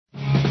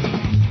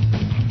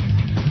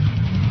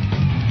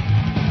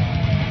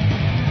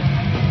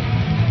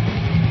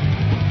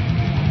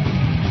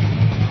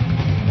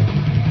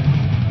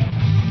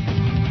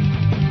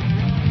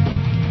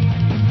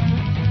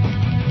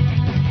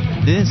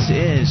This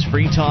is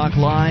Free Talk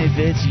Live.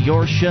 It's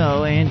your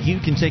show, and you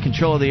can take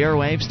control of the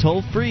airwaves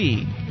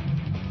toll-free.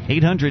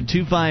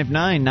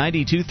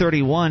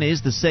 800-259-9231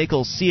 is the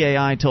SACL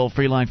CAI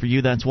toll-free line for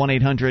you. That's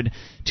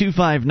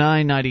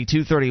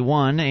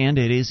 1-800-259-9231, and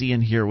it is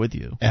Ian here with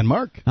you. And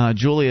Mark.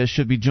 Julia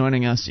should be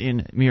joining us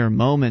in mere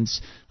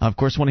moments. Of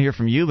course, want to hear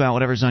from you about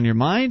whatever's on your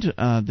mind.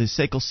 The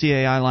SACL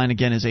CAI line,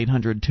 again, is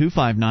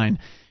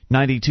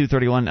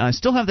 800-259-9231. I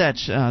still have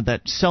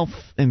that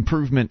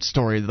self-improvement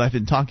story that I've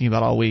been talking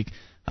about all week,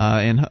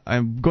 and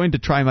I'm going to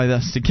try my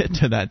best to get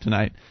to that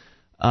tonight.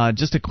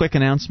 Just a quick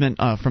announcement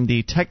from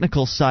the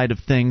technical side of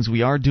things.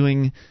 We are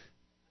doing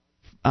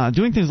things a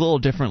little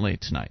differently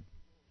tonight.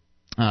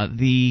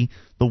 The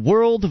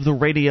world of the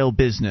radio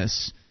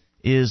business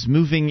is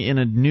moving in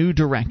a new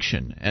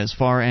direction as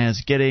far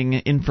as getting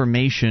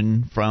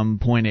information from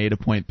point A to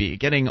point B,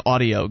 getting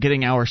audio,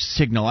 getting our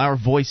signal, our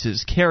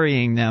voices,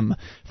 carrying them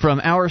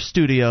from our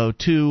studio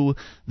to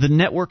the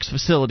network's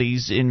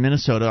facilities in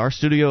Minnesota, our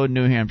studio in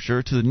New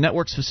Hampshire, to the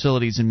network's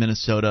facilities in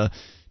Minnesota,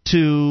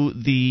 to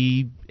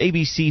the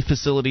ABC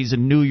facilities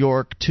in New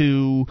York,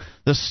 to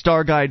the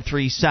Starguide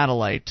 3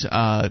 satellite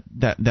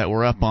that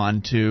we're up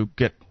on to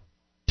get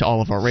to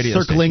all of our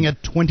radio circling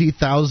stations. At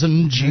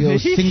 20,000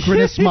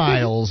 geosynchronous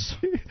miles.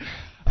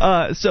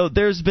 So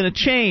there's been a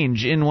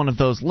change in one of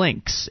those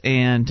links,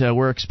 and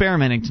we're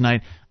experimenting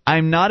tonight.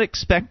 I'm not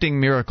expecting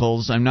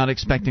miracles. I'm not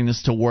expecting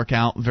this to work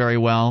out very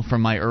well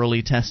from my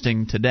early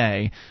testing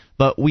today.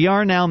 But we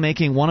are now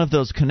making one of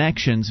those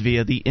connections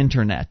via the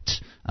Internet,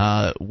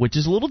 which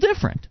is a little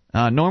different.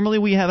 Normally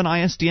we have an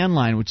ISDN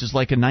line, which is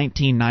like a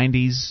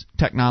 1990s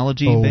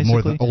technology,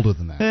 basically. Older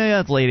than that. Yeah,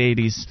 it's late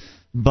 80s.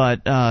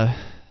 But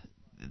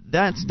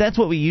that's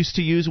what we used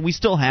to use. We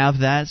still have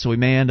that, so we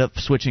may end up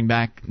switching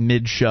back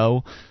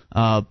mid-show.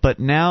 But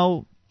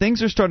now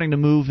things are starting to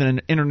move in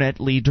an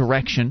Internet-ly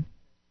direction.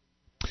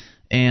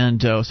 And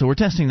so we're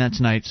testing that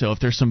tonight. So if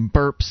there's some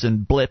burps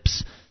and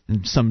blips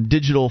and some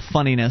digital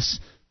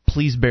funniness,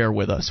 please bear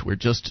with us. We're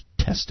just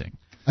testing.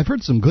 I've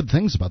heard some good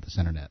things about this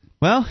Internet.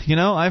 Well,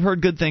 I've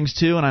heard good things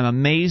too, and I'm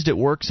amazed it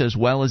works as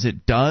well as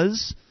it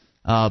does.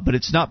 But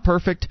it's not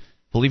perfect.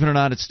 Believe it or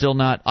not, it's still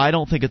not. I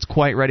don't think it's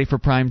quite ready for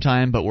prime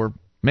time, but we're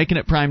making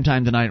it prime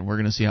time tonight, and we're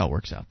going to see how it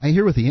works out. I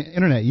hear with the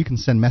Internet, you can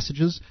send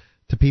messages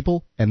to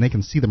people, and they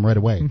can see them right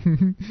away.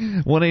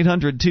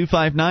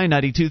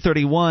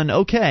 1-800-259-9231.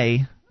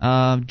 Okay.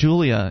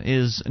 Julia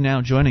is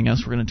now joining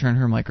us. We're going to turn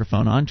her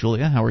microphone on.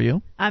 Julia, how are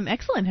you? I'm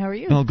excellent. How are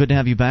you? Well, good to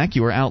have you back.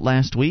 You were out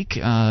last week.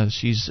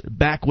 She's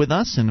back with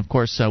us, and, of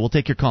course, we'll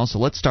take your call. So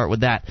let's start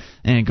with that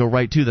and go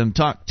right to them.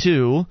 Talk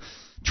to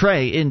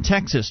Trey in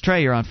Texas.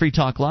 Trey, you're on Free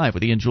Talk Live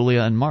with Ian,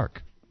 Julia, and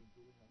Mark.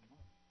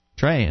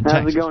 Trey in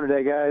Texas. How's it going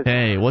today, guys?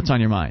 Hey, what's on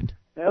your mind?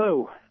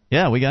 Hello.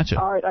 Yeah, we got you.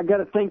 All right, I got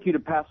a thank you to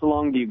pass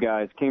along to you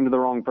guys. Came to the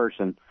wrong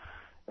person.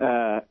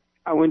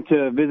 I went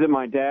to visit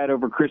my dad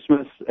over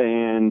Christmas,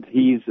 and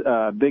he's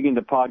big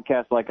into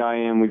podcasts like I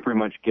am. We pretty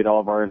much get all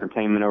of our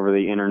entertainment over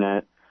the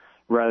Internet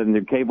rather than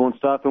through cable and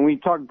stuff. And we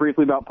talked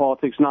briefly about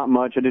politics, not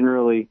much. I didn't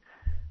really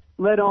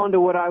let on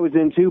to what I was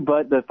into,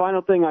 but the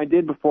final thing I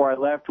did before I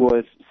left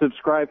was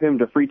subscribe him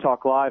to Free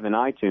Talk Live in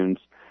iTunes.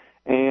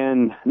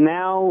 And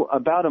now,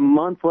 about a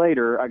month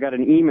later, I got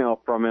an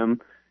email from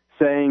him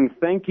saying,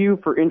 thank you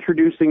for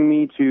introducing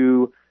me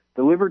to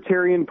the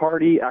Libertarian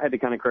Party. I had to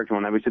kind of correct him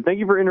on that. He said, thank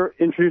you for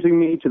introducing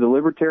me to the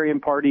Libertarian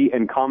Party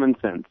and Common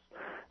Sense.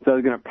 So I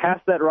was going to pass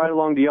that right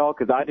along to y'all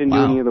because I didn't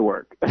do any of the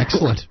work.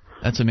 Excellent.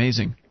 That's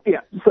amazing.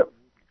 Yeah.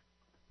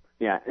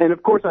 And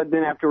of course,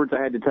 then afterwards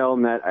I had to tell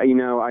him that,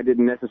 I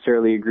didn't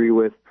necessarily agree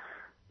with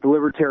the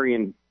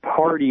Libertarian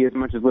Party as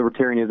much as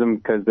libertarianism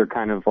because they're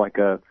kind of like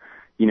a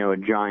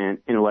giant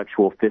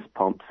intellectual fist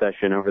pump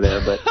session over there.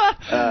 But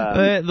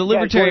the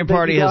Libertarian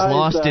Party has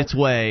lost its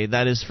way,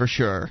 that is for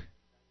sure.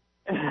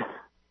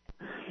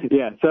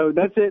 Yeah, so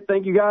that's it.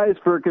 Thank you guys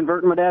for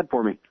converting my dad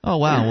for me. Oh,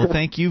 wow. Well,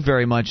 thank you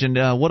very much. And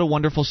what a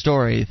wonderful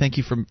story. Thank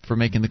you for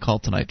making the call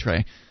tonight,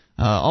 Trey.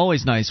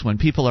 Always nice when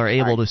people are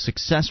able to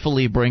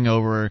successfully bring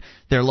over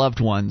their loved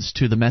ones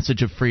to the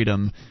message of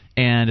freedom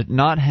and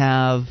not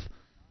have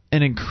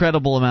an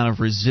incredible amount of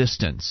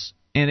resistance.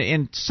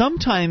 And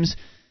sometimes,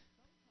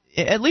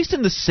 at least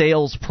in the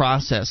sales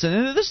process,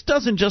 and this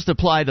doesn't just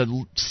apply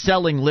to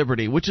selling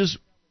liberty, which is,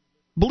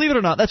 believe it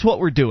or not, that's what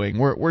we're doing.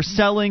 We're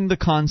selling the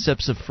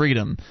concepts of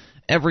freedom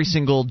every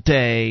single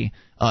day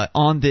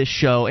on this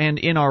show and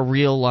in our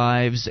real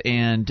lives,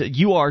 and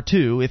you are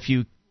too. If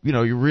you're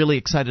really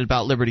excited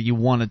about liberty, you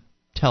want to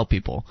tell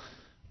people.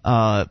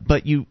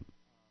 But you,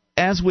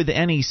 as with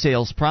any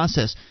sales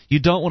process,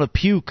 you don't want to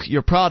puke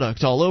your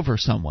product all over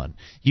someone.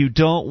 You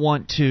don't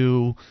want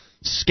to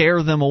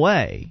scare them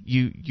away.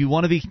 You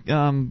want to be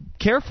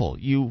careful.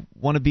 You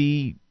want to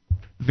be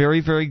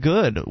very, very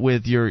good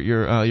with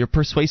your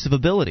persuasive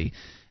ability.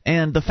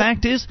 And the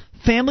fact is,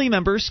 family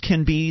members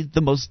can be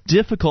the most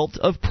difficult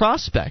of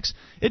prospects.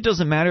 It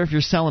doesn't matter if you're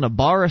selling a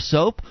bar of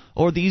soap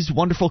or these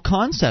wonderful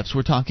concepts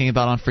we're talking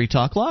about on Free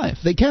Talk Live.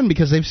 They can,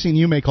 because they've seen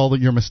you make all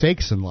your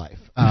mistakes in life.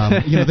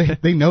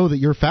 They know that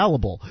you're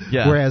fallible.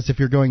 Yeah. Whereas if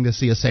you're going to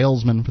see a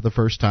salesman for the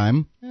first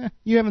time,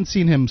 you haven't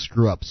seen him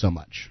screw up so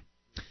much.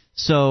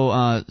 So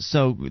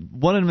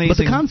what an amazing...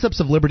 But the concepts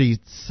of liberty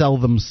sell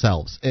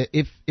themselves.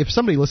 If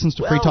somebody listens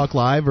to Free Talk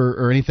Live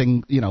or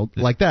anything,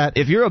 like that...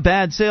 If you're a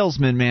bad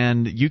salesman,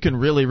 man, you can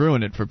really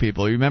ruin it for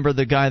people. You remember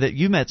the guy that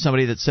you met,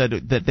 somebody that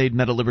said that they'd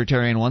met a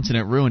libertarian once and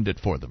it ruined it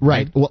for them,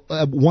 right? Well,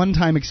 a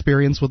one-time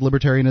experience with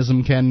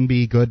libertarianism can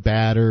be good,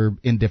 bad, or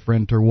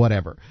indifferent, or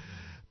whatever.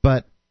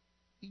 But,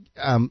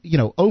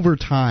 over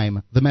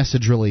time, the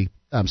message really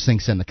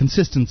sinks in. The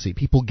consistency,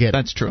 people get it.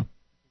 That's true.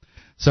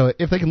 So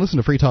if they can listen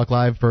to Free Talk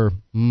Live for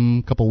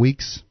a couple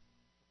weeks,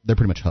 they're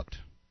pretty much hooked.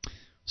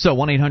 So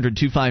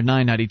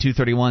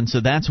 1-800-259-9231. So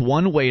that's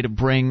one way to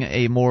bring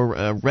a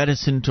more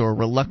reticent or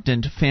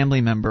reluctant family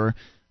member.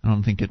 I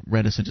don't think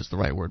reticent is the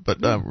right word, but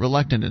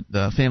reluctant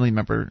family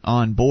member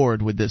on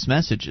board with this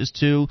message is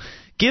to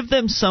give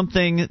them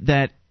something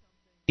that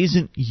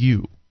isn't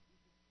you.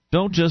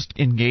 Don't just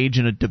engage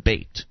in a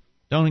debate.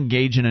 Don't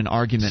engage in an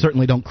argument.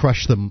 Certainly don't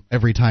crush them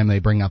every time they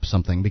bring up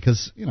something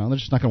because, they're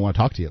just not going to want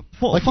to talk to you.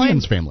 Well, like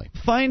Ian's family.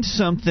 Find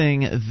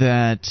something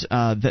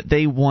that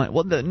they want.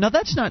 Well, no,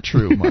 that's not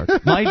true, Mark.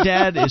 My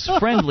dad is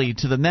friendly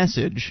to the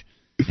message.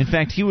 In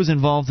fact, he was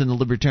involved in the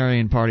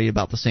Libertarian Party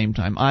about the same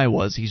time I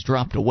was. He's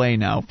dropped away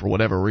now for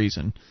whatever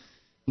reason.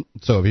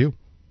 So have you.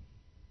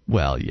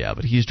 Well, yeah,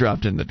 but he's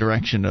dropped in the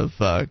direction of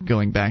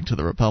going back to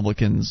the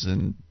Republicans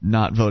and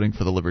not voting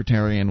for the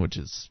Libertarian, which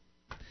is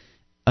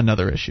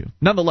another issue.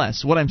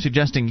 Nonetheless, what I'm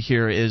suggesting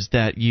here is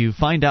that you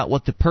find out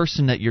what the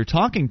person that you're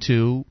talking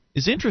to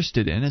is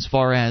interested in as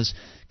far as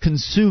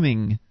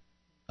consuming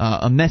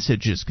a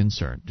message is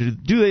concerned.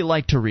 Do they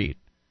like to read?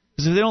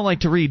 Because if they don't like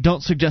to read,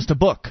 don't suggest a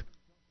book.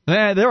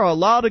 There are a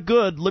lot of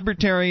good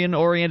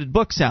libertarian-oriented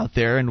books out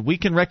there, and we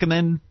can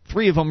recommend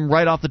 3 of them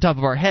right off the top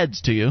of our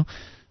heads to you,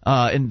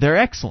 and they're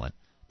excellent.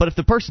 But if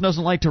the person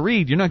doesn't like to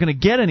read, you're not going to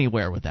get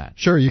anywhere with that.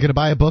 Sure, you're going to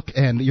buy a book,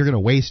 and you're going to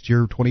waste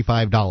your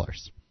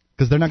 $25.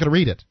 Because they're not going to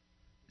read it.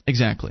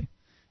 Exactly.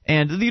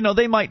 And,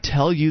 they might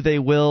tell you they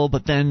will,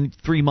 but then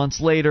 3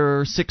 months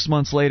later, 6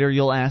 months later,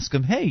 you'll ask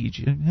them, hey, did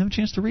you have a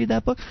chance to read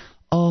that book?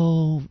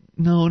 Oh,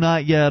 no,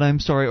 not yet,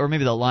 I'm sorry. Or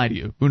maybe they'll lie to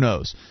you. Who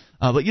knows?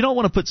 But you don't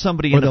want to put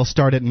somebody Or they'll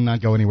start it and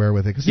not go anywhere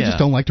with it because they just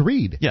don't like to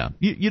read. Yeah.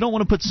 You don't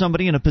want to put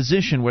somebody in a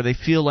position where they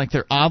feel like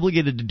they're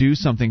obligated to do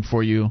something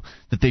for you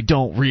that they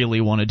don't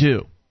really want to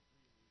do.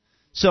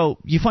 So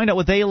you find out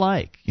what they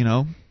like,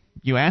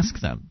 You ask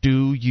them,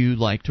 do you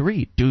like to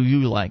read? Do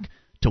you like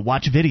to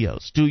watch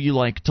videos? Do you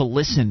like to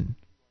listen?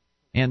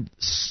 And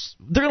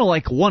they're going to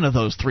like one of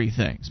those 3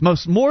 things.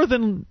 More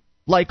than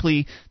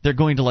likely, they're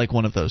going to like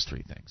one of those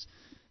 3 things.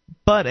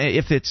 But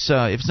if it's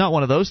not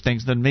one of those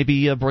things, then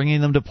maybe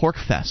bringing them to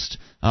PorcFest,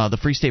 the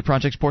Free State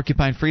Project's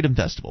Porcupine Freedom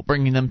Festival,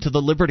 bringing them to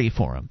the Liberty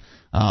Forum,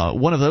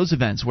 one of those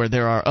events where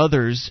there are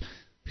others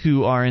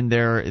who are in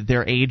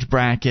their age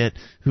bracket,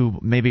 who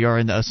maybe are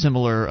in a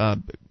similar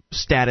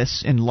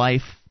status in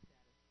life.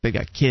 They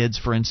got kids,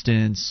 for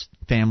instance,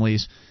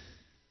 families.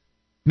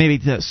 Maybe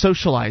the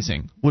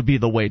socializing would be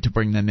the way to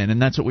bring them in,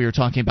 and that's what we were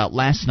talking about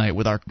last night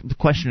with the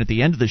question at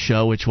the end of the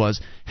show, which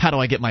was, how do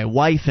I get my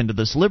wife into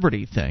this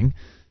liberty thing?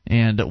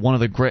 And one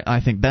of the great,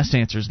 I think, best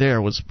answers there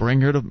was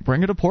bring her to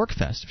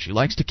PorcFest if she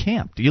likes to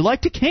camp. Do you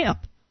like to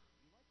camp?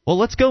 Well,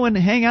 let's go and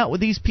hang out with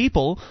these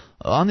people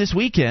on this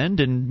weekend,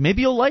 and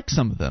maybe you'll like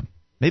some of them.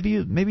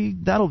 Maybe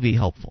that'll be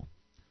helpful.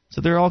 So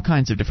there are all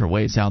kinds of different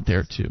ways out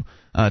there to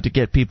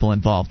get people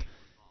involved.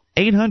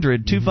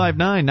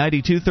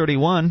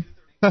 800-259-9231.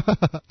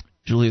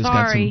 Julia's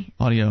got some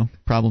audio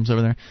problems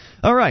over there.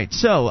 All right,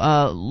 so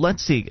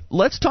let's see.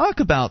 Let's talk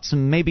about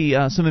some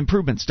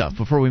improvement stuff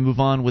before we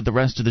move on with the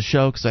rest of the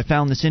show, because I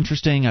found this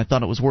interesting. I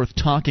thought it was worth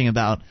talking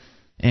about.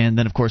 And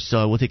then, of course,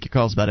 we'll take your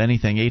calls about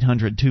anything.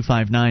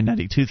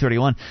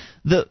 800-259-9231.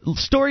 The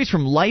story's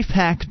from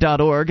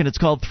lifehack.org, and it's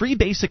called 3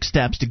 Basic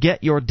Steps to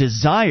Get Your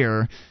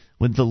Desire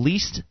with the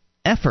Least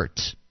Effort.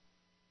 It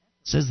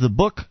says the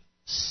book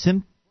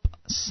Simpleology.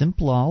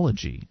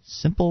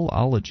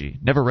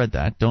 Never read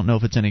that. Don't know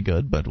if it's any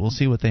good, but we'll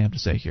see what they have to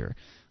say here.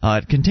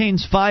 It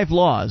contains 5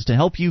 laws to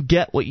help you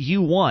get what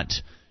you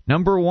want.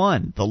 Number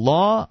 1, the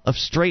law of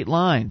straight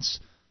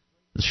lines.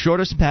 The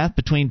shortest path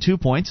between 2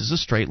 points is a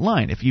straight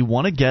line. If you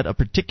want to get a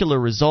particular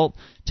result,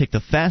 take the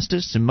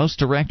fastest and most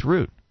direct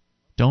route.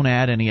 Don't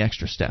add any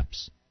extra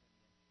steps.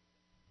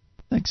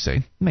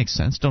 Makes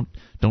sense. Don't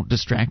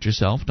distract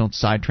yourself. Don't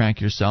sidetrack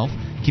yourself.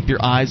 Keep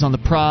your eyes on the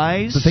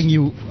prize. The thing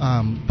you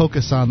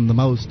focus on the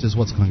most is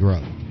what's going to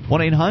grow.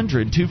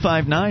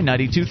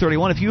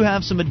 1-800-259-9231. If you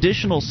have some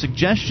additional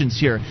suggestions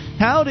here,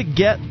 how to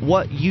get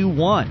what you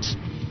want.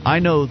 I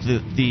know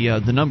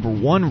the number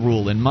 1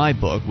 rule in my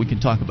book. We can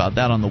talk about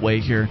that on the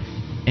way here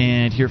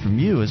and hear from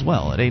you as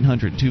well at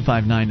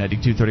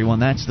 800-259-9231.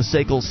 That's the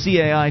SACL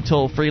CAI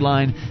toll-free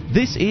line.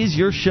 This is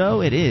your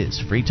show. It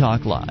is Free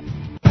Talk Live.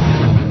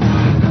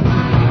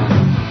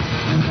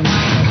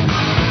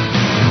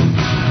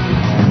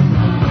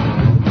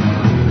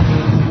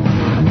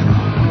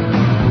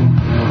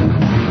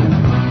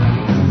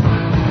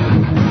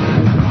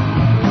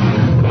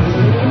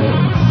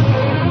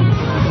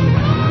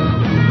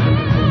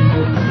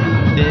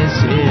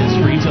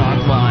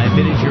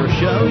 It's your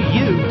show.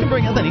 You can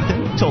bring up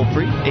anything. Toll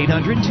free,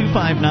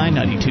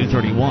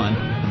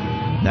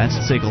 800-259-9231. That's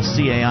the SACL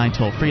CAI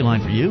toll-free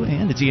line for you.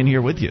 And it's Ian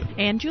here with you.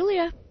 And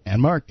Julia. And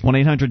Mark.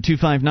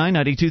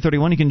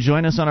 1-800-259-9231. You can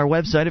join us on our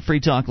website at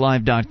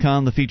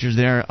freetalklive.com. The features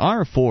there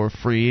are for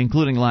free,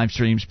 including live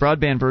streams,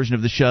 broadband version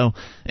of the show,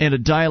 and a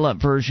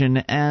dial-up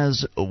version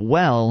as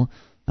well.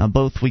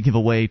 Both we give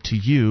away to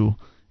you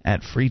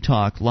at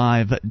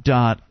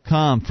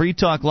freetalklive.com. Free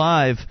Talk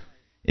Live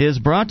is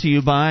brought to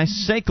you by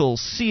SACL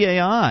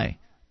CAI.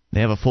 They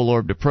have a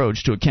full-orbed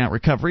approach to account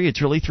recovery.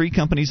 It's really three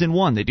companies in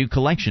one. They do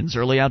collections,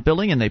 early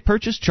outbilling, and they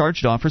purchase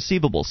charged-off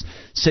receivables.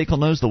 SACL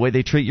knows the way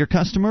they treat your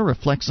customer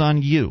reflects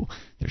on you.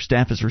 Their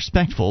staff is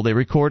respectful. They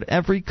record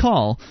every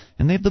call,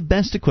 and they have the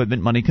best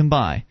equipment money can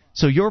buy.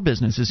 So your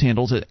business is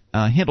handled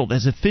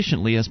as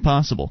efficiently as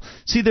possible.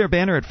 See their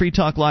banner at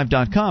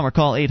freetalklive.com or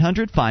call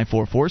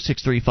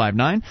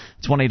 800-544-6359.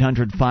 It's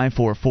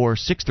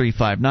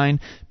 1-800-544-6359.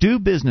 Do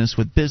business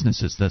with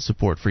businesses that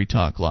support Free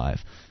Talk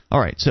Live. All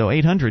right, so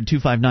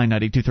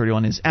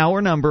 800-259-9231 is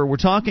our number. We're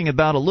talking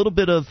about a little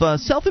bit of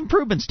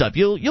self-improvement stuff.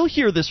 You'll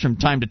hear this from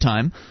time to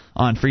time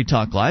on Free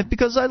Talk Live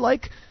because I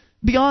like,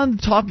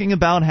 beyond talking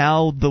about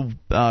how the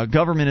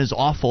government is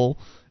awful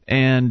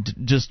and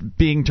just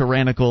being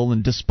tyrannical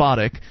and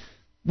despotic,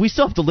 we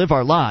still have to live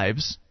our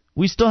lives.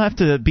 We still have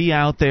to be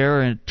out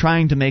there and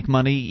trying to make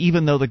money,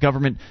 even though the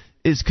government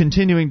is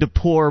continuing to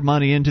pour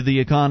money into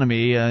the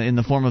economy in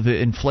the form of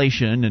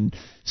inflation and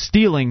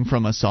stealing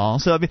from us all.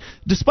 So, I mean,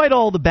 despite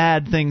all the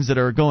bad things that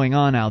are going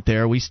on out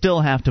there, we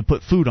still have to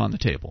put food on the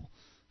table.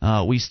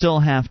 We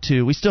still have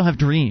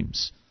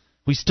dreams.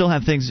 We still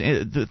have things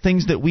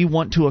that we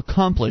want to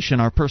accomplish in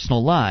our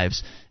personal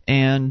lives,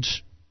 and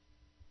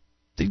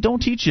they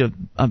don't teach you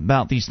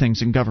about these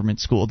things in government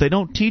school. They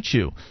don't teach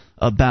you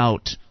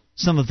about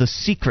some of the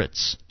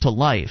secrets to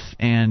life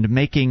and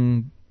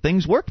making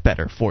things work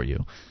better for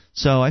you.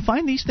 So I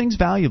find these things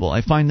valuable.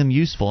 I find them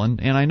useful,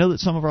 and I know that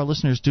some of our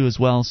listeners do as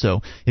well.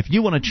 So if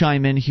you want to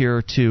chime in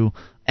here to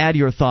add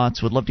your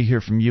thoughts, would love to hear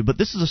from you. But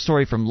this is a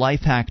story from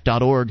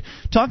lifehack.org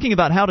talking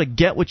about how to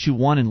get what you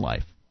want in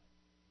life.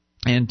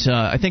 And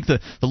I think the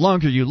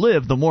longer you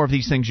live, the more of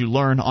these things you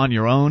learn on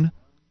your own.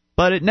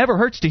 But it never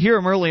hurts to hear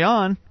them early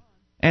on,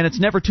 and it's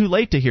never too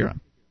late to hear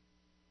them.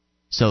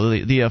 So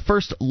the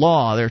first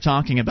law they're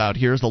talking about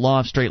here is the law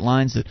of straight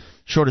lines. The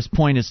shortest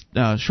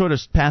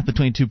path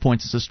between 2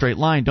 points is a straight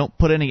line. Don't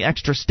put any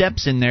extra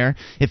steps in there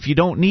if you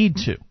don't need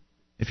to.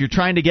 If you're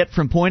trying to get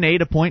from point A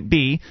to point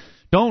B,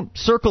 don't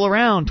circle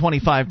around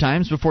 25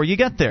 times before you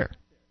get there,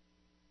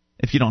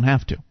 if you don't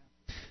have to.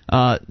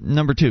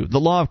 Number 2, the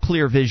law of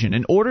clear vision.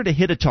 In order to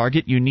hit a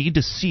target, you need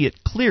to see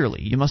it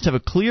clearly. You must have a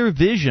clear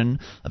vision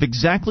of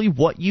exactly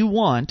what you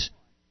want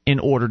in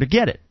order to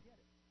get it.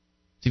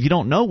 So if you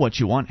don't know what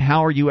you want,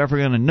 how are you ever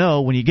going to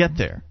know when you get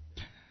there?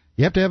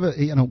 You have to have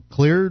a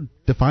clear,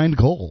 defined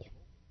goal.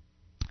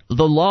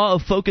 The law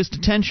of focused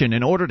attention.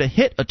 In order to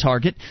hit a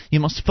target,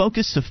 you must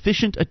focus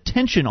sufficient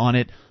attention on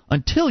it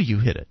until you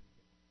hit it.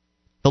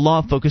 The law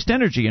of focused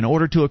energy. In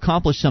order to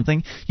accomplish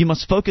something, you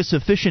must focus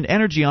sufficient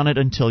energy on it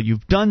until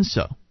you've done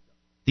so.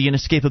 The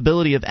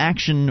inescapability of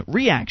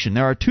action-reaction.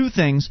 There are two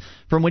things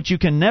from which you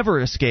can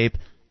never escape: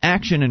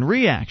 action and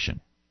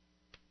reaction.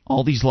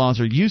 All these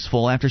laws are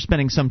useful. After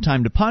spending some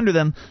time to ponder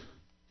them,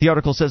 the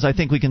article says, I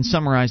think we can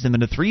summarize them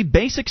into 3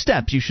 basic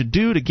steps you should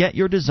do to get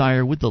your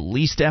desire with the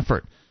least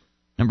effort.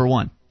 Number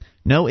 1,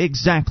 know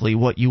exactly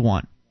what you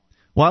want.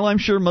 While I'm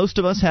sure most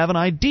of us have an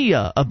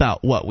idea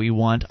about what we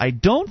want, I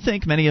don't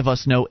think many of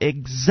us know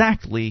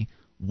exactly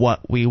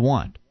what we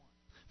want.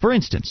 For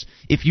instance,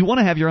 if you want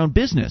to have your own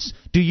business,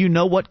 do you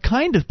know what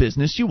kind of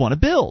business you want to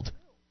build?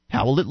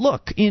 How will it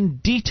look in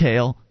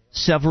detail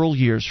several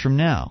years from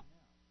now?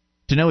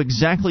 To know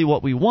exactly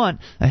what we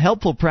want, a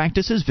helpful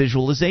practice is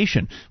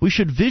visualization. We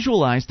should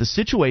visualize the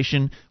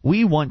situation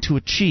we want to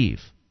achieve.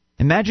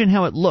 Imagine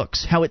how it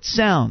looks, how it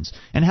sounds,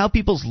 and how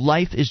people's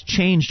life is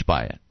changed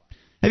by it.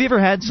 Have you ever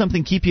had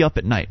something keep you up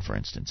at night, for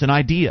instance, an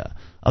idea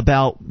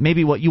about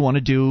maybe what you want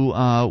to do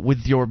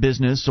with your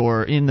business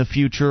or in the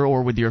future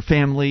or with your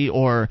family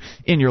or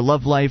in your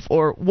love life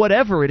or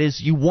whatever it is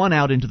you want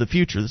out into the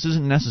future? This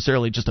isn't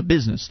necessarily just a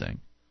business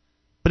thing.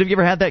 But have you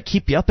ever had that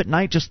keep you up at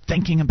night just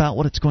thinking about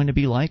what it's going to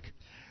be like?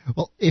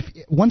 Well,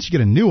 once you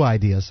get a new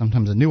idea,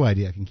 sometimes a new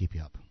idea can keep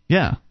you up.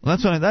 Yeah,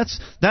 that's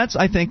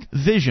I think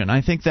vision.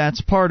 I think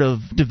that's part of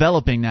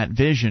developing that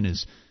vision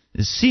is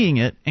seeing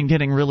it and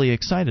getting really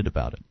excited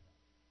about it.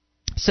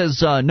 It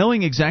says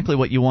knowing exactly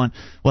what you want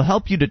will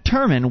help you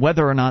determine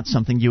whether or not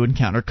something you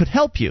encounter could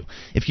help you.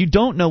 If you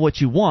don't know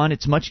what you want,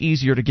 it's much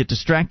easier to get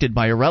distracted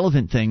by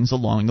irrelevant things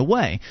along the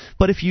way.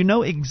 But if you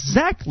know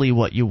exactly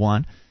what you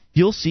want,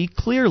 you'll see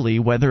clearly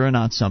whether or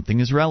not something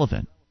is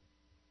relevant.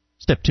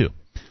 Step 2.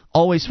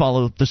 Always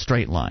follow the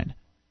straight line.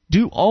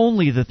 Do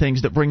only the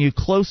things that bring you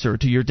closer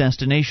to your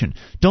destination.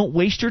 Don't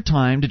waste your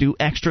time to do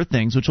extra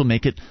things which will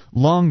make it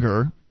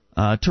longer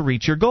to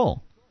reach your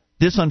goal.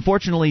 This,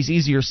 unfortunately, is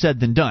easier said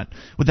than done.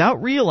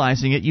 Without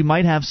realizing it, you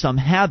might have some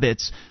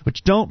habits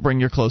which do not bring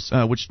you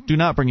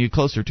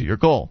closer to your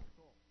goal.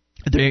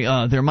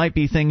 There might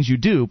be things you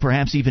do,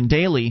 perhaps even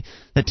daily,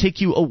 that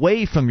take you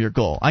away from your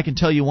goal. I can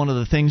tell you one of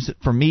the things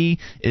that for me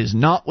is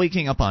not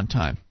waking up on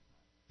time.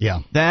 Yeah.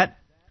 That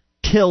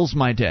kills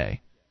my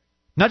day.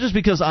 Not just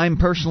because I'm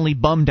personally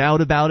bummed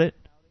out about it,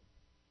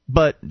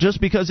 but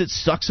just because it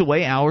sucks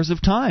away hours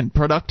of time.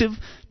 Productive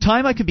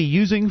time I could be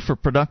using for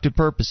productive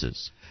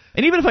purposes.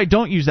 And even if I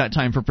don't use that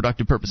time for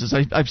productive purposes,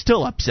 I'm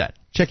still upset.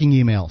 Checking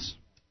emails.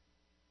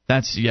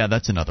 That's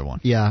another one.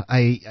 Yeah,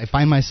 I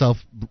find myself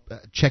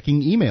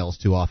checking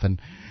emails too often.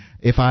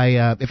 If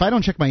I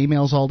don't check my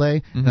emails all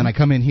day, then I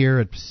come in here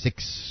at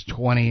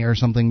 6:20 or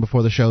something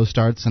before the show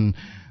starts, and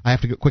I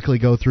have to quickly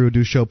go through,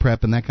 do show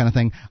prep and that kind of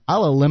thing.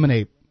 I'll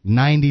eliminate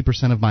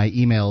 90% of my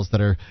emails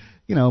that are,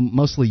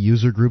 mostly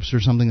user groups or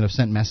something that have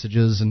sent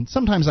messages, and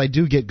sometimes I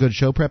do get good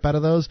show prep out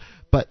of those,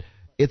 but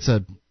it's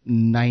a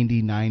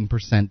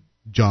 99%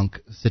 junk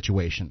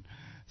situation.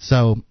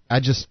 So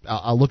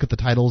I'll look at the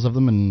titles of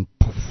them and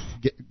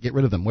get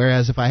rid of them.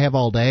 Whereas if I have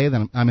all day,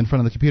 then I'm in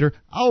front of the computer,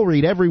 I'll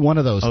read every one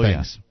of those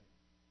things. Yeah.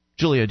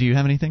 Julia, do you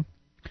have anything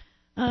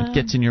that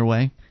gets in your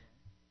way?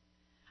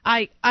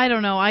 I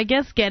don't know. I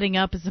guess getting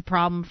up is a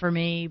problem for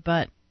me,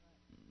 but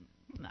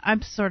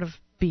I'm sort of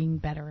being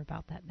better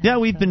about that now. Yeah,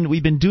 we've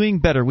been doing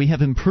better. We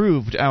have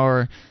improved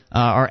our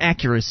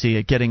accuracy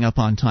at getting up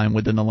on time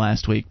within the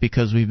last week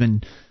because we've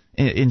been,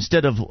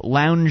 instead of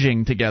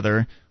lounging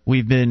together,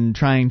 we've been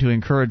trying to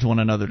encourage one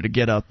another to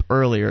get up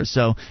earlier.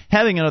 So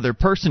having another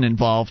person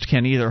involved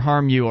can either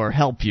harm you or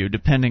help you,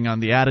 depending on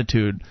the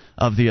attitude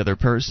of the other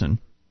person,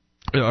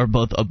 or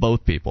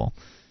both people.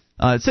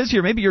 It says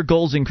here, maybe your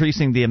goal is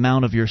increasing the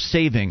amount of your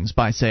savings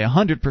by, say,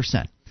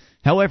 100%.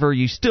 However,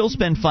 you still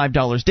spend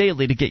 $5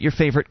 daily to get your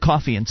favorite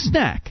coffee and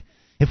snack.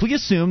 If we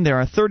assume there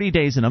are 30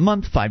 days in a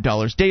month,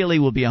 $5 daily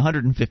will be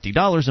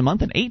 $150 a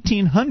month and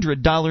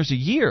 $1,800 a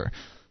year.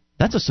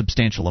 That's a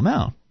substantial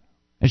amount.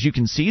 As you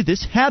can see,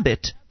 this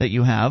habit that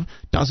you have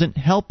doesn't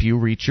help you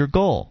reach your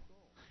goal.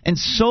 And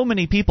so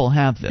many people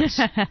have this.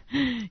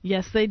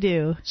 Yes, they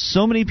do.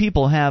 So many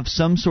people have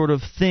some sort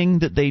of thing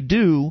that they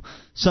do,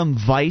 some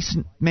vice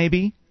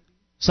maybe,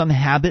 some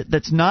habit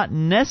that's not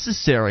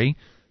necessary.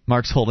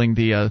 Mark's holding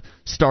the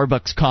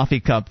Starbucks coffee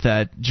cup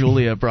that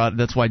Julia brought.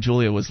 That's why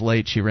Julia was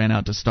late. She ran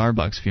out to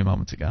Starbucks a few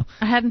moments ago.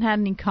 I hadn't had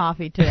any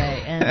coffee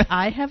today, and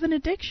I have an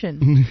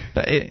addiction.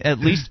 At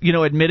least,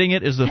 admitting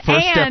it is the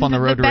first step on the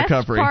road to recovery. And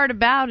the best part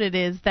about it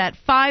is that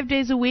 5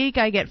 days a week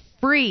I get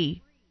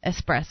free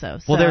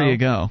espresso. So well, there you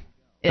go.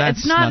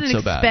 It's not an so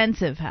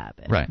expensive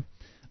habit. Right.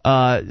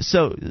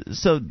 So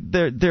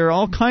there are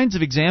all kinds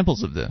of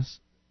examples of this.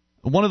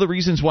 One of the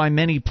reasons why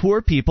many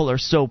poor people are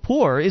so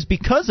poor is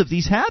because of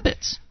these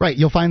habits. Right.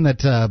 You'll find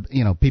that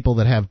people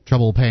that have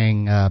trouble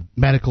paying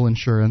medical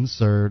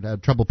insurance or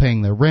trouble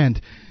paying their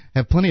rent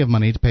have plenty of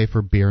money to pay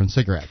for beer and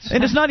cigarettes.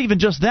 And it's not even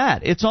just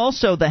that. It's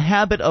also the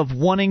habit of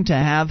wanting to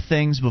have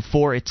things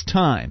before it's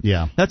time.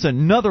 Yeah. That's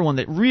another one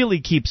that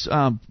really keeps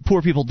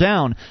poor people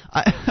down.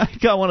 I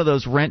got one of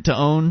those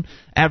rent-to-own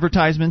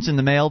advertisements in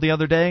the mail the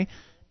other day.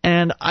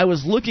 And I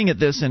was looking at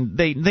this, and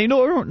they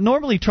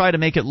normally try to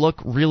make it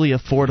look really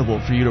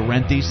affordable for you to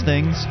rent these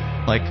things,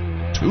 like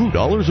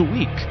 $2 a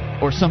week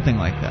or something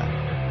like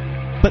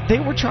that. But they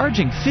were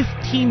charging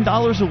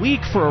 $15 a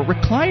week for a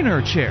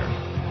recliner chair.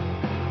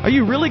 Are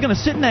you really going to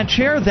sit in that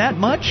chair that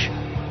much?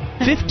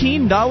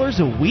 $15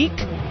 a week?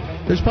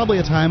 There's probably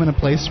a time and a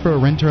place for a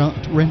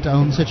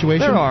rent-to-own situation.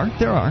 There are.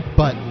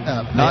 But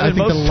I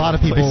think that a lot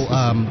of people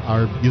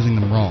are using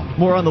them wrong.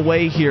 More on the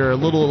way here.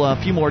 A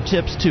few more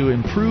tips to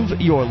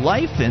improve your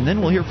life, and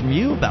then we'll hear from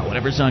you about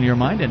whatever's on your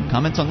mind and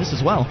comments on this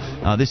as well.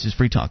 This is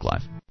Free Talk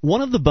Live.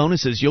 One of the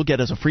bonuses you'll get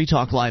as a Free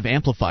Talk Live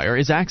amplifier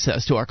is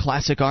access to our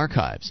classic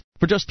archives.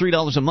 For just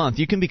 $3 a month,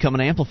 you can become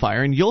an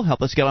amplifier, and you'll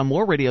help us get on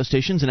more radio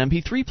stations and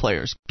MP3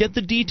 players. Get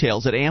the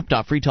details at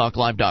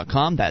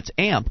amp.freetalklive.com. That's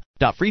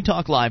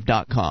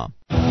amp.freetalklive.com.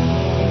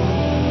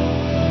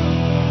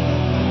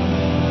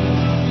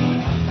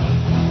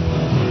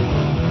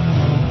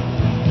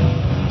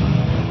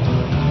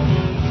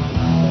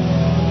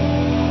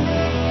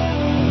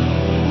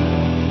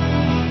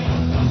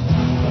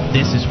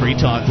 This is Free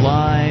Talk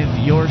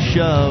Live, your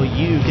show.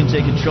 You can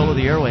take control of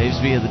the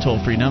airwaves via the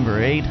toll-free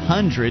number,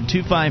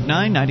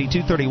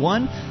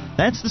 800-259-9231.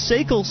 That's the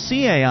SACL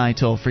CAI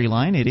toll-free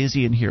line. It is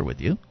Ian here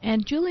with you.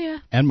 And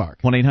Julia. And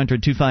Mark.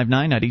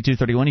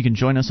 1-800-259-9231. You can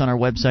join us on our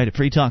website at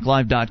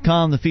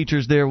freetalklive.com. The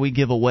features there we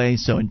give away,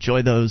 so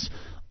enjoy those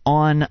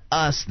on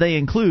us. They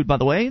include, by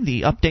the way,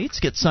 the updates.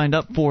 Get signed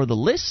up for the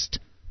list,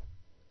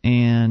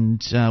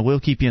 and we'll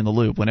keep you in the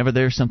loop whenever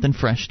there's something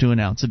fresh to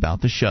announce about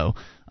the show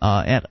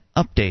at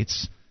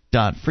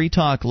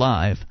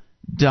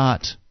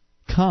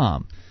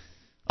updates.freetalklive.com.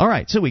 All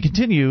right, so we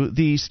continue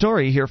the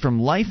story here from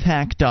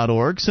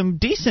lifehack.org. Some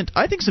decent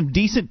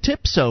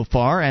tips so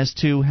far as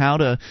to how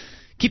to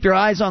keep your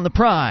eyes on the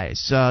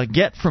prize,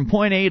 get from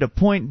point A to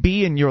point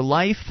B in your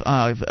life,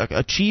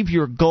 achieve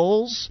your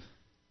goals,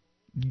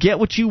 get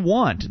what you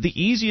want.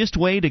 The easiest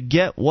way to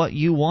get what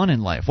you want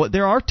in life.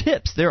 There are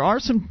tips. There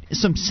are some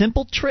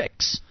simple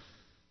tricks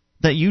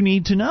that you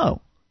need to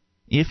know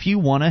if you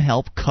want to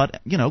help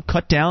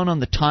cut down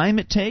on the time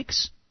it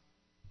takes,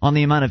 on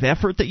the amount of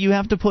effort that you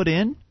have to put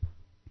in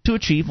to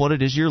achieve what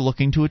it is you're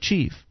looking to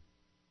achieve.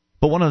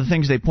 But one of the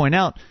things they point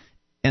out,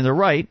 and they're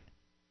right,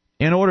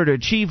 in order to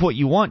achieve what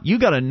you want, you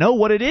got to know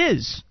what it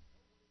is.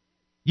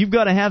 You've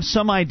got to have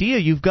some idea.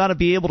 You've got to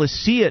be able to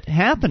see it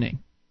happening.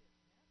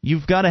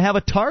 You've got to have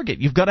a target.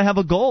 You've got to have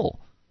a goal.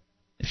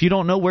 If you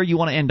don't know where you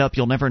want to end up,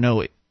 you'll never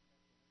know it.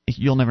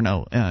 You'll never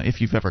know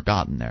if you've ever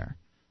gotten there.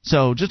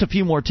 So just a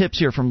few more tips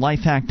here from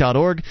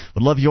lifehack.org.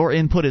 Would love your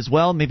input as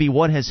well. Maybe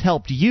what has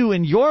helped you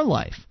in your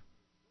life.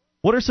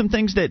 What are some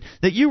things that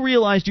you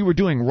realized you were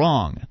doing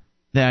wrong,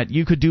 that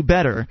you could do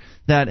better,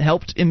 that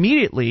helped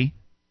immediately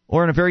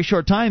or in a very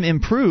short time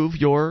improve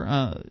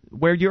your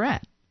where you're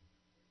at?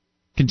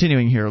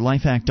 Continuing here,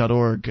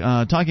 lifehack.org,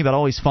 talking about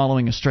always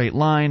following a straight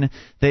line.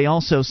 They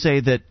also say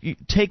that you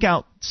take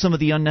out some of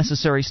the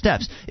unnecessary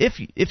steps.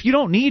 If you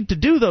don't need to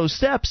do those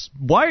steps,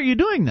 why are you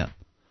doing them?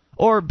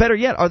 Or better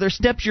yet, are there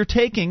steps you're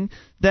taking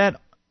that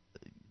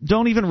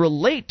don't even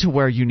relate to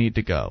where you need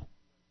to go?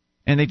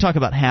 And they talk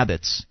about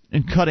habits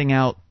and cutting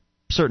out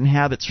certain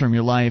habits from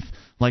your life,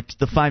 like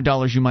the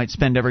 $5 you might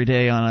spend every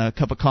day on a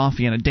cup of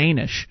coffee and a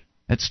Danish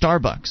at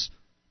Starbucks.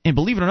 And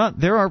believe it or not,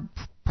 there are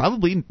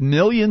probably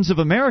millions of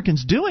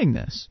Americans doing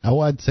this. Oh,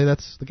 I'd say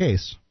that's the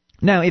case.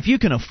 Now, if you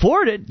can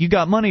afford it, you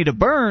got money to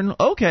burn,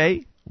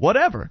 okay,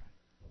 whatever.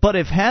 But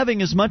if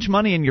having as much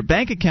money in your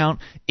bank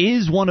account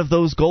is one of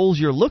those goals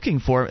you're looking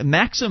for,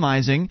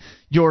 maximizing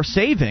your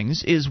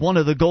savings is one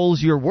of the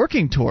goals you're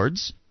working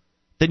towards,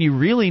 then you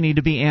really need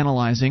to be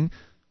analyzing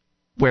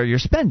where you're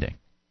spending. It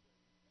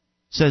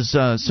says,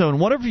 so in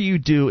whatever you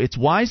do, it's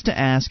wise to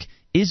ask,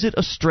 is it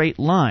a straight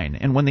line?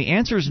 And when the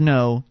answer is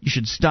no, you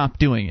should stop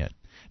doing it.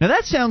 Now,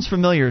 that sounds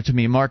familiar to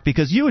me, Mark,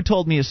 because you had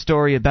told me a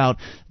story about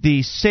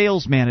the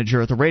sales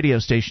manager at the radio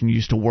station you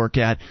used to work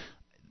at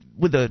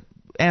with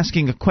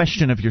asking a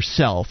question of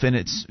yourself, and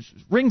it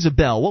rings a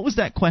bell. What was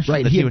that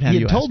question that he would have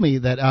you ask? He had told me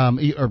that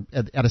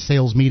at a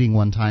sales meeting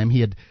one time,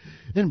 he had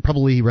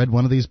probably read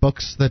one of these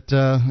books that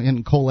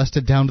and coalesced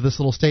it down to this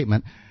little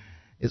statement.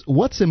 Is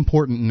what's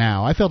important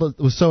now? I felt it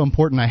was so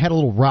important. I had a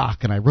little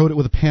rock, and I wrote it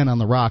with a pen on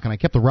the rock, and I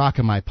kept the rock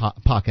in my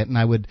pocket, and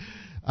I would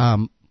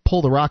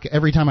pull the rock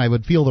every time I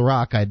would feel the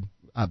rock. I'd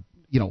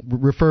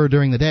refer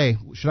during the day.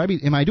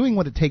 Am I doing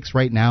what it takes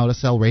right now to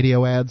sell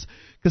radio ads?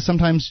 Because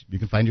sometimes you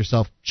can find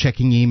yourself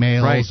checking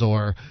emails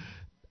or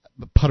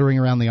puttering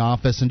around the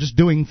office and just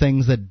doing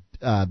things that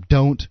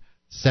don't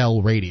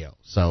sell radio.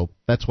 So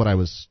that's what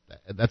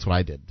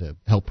I did to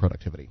help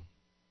productivity.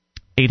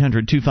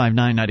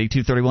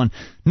 800-259-9231.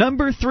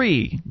 Number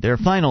 3, their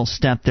final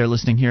step they're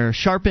listening here,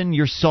 sharpen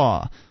your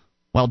saw.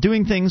 While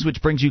doing things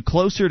which brings you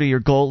closer to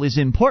your goal is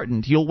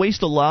important, you'll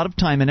waste a lot of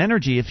time and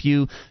energy if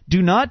you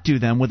do not do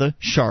them with a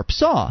sharp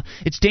saw.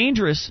 It's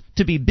dangerous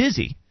to be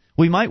busy.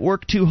 We might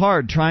work too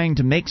hard trying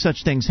to make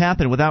such things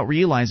happen without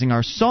realizing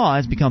our saw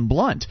has become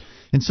blunt.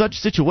 In such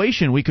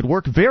situation, we could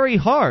work very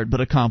hard but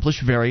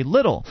accomplish very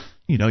little.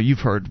 You've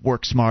heard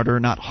work smarter,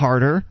 not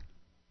harder.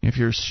 If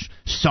you're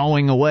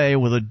sawing away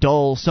with a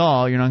dull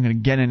saw, you're not going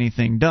to get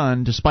anything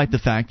done, despite the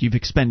fact you've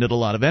expended a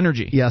lot of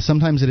energy. Yeah,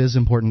 sometimes it is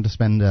important to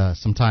spend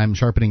some time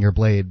sharpening your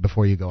blade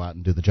before you go out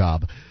and do the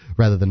job,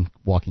 rather than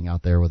walking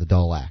out there with a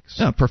dull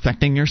axe.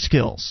 Perfecting your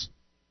skills,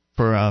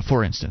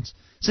 for instance.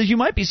 So you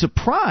might be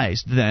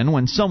surprised, then,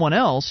 when someone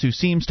else who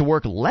seems to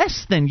work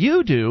less than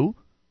you do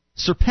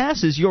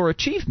surpasses your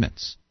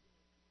achievements.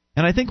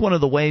 And I think one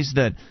of the ways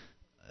that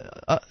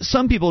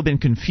some people have been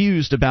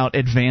confused about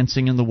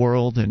advancing in the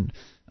world and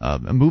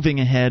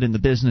moving ahead in the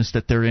business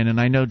that they're in, and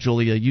I know,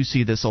 Julia, you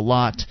see this a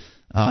lot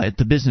at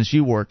the business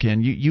you work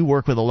in. You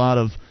work with a lot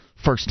of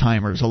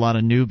first-timers, a lot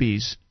of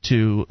newbies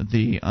to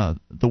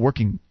the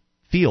working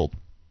field,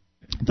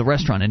 the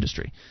restaurant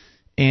industry.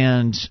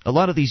 And a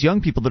lot of these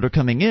young people that are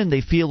coming in,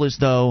 they feel as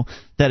though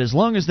that as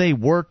long as they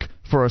work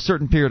for a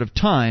certain period of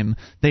time,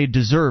 they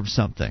deserve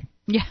something.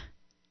 Yeah.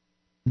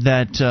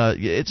 That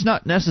it's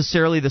not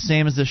necessarily the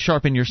same as the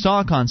sharpen your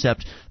saw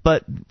concept,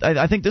 but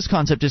I think this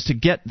concept is to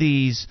get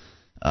these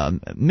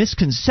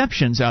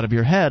misconceptions out of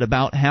your head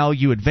about how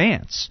you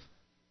advance.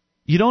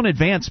 You don't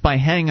advance by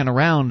hanging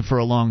around for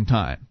a long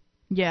time.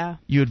 Yeah.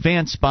 You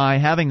advance by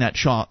having that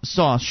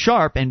saw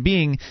sharp and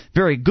being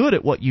very good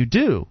at what you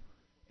do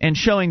and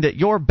showing that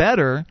you're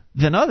better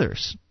than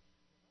others.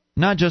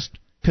 Not just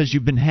because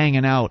you've been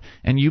hanging out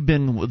and you've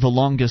been the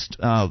longest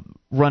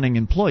running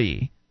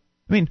employee.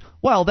 I mean,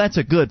 well, that's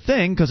a good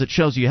thing because it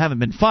shows you haven't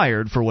been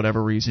fired for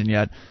whatever reason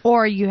yet.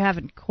 Or you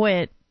haven't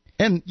quit.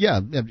 And, yeah,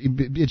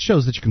 it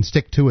shows that you can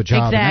stick to a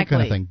job and that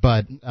kind of thing.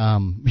 But,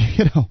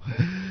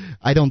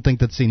 I don't think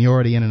that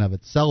seniority in and of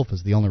itself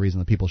is the only reason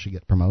that people should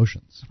get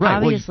promotions. Right.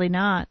 Obviously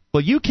not.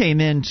 Well, you came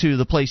into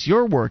the place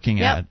you're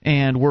working at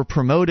and were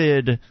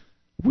promoted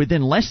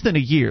within less than a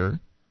year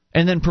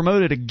and then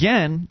promoted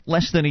again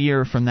less than a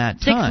year from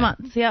that time. 6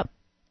 months, yep.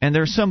 And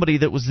there's somebody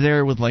that was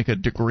there with like a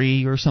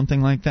degree or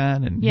something like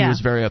that, and he was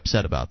very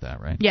upset about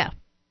that, right? Yeah.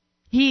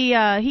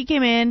 He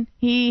came in.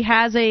 He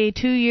has a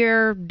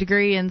 2-year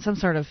degree in some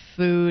sort of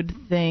food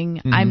thing.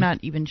 Mm-hmm. I'm not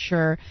even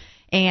sure.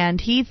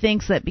 and he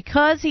thinks that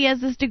because he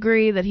has this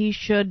degree that he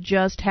should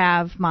just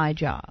have my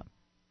job.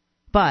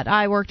 But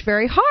I worked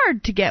very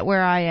hard to get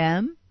where I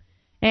am,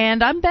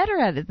 and I'm better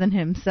at it than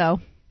him, so,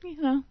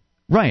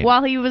 Right.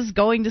 While he was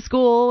going to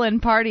school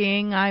and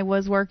partying, I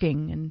was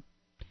working and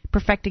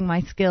perfecting my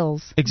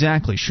skills.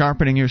 Exactly,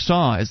 sharpening your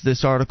saw, as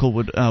this article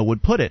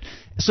would put it.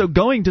 So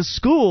going to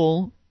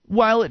school,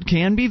 while it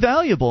can be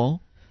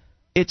valuable,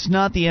 it's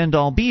not the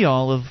end-all,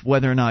 be-all of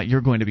whether or not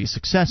you're going to be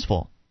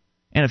successful.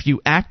 And if you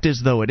act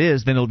as though it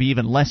is, then it'll be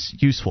even less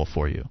useful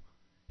for you.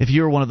 If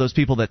you're one of those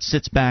people that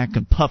sits back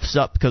and puffs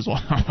up because,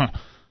 well,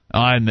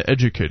 I'm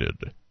educated,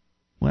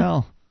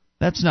 well,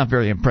 that's not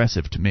very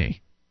impressive to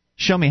me.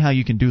 Show me how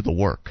you can do the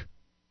work.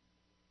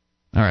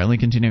 All right, let me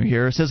continue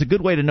here. It says a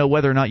good way to know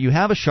whether or not you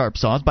have a sharp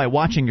saw is by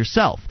watching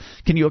yourself.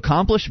 Can you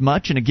accomplish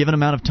much in a given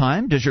amount of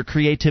time? Does your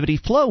creativity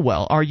flow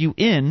well? Are you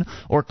in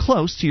or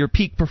close to your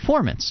peak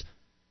performance?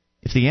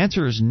 If the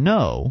answer is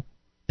no,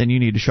 then you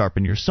need to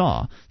sharpen your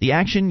saw. The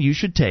action you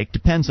should take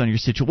depends on your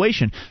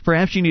situation.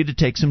 Perhaps you need to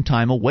take some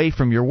time away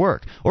from your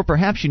work, or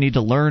perhaps you need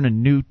to learn a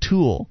new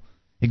tool.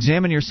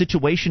 Examine your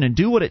situation and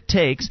do what it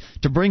takes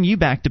to bring you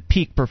back to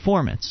peak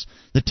performance.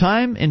 The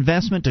time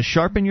investment to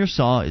sharpen your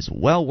saw is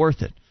well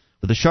worth it.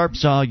 With a sharp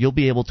saw, you'll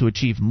be able to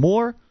achieve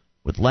more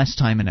with less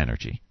time and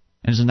energy.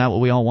 And isn't that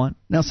what we all want?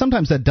 Now,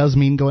 sometimes that does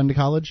mean going to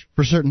college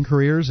for certain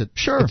careers.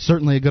 Sure. It's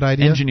certainly a good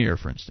idea. Engineer,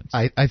 for instance.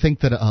 I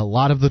think that a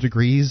lot of the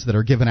degrees that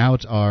are given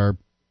out are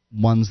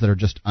ones that are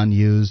just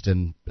unused,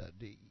 and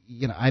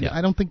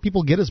I don't think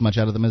people get as much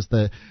out of them as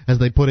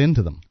they put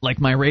into them.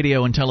 Like my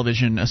radio and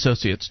television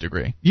associate's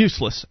degree.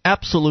 Useless.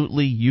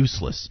 Absolutely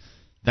useless.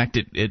 In fact,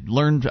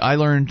 I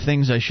learned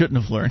things I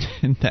shouldn't have learned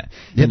in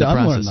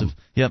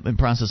the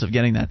process of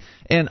getting that.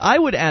 And I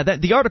would add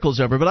that the article's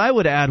over, but I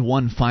would add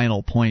one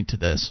final point to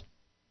this,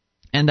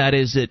 and that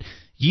is that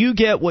you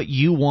get what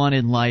you want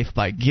in life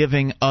by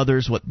giving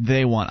others what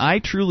they want. I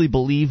truly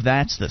believe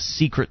that's the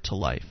secret to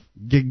life.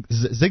 Zig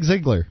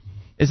Ziglar.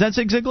 Is that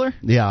Zig Ziglar?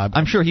 Yeah.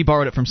 I'm sure he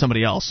borrowed it from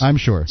somebody else. I'm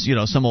sure. It's,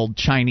 some old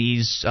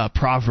Chinese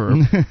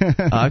proverb.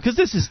 Because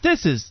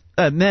this is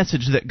a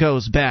message that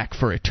goes back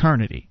for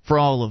eternity, for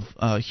all of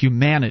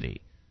humanity.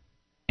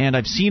 And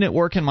I've seen it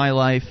work in my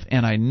life,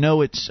 and I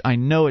know it's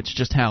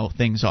just how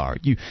things are.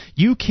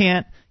 You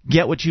can't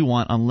get what you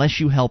want unless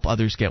you help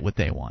others get what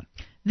they want.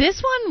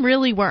 This one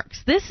really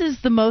works. This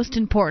is the most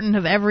important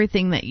of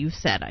everything that you've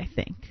said, I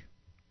think.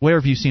 Where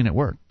have you seen it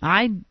work?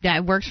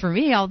 It works for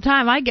me all the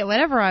time. I get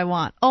whatever I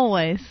want,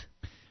 always.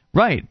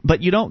 Right,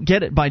 but you don't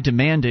get it by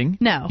demanding.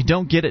 No. You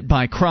don't get it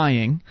by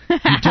crying. You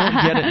don't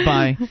get it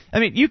by... I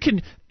mean, you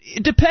can...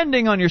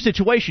 Depending on your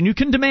situation, you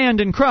can demand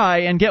and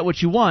cry and get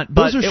what you want,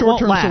 but those are it won't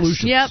short-term last.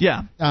 solutions. Yep.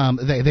 Yeah.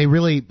 They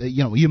really,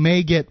 you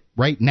may get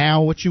right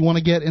now what you want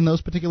to get in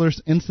those particular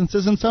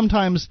instances, and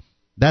sometimes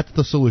that's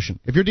the solution.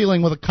 If you're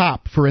dealing with a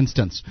cop, for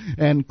instance,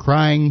 and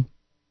crying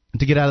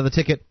to get out of the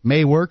ticket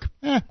may work,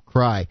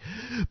 cry.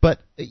 But,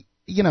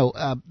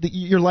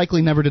 you're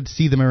likely never to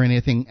see them or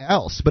anything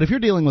else. But if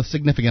you're dealing with a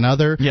significant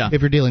other,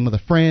 if you're dealing with a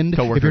friend,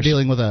 Coworkers. if you're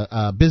dealing with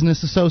a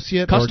business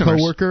associate Customers. or a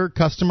coworker,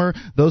 customer,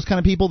 those kind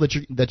of people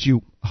that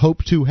you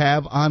hope to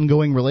have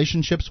ongoing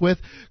relationships with,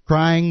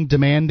 crying,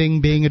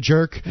 demanding, being a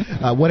jerk,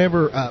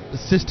 whatever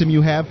system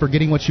you have for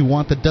getting what you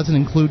want that doesn't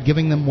include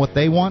giving them what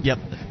they want,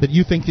 that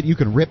you think that you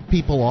can rip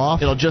people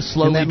off. It'll just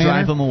slowly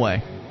drive them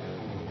away.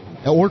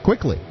 Or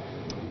quickly.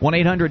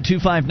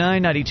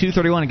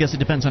 1-800-259-9231. I guess it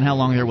depends on how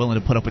long they're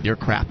willing to put up with your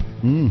crap.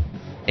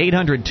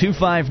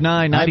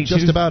 800-259-9231. I've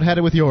just about had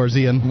it with yours,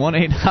 Ian.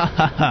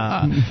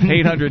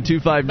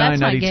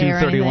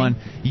 800-259-9231.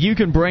 You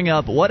can bring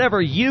up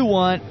whatever you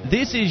want.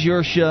 This is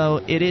your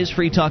show. It is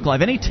Free Talk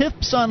Live. Any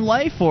tips on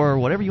life or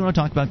whatever you want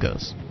to talk about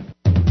goes.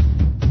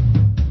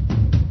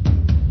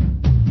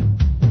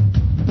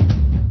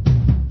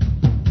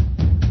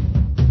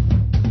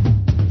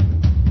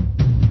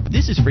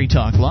 This is Free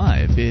Talk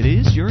Live. It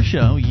is your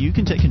show. You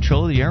can take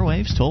control of the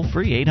airwaves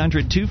toll-free.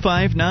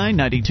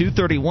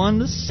 800-259-9231,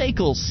 the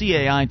SACL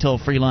CAI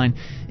toll-free line.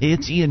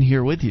 It's Ian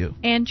here with you.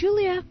 And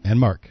Julia. And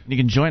Mark. You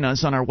can join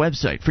us on our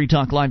website.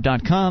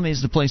 freetalklive.com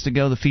is the place to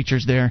go. The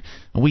features there.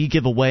 We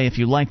give away. If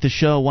you like the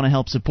show, want to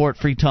help support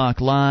Free Talk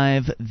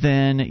Live,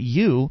 then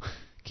you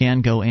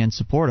can go and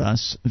support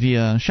us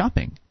via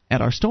shopping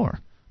at our store.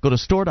 Go to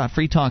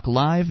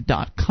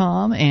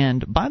store.freetalklive.com.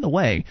 And by the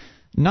way,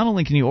 not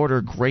only can you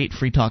order great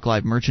Free Talk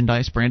Live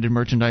merchandise, branded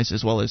merchandise,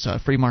 as well as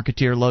Free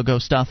Marketeer logo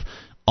stuff,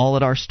 all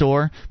at our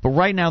store, but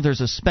right now there's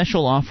a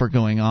special offer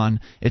going on.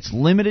 It's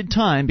limited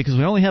time because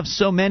we only have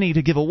so many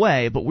to give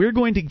away, but we're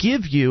going to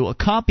give you a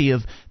copy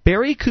of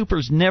Barry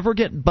Cooper's Never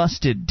Get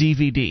Busted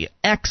DVD.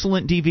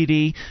 Excellent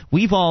DVD.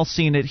 We've all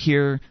seen it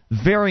here.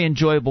 Very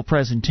enjoyable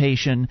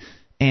presentation,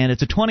 and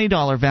it's a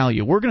 $20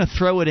 value. We're going to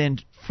throw it in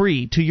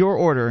free to your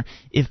order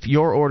if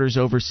your order's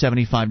over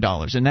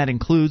 $75, and that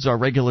includes our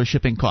regular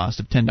shipping cost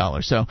of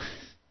 $10. So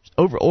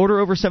Order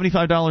over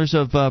 $75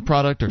 of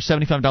product, or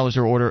 $75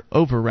 or order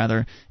over,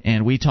 rather,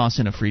 and we toss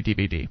in a free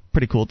DVD.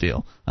 Pretty cool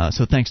deal.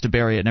 So thanks to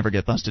Barry at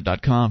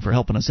NeverGetBusted.com for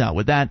helping us out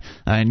with that.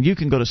 And you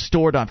can go to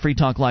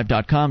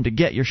store.freetalklive.com to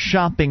get your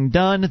shopping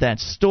done.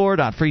 That's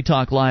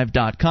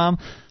store.freetalklive.com.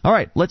 All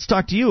right, let's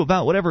talk to you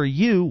about whatever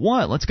you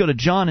want. Let's go to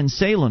John in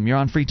Salem. You're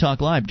on Free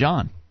Talk Live.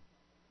 John.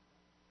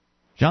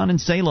 John in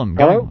Salem.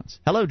 Hello?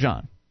 Hello,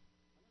 John.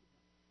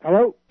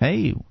 Hello?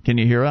 Hey, can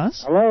you hear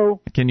us? Hello?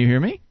 Can you hear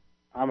me?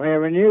 I'm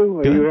hearing you.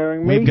 Are Good. you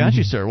hearing me? We've got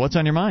you, sir. What's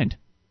on your mind?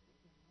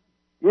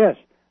 Yes.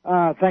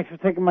 Thanks for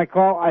taking my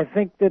call. I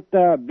think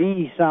that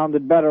B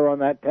sounded better on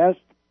that test.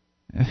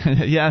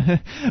 Yeah,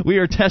 we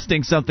are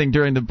testing something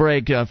during the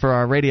break for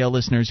our radio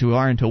listeners who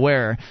aren't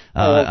aware.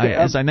 Okay.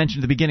 As I mentioned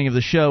at the beginning of the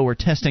show, we're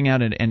testing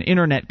out an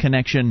internet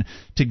connection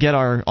to get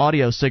our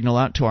audio signal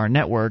out to our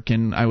network,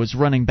 and I was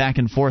running back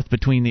and forth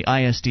between the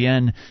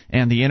ISDN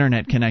and the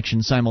internet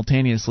connection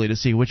simultaneously to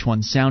see which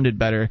one sounded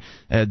better.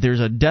 There's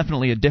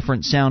definitely a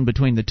different sound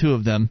between the two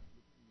of them,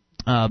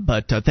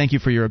 but thank you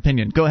for your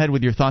opinion. Go ahead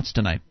with your thoughts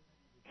tonight.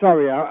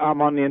 Sorry,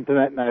 I'm on the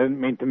internet and I didn't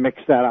mean to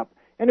mix that up.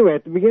 Anyway,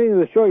 at the beginning of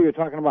the show, you were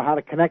talking about how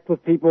to connect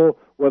with people,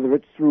 whether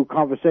it's through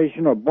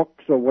conversation or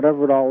books or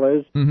whatever it all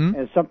is. Mm-hmm.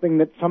 And something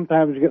that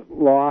sometimes gets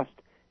lost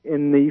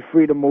in the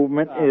freedom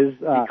movement is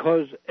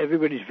because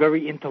everybody's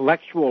very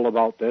intellectual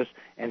about this.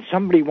 And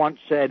somebody once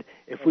said,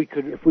 if we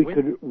could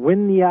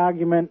win the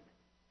argument,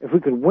 if we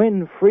could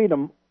win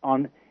freedom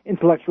on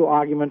intellectual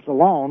arguments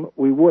alone,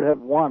 we would have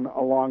won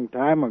a long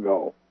time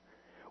ago.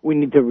 We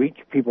need to reach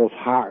people's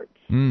hearts.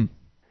 Mm.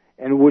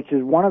 And which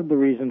is one of the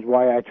reasons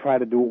why I try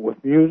to do it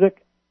with music.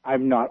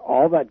 I'm not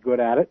all that good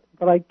at it,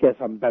 but I guess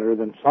I'm better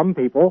than some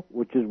people,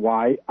 which is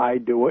why I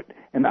do it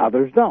and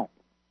others don't.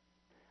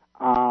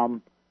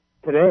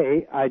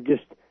 Today, I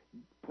just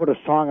put a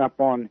song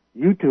up on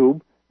YouTube.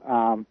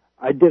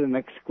 I did an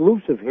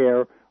exclusive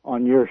here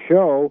on your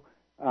show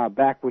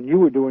back when you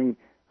were doing,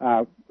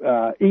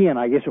 Ian,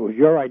 I guess it was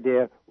your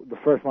idea, the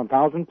first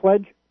 1,000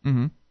 pledge.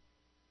 Mm-hmm.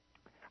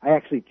 I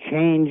actually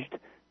changed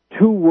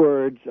 2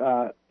 words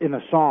in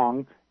a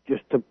song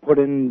just to put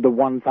in the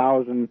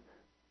 1,000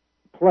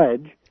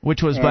 pledge.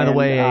 Which was, by the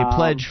way, a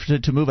pledge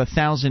to move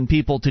 1,000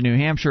 people to New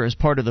Hampshire as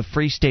part of the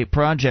Free State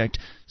Project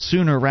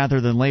sooner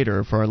rather than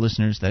later for our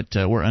listeners that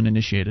were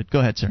uninitiated. Go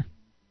ahead, sir.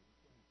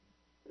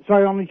 So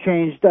I only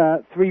changed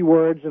 3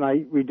 words, and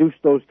I reduced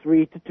those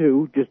 3 to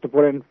 2 just to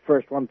put in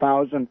first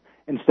 1,000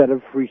 instead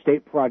of Free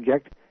State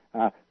Project.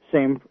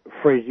 Same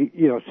phrase,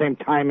 same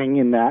timing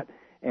in that.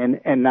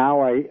 And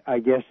now I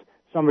guess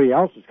somebody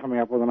else is coming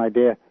up with an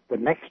idea, the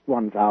next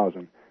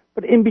 1,000.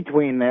 But in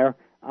between there,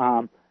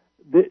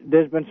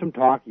 there's been some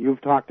talk.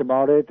 You've talked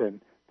about it,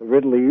 and the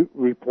Ridley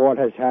Report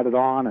has had it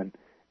on, and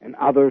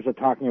others are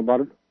talking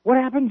about it. What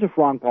happens if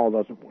Ron Paul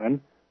doesn't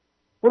win?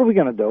 What are we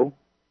going to do?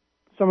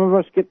 Some of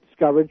us get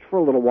discouraged for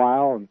a little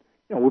while, and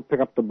we'll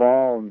pick up the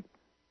ball and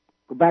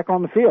go back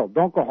on the field.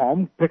 Don't go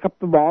home. Pick up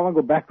the ball and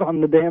go back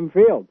on the damn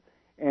field.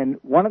 And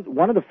one of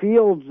the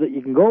fields that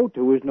you can go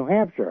to is New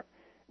Hampshire,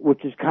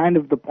 which is kind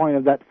of the point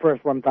of that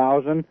first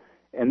 1,000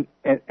 and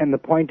the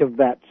point of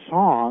that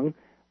song,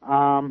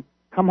 Come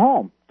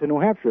Home to New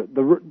Hampshire.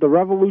 The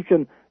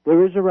revolution,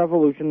 there is a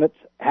revolution that's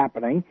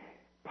happening.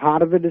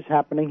 Part of it is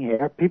happening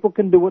here. People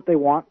can do what they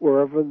want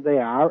wherever they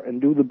are and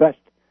do the best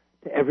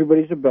to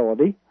everybody's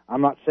ability.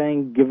 I'm not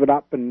saying give it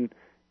up and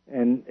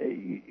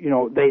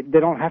they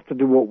don't have to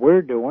do what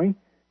we're doing,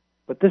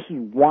 but this is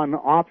one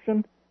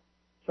option.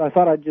 So I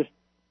thought I'd just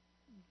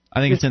I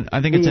think it's an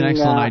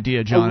excellent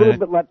idea, John. A little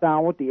bit let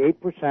down with the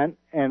 8%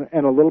 and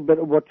a little bit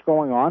of what's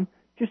going on,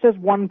 just as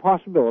one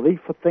possibility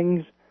for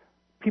things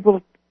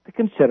people to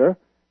consider.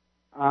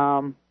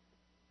 One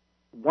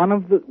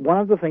of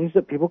the things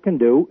that people can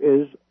do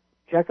is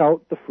check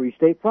out the Free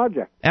State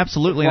Project.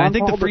 Absolutely, and I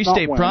think the Free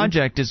State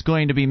Project is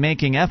going to be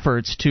making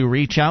efforts to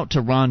reach out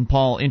to Ron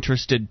Paul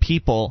interested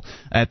people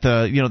at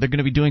the, they're going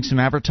to be doing some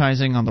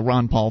advertising on the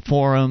Ron Paul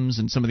forums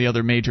and some of the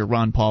other major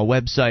Ron Paul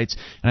websites,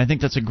 and I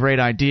think that's a great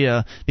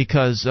idea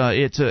because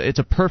it's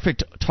a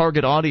perfect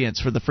target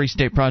audience for the Free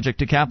State Project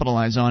to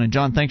capitalize on. And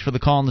John, thanks for the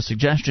call and the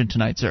suggestion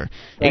tonight, sir.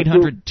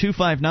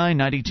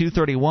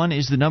 800-259-9231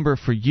 is the number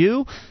for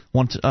you.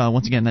 Once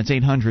again, that's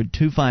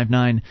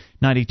 800-259-9231,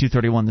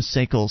 the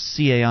SACL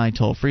CAI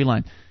toll-free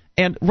line.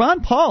 And Ron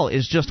Paul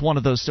is just one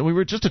of those. So we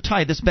were just to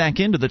tie this back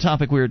into the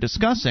topic we were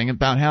discussing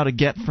about how to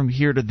get from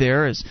here to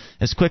there as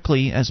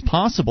quickly as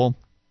possible.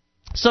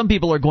 Some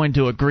people are going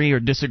to agree or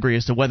disagree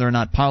as to whether or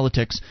not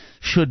politics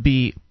should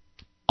be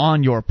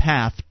on your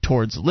path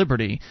towards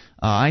liberty.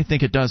 I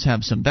think it does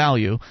have some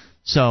value.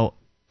 So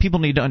people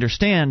need to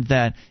understand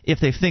that if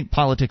they think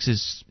politics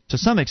is to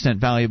some extent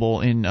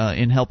valuable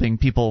in helping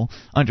people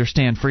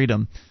understand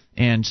freedom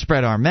and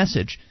spread our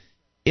message,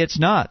 it's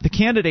not. The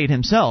candidate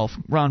himself,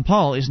 Ron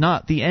Paul, is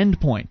not the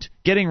end point.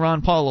 Getting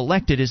Ron Paul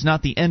elected is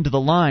not the end of the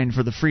line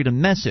for the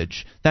freedom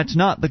message. That's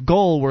not the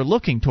goal we're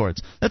looking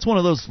towards. That's one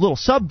of those little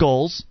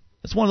sub-goals.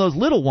 That's one of those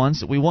little ones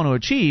that we want to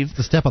achieve. It's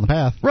a step on the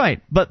path.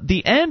 Right. But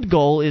the end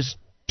goal is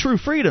true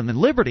freedom and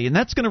liberty, and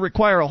that's going to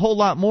require a whole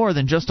lot more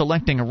than just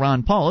electing a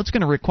Ron Paul. It's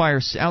going to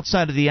require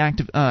outside of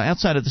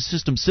the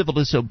system civil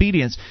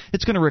disobedience.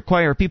 It's going to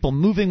require people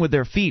moving with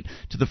their feet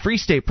to the Free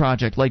State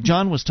Project, like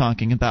John was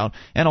talking about,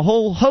 and a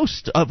whole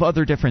host of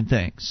other different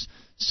things.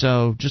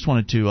 So just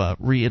wanted to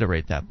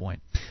reiterate that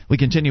point. We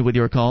continue with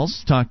your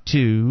calls. Talk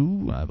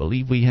to, I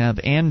believe we have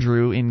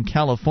Andrew in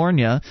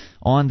California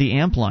on the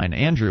AMP line.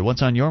 Andrew,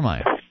 what's on your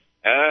mind?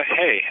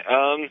 Hey,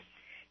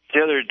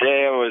 the other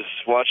day I was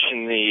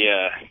watching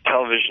the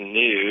television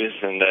news,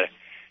 and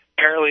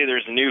apparently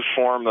there's a new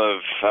form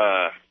of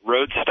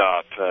road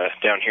stop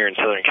down here in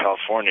Southern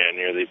California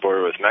near the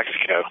border with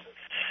Mexico.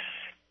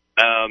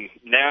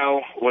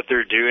 Now what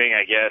they're doing,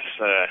 I guess,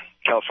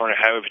 California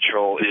Highway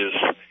Patrol is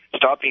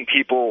stopping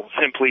people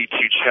simply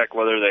to check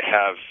whether they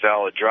have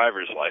valid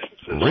driver's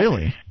licenses.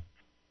 Really?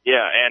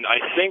 Yeah, and I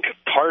think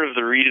part of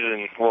the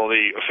reason, well,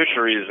 the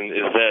official reason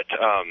is that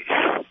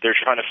they're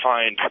trying to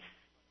find,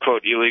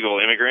 quote, illegal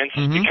immigrants,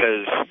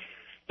 because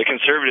the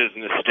conservatives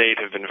in the state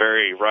have been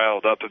very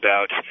riled up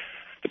about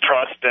the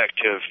prospect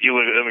of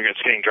illegal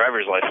immigrants getting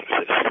driver's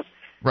licenses.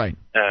 Right.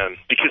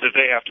 Because if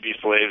they have to be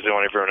slaves, they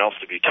want everyone else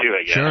to be too,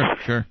 I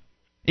guess. Sure.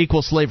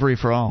 Equal slavery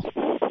for all.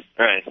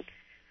 Right.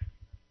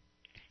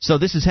 So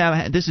this is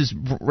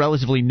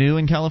relatively new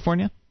in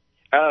California?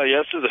 Yeah,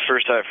 this is the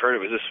first I've heard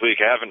of it this week.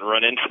 I haven't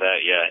run into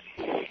that yet.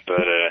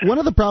 But one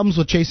of the problems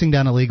with chasing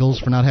down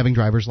illegals for not having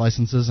driver's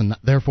licenses and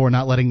therefore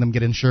not letting them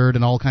get insured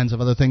and all kinds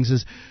of other things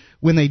is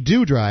when they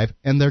do drive,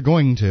 and they're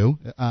going to,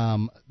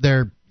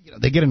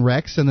 they get in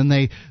wrecks and then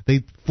they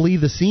flee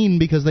the scene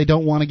because they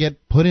don't want to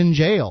get put in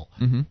jail.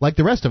 Like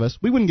the rest of us,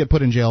 we wouldn't get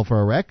put in jail for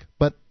a wreck,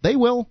 but they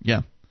will.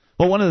 Yeah.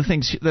 Well, one of the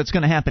things that's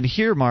going to happen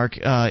here, Mark,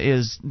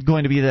 is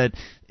going to be that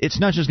it's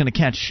not just going to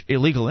catch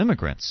illegal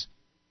immigrants.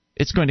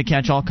 It's going to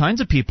catch all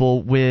kinds of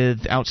people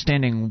with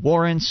outstanding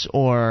warrants,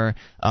 or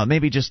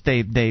maybe just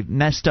they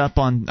messed up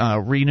on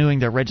renewing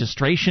their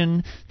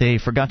registration. They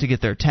forgot to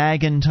get their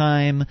tag in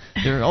time.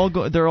 They're all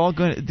going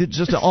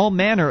just all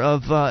manner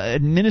of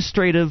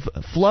administrative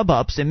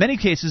flub-ups. In many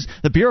cases,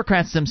 the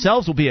bureaucrats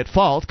themselves will be at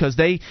fault because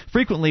they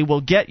frequently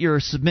will get your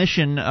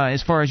submission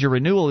as far as your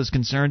renewal is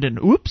concerned, and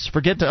oops,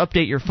 forget to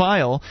update your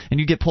file, and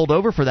you get pulled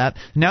over for that.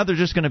 Now they're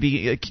just going to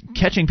be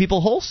catching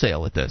people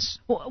wholesale at this.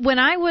 When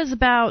I was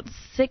about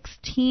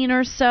 16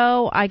 or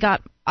so, I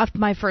got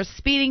my first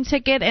speeding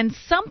ticket, and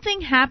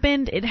something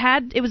happened.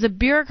 It was a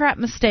bureaucrat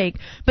mistake,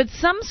 but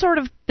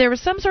there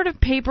was some sort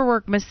of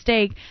paperwork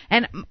mistake,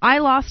 and I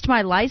lost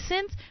my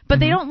license. But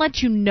they don't let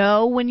you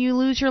know when you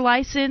lose your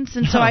license,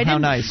 and so I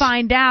didn't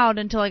find out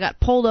until I got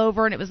pulled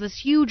over, and it was this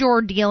huge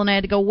ordeal, and I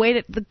had to go wait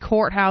at the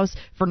courthouse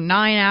for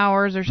 9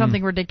 hours or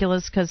something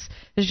ridiculous because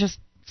it's just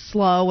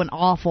slow and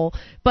awful.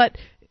 But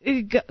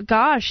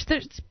gosh,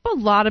 there's a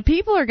lot of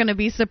people are going to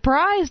be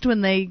surprised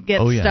when they get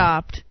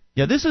stopped.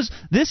 Yeah, this is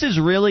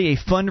really a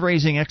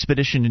fundraising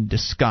expedition in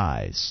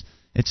disguise.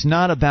 It's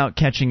not about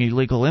catching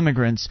illegal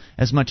immigrants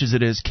as much as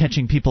it is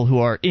catching people who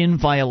are in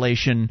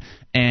violation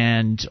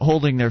and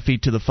holding their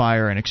feet to the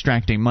fire and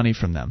extracting money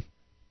from them.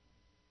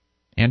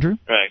 Andrew?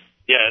 Right.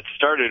 Yeah, it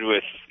started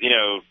with,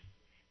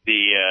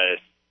 the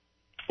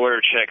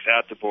border checks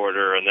at the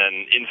border, and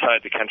then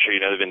inside the country,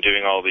 they've been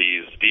doing all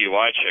these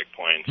DUI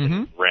checkpoints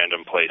in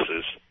random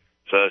places.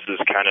 So this is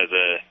kind of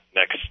the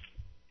next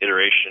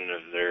iteration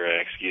of their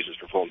excuses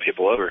for pulling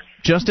people over.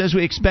 Just as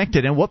we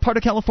expected. And what part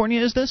of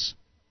California is this?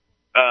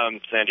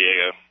 San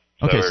Diego.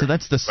 Okay, so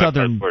that's the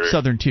southern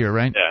tier,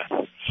 right? Yeah,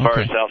 as far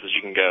as south as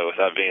you can go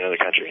without being in the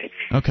country.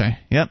 Okay,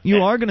 yep.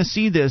 You are going to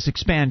see this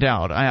expand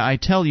out. I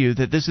tell you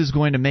that this is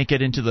going to make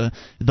it into the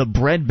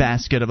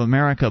breadbasket of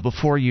America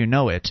before you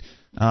know it.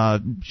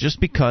 Just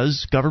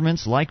because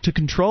governments like to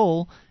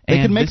control. They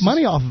can make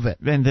money off of it.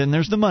 And then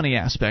there's the money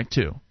aspect,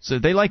 too. So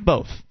they like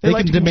both. They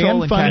like can to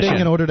demand funding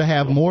in order to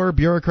have more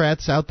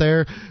bureaucrats out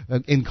there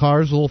in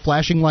cars with little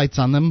flashing lights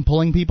on them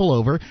pulling people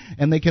over,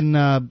 and they can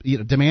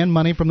demand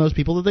money from those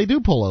people that they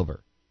do pull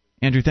over.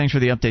 Andrew, thanks for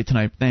the update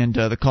tonight and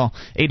the call.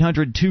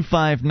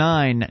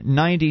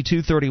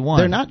 800-259-9231.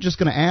 They're not just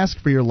going to ask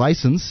for your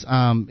license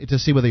to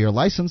see whether you're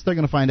licensed. They're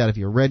going to find out if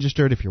you're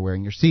registered, if you're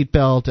wearing your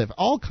seatbelt, if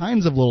all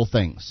kinds of little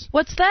things.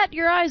 What's that?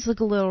 Your eyes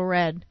look a little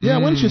red. Yeah,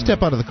 why don't you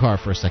step out of the car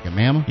for a second,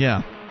 ma'am?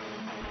 Yeah.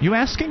 You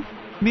asking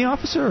me,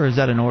 officer, or is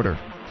that an order?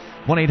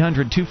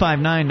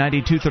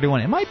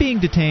 1-800-259-9231. Am I being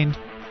detained?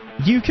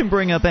 You can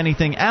bring up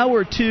anything.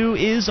 Hour 2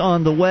 is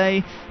on the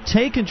way.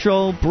 Take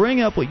control. Bring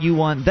up what you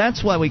want.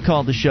 That's why we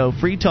call the show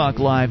Free Talk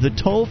Live. The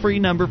toll-free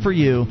number for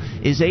you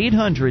is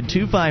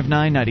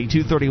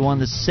 800-259-9231.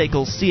 The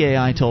SACL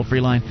CAI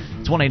toll-free line.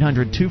 It's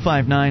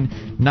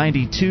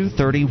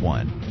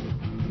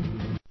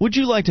 1-800-259-9231. Would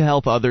you like to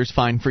help others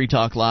find Free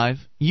Talk Live?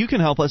 You can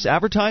help us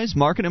advertise,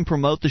 market, and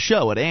promote the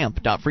show at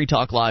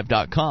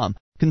amp.freetalklive.com.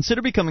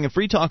 Consider becoming a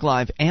Free Talk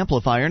Live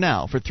amplifier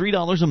now for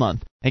 $3 a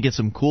month and get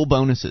some cool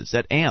bonuses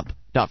at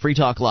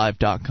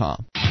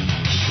amp.freetalklive.com.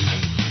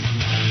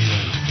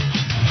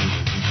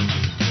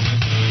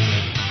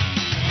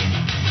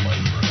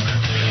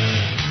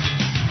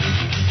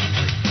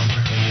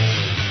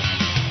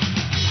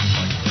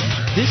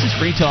 This This is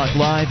Free Talk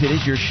Live. It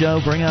is your show.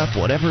 Bring up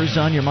whatever is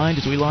on your mind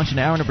as we launch in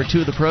hour number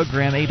 2 of the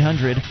program.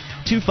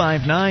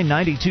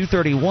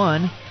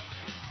 800-259-9231.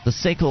 The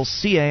SACL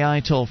CAI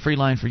toll-free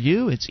line for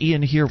you. It's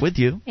Ian here with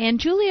you. And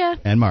Julia.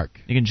 And Mark.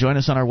 You can join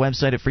us on our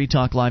website at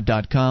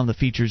freetalklive.com. The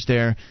features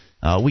there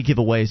we give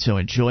away, so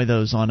enjoy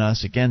those on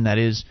us. Again, that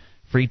is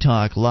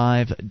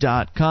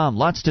freetalklive.com.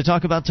 Lots to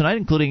talk about tonight,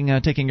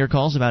 including taking your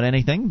calls about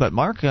anything. But,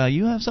 Mark,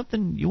 you have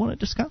something you want to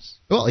discuss?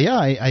 Well, yeah,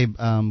 I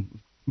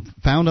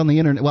found on the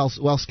internet,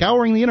 while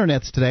scouring the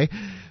internets today,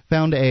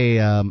 found a,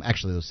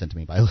 actually it was sent to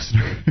me by a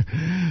listener,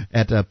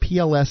 at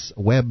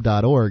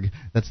plsweb.org.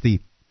 That's the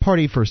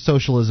Party for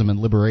Socialism and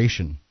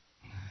Liberation.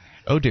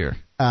 Oh, dear.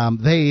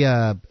 They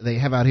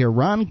have out here,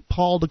 Ron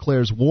Paul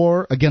declares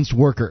war against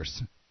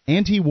workers.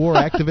 Anti-war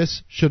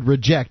activists should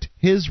reject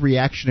his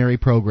reactionary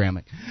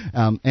programming.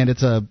 And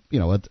it's an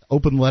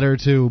open letter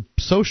to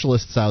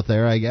socialists out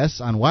there, I guess,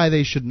 on why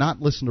they should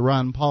not listen to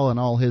Ron Paul and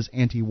all his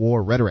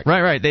anti-war rhetoric.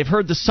 Right. They've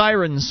heard the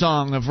siren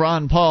song of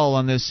Ron Paul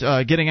on this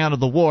getting out of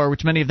the war,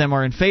 which many of them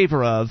are in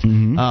favor of,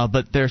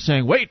 but they're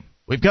saying, wait,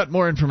 we've got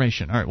more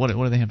information. All right, what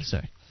do they have to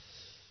say?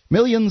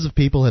 Millions of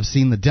people have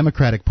seen the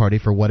Democratic Party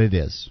for what it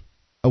is,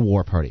 a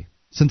war party.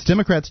 Since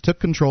Democrats took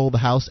control of the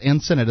House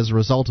and Senate as a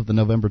result of the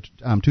November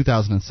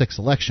 2006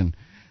 election,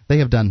 they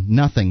have done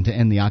nothing to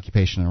end the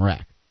occupation in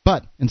Iraq.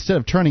 But instead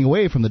of turning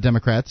away from the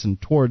Democrats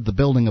and toward the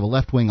building of a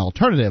left-wing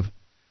alternative,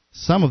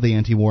 some of the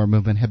anti-war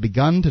movement have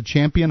begun to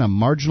champion a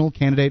marginal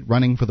candidate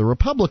running for the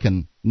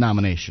Republican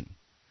nomination.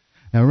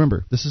 Now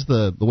remember, this is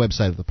the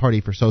website of the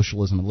Party for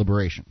Socialism and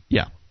Liberation.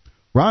 Yeah.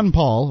 Ron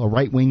Paul, a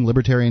right-wing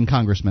libertarian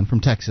congressman from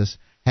Texas,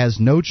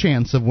 has no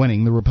chance of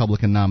winning the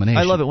Republican nomination.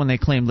 I love it when they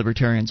claim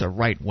libertarians are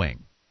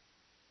right-wing.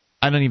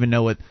 I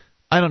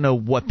don't know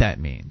what that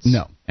means.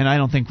 No. And I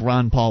don't think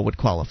Ron Paul would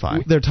qualify.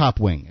 They're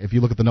top wing. If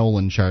you look at the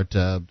Nolan chart,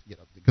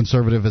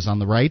 conservative is on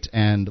the right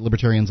and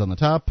libertarians on the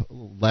top,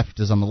 left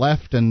is on the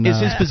left. And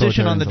is his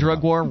position on the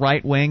drug war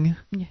right-wing?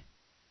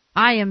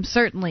 I am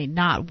certainly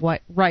not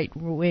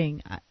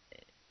right-wing.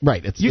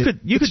 Right. You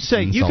could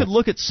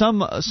look at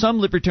some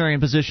libertarian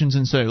positions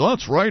and say, well,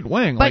 it's right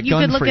wing. But like you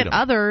could look freedom.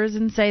 at others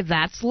and say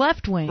that's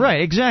left wing. Right,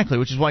 exactly,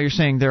 which is why you're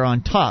saying they're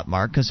on top,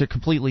 Mark, because they're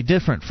completely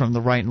different from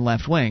the right and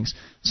left wings.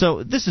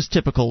 So this is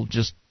typical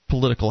just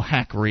political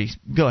hackery.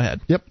 Go ahead.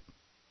 Yep.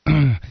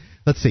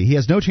 Let's see. He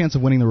has no chance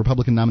of winning the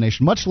Republican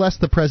nomination, much less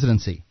the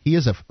presidency. He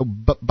is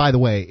by the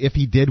way, if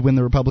he did win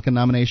the Republican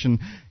nomination,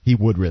 he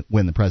would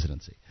win the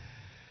presidency.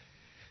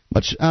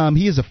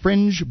 He is a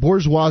fringe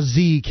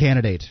bourgeoisie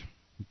candidate.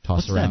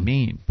 What's that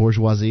mean?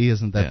 Bourgeoisie,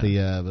 isn't that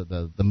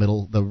the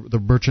middle, the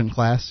merchant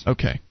class?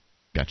 Okay,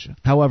 gotcha.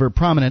 However,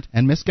 prominent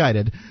and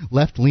misguided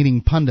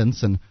left-leaning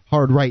pundits and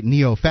hard-right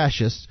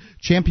neo-fascists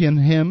champion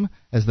him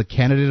as the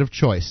candidate of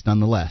choice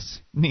nonetheless.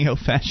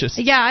 Neo-fascists?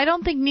 Yeah, I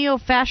don't think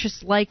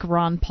neo-fascists like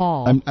Ron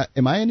Paul.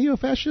 Am I a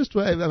neo-fascist?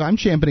 I'm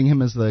championing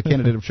him as the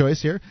candidate of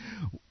choice here.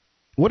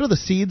 What are the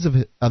seeds of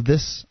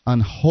this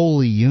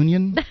unholy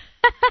union?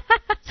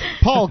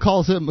 Paul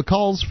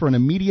calls for an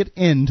immediate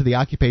end to the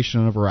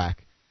occupation of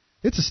Iraq.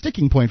 It's a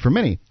sticking point for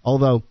many,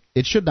 although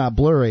it should not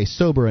blur a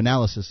sober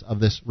analysis of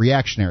this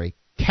reactionary,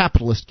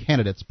 capitalist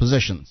candidate's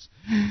positions.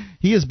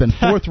 He has been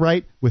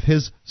forthright with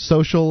his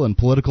social and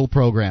political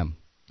program.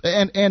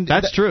 And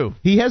that's true.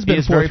 He has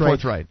been very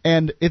forthright.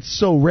 And it's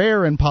so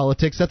rare in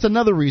politics, that's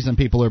another reason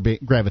people are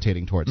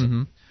gravitating towards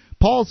it.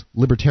 Paul's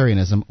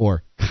libertarianism,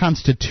 or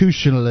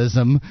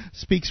constitutionalism,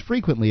 speaks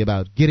frequently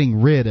about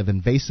getting rid of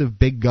invasive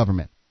big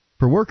government.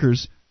 For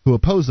workers who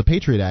oppose the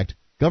Patriot Act,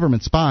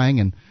 government spying,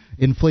 and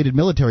inflated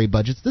military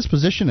budgets, this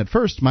position at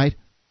first might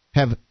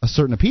have a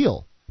certain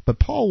appeal. But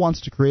Paul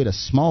wants to create a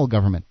small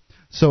government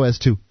so as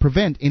to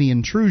prevent any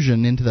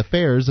intrusion into the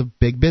affairs of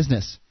big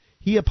business.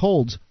 He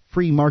upholds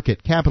free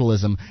market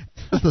capitalism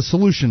as the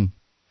solution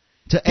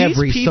to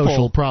every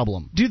social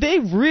problem. Do they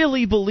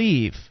really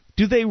believe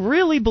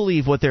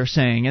what they're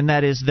saying, and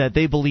that is that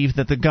they believe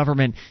that the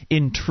government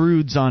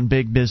intrudes on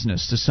big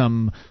business to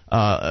some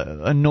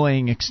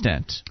annoying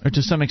extent, or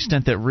to some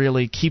extent that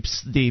really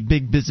keeps the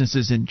big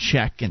businesses in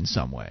check in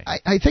some way?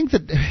 I think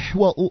that,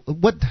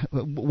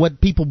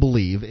 what people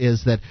believe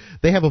is that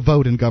they have a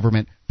vote in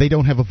government, they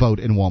don't have a vote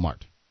in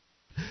Walmart.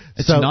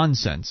 It's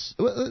nonsense.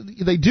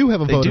 They do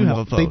have a vote.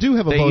 They do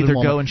have a vote either in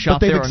Walmart, go and shop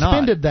but they've there or not.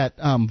 expended that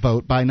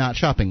vote by not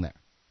shopping there.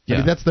 Yeah. I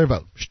mean, that's their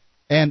vote.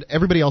 And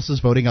everybody else is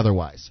voting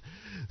otherwise.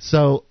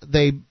 So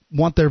they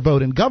want their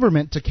vote in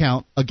government to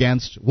count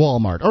against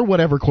Walmart or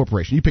whatever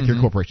corporation. You pick your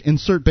corporation.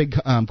 Insert big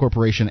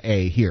corporation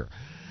A here.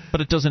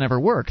 But it doesn't ever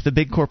work. The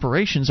big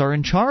corporations are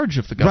in charge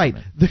of the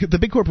government. Right. The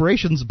big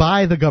corporations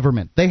buy the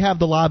government. They have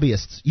the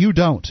lobbyists. You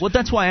don't. Well,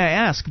 that's why I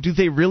ask, do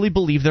they really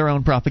believe their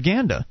own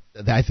propaganda?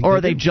 I think or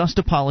are they just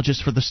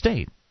apologists for the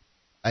state?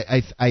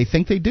 I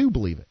think they do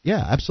believe it.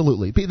 Yeah,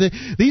 absolutely.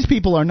 These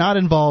people are not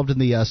involved in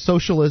the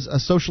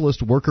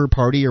socialist worker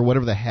party or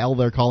whatever the hell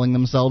they're calling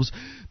themselves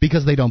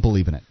because they don't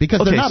believe in it.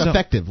 Because they're not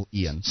effective,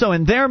 Ian. So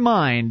in their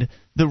mind,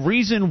 the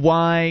reason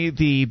why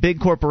the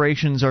big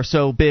corporations are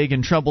so big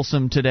and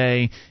troublesome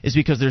today is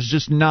because there's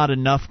just not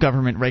enough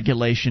government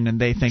regulation, and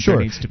they think there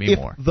needs to be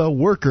more. If the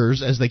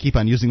workers, as they keep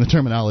on using the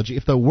terminology,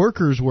 if the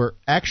workers were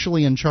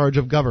actually in charge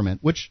of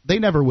government, which they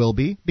never will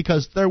be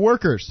because they're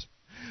workers.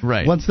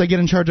 Right. Once they get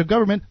in charge of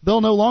government, they'll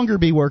no longer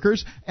be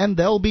workers, and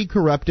they'll be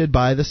corrupted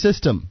by the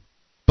system.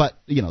 But,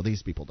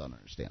 these people don't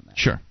understand that.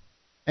 Sure.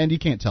 And you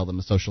can't tell them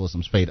the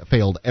socialism's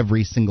failed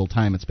every single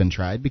time it's been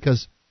tried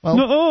because,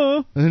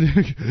 well,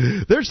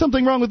 there's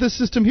something wrong with this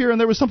system here, and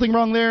there was something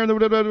wrong there. And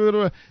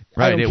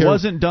right, it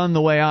wasn't done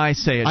the way I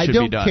say it should be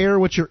done. I don't care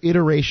what your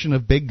iteration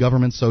of big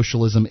government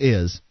socialism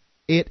is.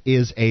 It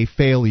is a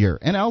failure.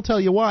 And I'll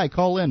tell you why.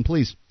 Call in,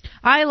 please.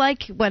 I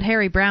like what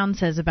Harry Brown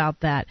says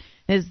about that,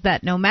 is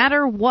that no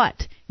matter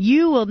what,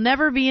 you will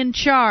never be in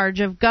charge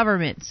of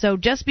government. So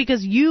just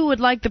because you would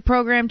like the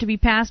program to be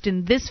passed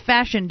in this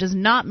fashion does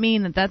not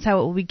mean that that's how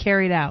it will be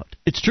carried out.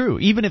 It's true.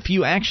 Even if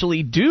you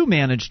actually do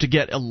manage to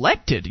get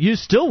elected, you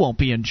still won't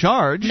be in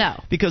charge.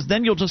 No. Because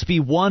then you'll just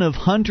be one of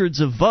hundreds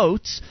of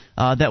votes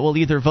that will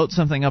either vote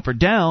something up or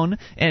down.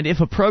 And if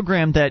a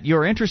program that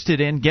you're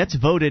interested in gets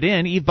voted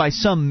in, even by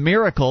some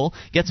miracle,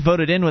 gets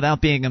voted in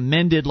without being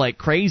amended like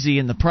crazy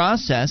in the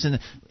process,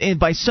 and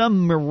by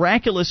some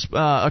miraculous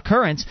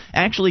occurrence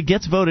actually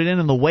gets voted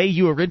in the way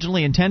you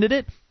originally intended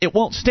it, it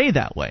won't stay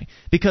that way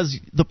because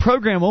the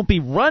program won't be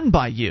run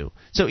by you.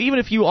 So even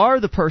if you are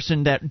the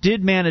person that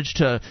did manage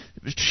to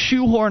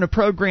shoehorn a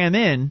program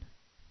in,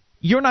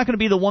 you're not going to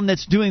be the one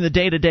that's doing the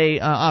day-to-day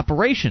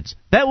operations.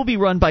 That will be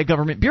run by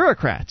government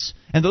bureaucrats.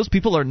 And those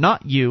people are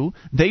not you.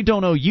 They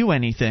don't owe you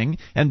anything.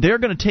 And they're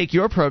going to take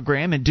your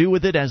program and do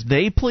with it as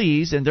they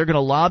please. And they're going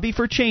to lobby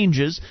for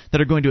changes that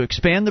are going to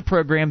expand the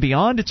program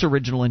beyond its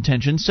original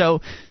intention.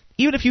 So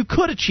even if you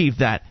could achieve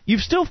that,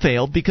 you've still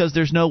failed because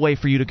there's no way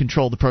for you to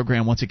control the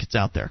program once it gets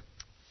out there.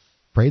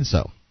 Afraid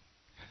so.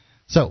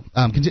 So,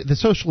 the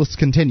socialists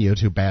continue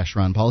to bash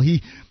Ron Paul.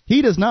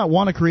 He does not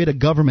want to create a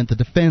government that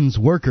defends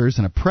workers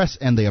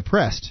and the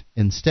oppressed.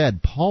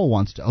 Instead, Paul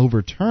wants to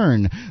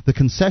overturn the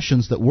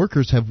concessions that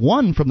workers have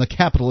won from the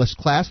capitalist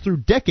class through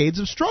decades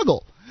of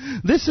struggle.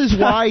 This is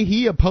why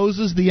he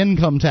opposes the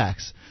income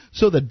tax,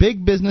 so that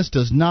big business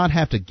does not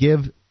have to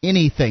give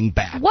anything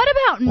back. What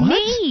about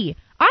me?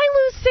 I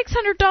lose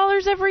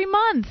 $600 every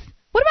month.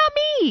 What about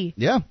me?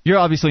 Yeah. You're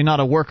obviously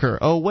not a worker.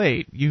 Oh,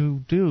 wait,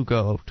 you do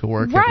go to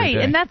work every day. Right,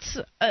 and that's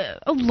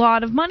a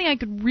lot of money. I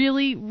could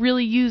really,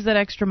 really use that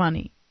extra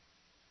money.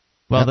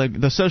 Well,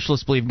 the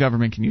socialists believe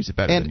government can use it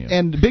better than you.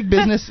 And big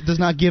business does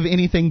not give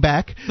anything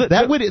back.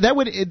 That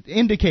would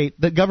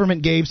indicate that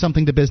government gave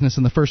something to business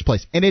in the first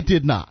place, and it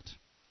did not.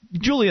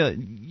 Julia,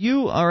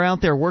 you are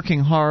out there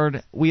working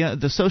hard.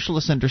 The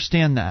socialists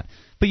understand that.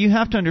 But you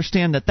have to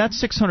understand that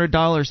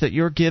 $600 that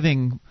you're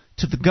giving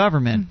to the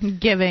government,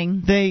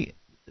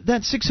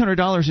 that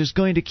 $600 is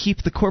going to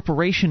keep the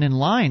corporation in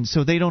line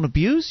so they don't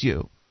abuse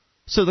you.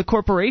 So the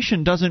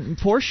corporation doesn't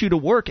force you to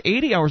work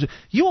 80 hours.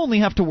 You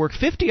only have to work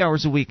 50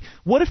 hours a week.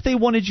 What if they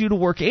wanted you to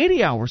work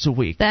 80 hours a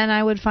week? Then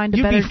I would find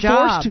a better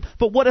job.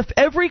 But what if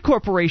every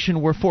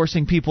corporation were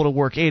forcing people to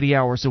work 80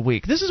 hours a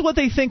week? This is what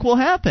they think will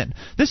happen.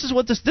 This is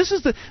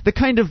the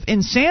kind of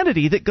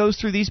insanity that goes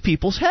through these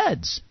people's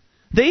heads.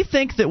 They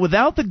think that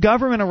without the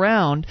government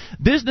around,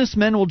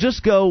 businessmen will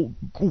just go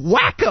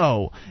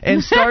wacko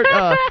and start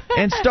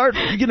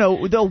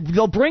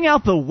they'll bring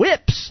out the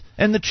whips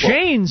and the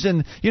chains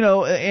and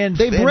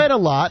they've read a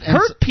lot and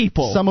hurt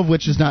people. Some of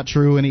which is not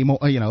true anymore,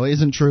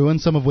 isn't true, and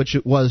some of which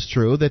it was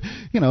true, that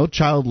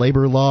child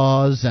labor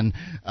laws and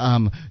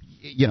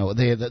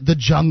the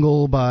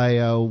jungle by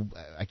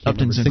I can't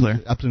Upton remember, Sinclair.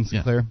 Upton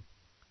Sinclair.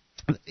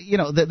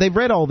 They've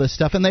read all this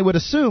stuff, and they would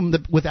assume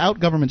that without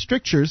government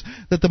strictures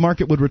that the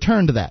market would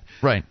return to that.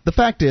 Right. The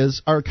fact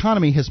is, our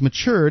economy has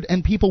matured,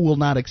 and people will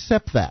not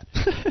accept that.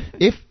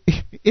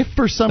 If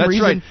for some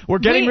reason... That's right. We're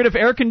getting rid of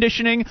air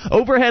conditioning,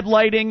 overhead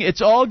lighting,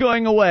 it's all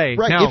going away.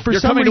 Right. Now, if for you're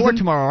some coming reason, to work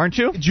tomorrow, aren't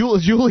you?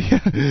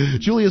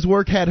 Julia's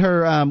work had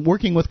her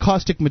working with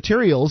caustic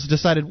materials,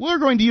 decided we're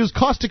going to use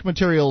caustic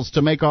materials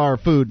to make our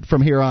food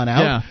from here on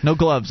out. Yeah, no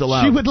gloves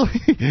allowed.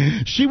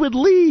 She would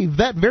leave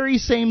that very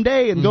same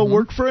day and go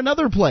work for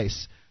another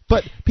place.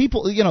 But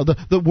people,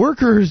 the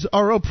workers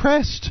are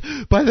oppressed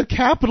by the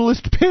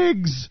capitalist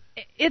pigs.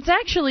 It's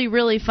actually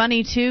really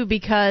funny, too,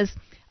 because...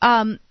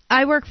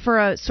 I work for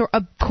a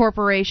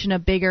corporation, a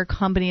bigger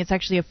company. It's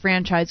actually a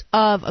franchise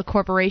of a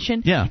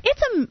corporation. Yeah.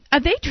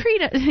 They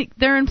treat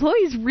their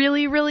employees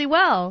really, really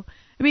well.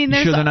 I mean,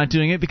 you sure they're not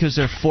doing it because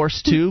they're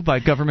forced to by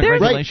government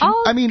regulation?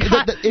 Right. I mean,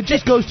 it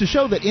just goes to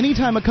show that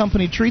anytime a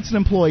company treats an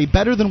employee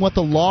better than what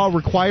the law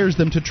requires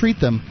them to treat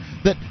them,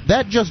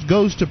 that just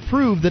goes to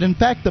prove that, in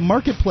fact, the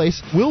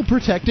marketplace will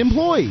protect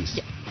employees.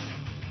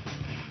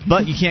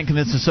 But you can't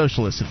convince the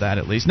socialists of that,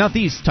 at least. Not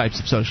these types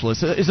of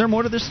socialists. Is there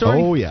more to this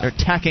story? Oh, yeah. They're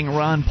attacking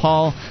Ron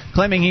Paul,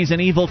 claiming he's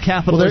an evil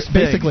capitalist. Well,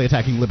 they're basically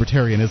attacking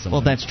libertarianism.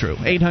 Well, that's true.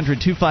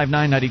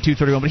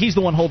 800-259-9231. But he's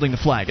the one holding the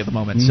flag at the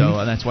moment,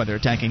 so that's why they're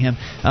attacking him.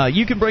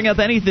 You can bring up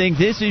anything.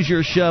 This is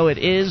your show. It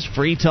is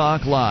Free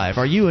Talk Live.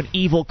 Are you an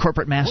evil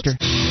corporate master?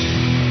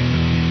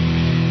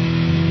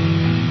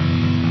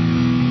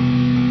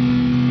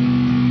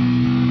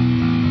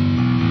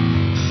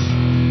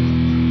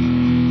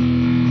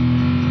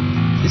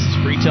 This is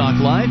Free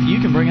Talk Live. You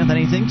can bring up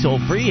anything toll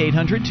free.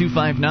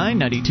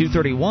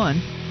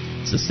 800-259-9231.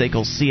 It's the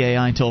SACL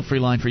CAI toll-free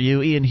line for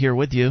you. Ian here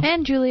with you.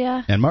 And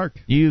Julia. And Mark.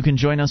 You can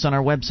join us on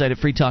our website at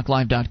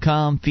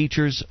freetalklive.com.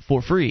 Features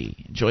for free.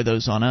 Enjoy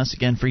those on us.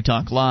 Again,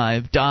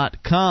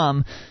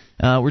 freetalklive.com.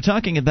 We're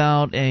talking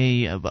about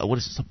a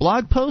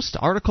blog post,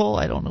 article?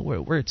 I don't know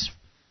where it's.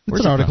 It's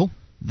an article. From?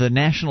 The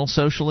National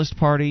Socialist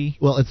Party.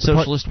 Well, it's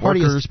Socialist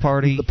Workers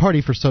Party. The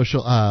Party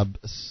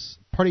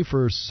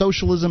for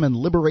Socialism and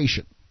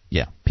Liberation.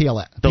 Yeah,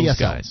 PSL. Those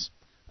guys.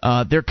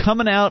 They're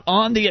coming out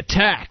on the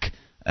attack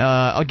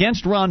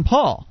against Ron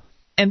Paul.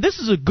 And this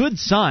is a good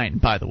sign,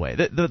 by the way.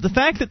 The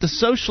fact that the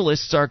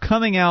socialists are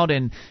coming out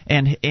and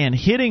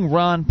hitting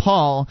Ron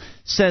Paul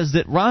says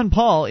that Ron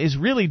Paul is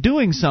really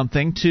doing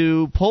something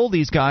to pull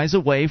these guys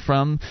away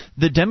from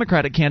the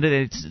Democratic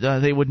candidates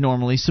they would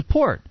normally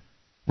support.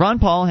 Ron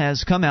Paul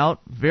has come out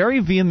very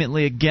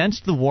vehemently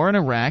against the war in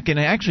Iraq and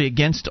actually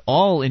against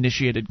all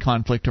initiated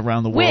conflict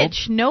around the world.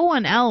 Which no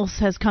one else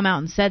has come out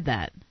and said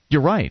that.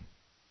 You're right.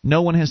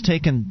 No one has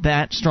taken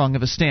that strong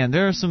of a stand.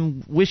 There are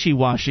some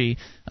wishy-washy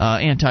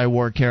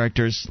anti-war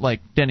characters like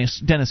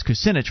Dennis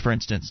Kucinich, for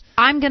instance.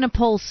 I'm going to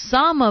pull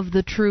some of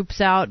the troops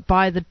out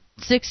by the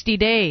 60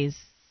 days.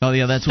 Oh,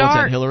 yeah, what's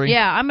that, Hillary?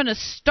 Yeah, I'm going to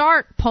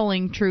start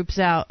pulling troops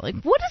out. Like,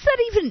 what does that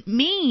even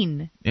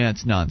mean? Yeah,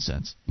 it's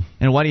nonsense.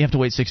 And why do you have to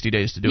wait 60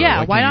 days to do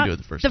it? Why not you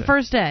do it the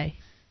first day?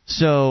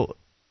 So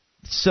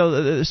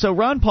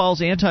Ron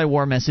Paul's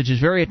anti-war message is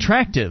very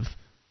attractive,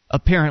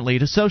 apparently,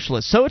 to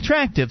socialists. So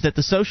attractive that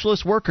the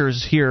socialist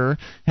workers here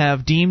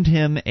have deemed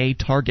him a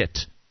target.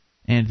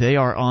 And they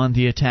are on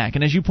the attack.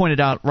 And as you pointed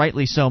out,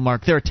 rightly so,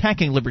 Mark, they're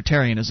attacking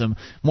libertarianism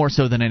more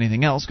so than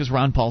anything else because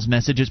Ron Paul's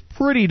message is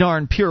pretty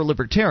darn pure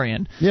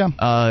libertarian.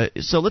 Yeah.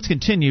 So let's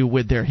continue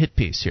with their hit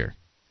piece here.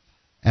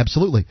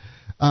 Absolutely.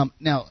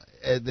 Now,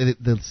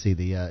 let's see.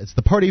 It's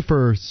the Party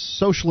for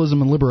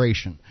Socialism and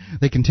Liberation.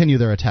 They continue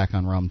their attack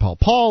on Ron Paul.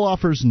 Paul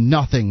offers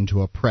nothing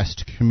to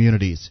oppressed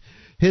communities.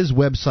 His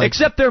website...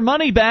 Except their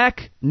money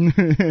back!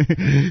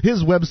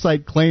 His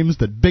website claims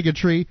that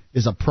bigotry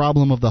is a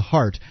problem of the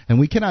heart, and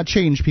we cannot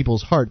change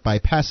people's heart by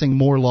passing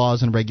more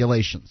laws and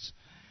regulations.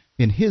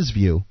 In his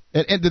view...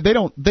 And they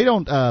don't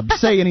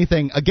say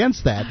anything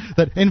against that.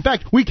 That in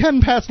fact we can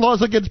pass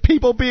laws against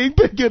people being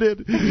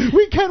bigoted.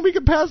 We can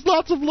pass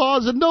lots of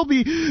laws and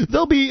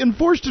they'll be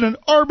enforced in an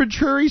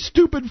arbitrary,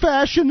 stupid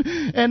fashion,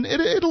 and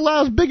it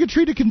allows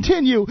bigotry to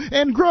continue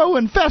and grow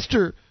and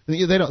fester.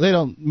 They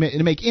don't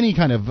make any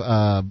kind of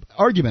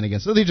argument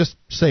against it. They just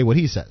say what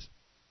he says.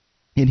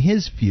 In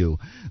his view,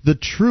 the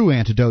true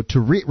antidote to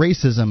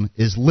racism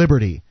is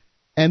liberty,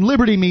 and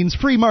liberty means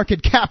free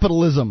market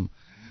capitalism.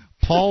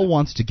 Paul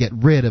wants to get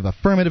rid of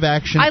affirmative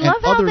action and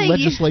other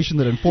legislation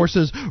that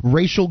enforces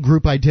racial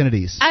group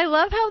identities. I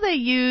love how they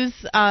use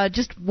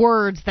just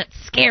words that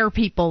scare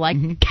people, like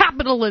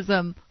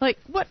capitalism. Like,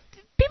 what?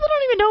 People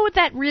don't even know what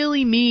that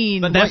really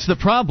means. But that's the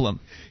problem.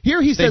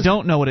 Here he says they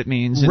don't know what it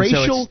means, and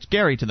so it's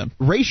scary to them.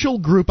 Racial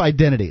group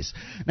identities.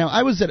 Now,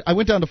 I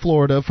went down to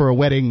Florida for a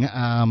wedding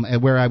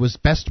where I was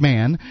best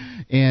man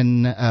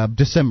in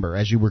December,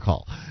 as you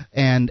recall.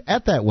 And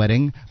at that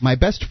wedding, my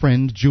best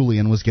friend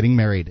Julian was getting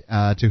married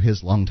to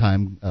his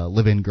longtime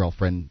live-in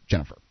girlfriend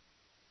Jennifer.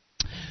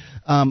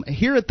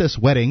 Here at this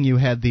wedding, you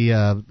had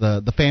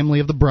the family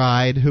of the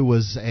bride, who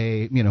was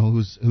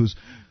who's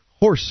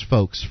horse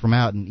folks from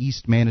out in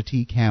East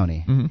Manatee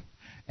County. Mm-hmm.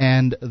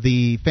 And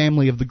the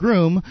family of the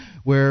groom,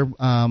 where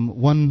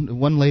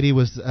one lady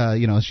was,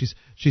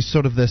 she's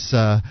sort of this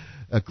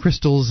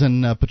crystals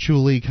and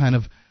patchouli kind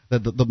of,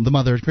 the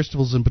mother,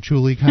 crystals and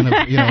patchouli kind of,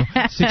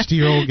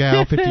 60-year-old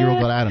gal, 50-year-old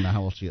gal, I don't know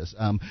how old she is.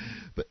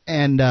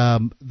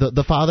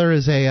 The father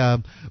is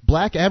a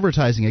black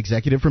advertising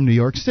executive from New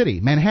York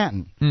City,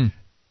 Manhattan.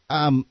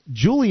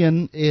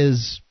 Julian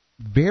is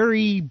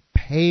very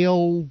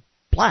pale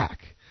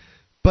black.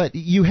 But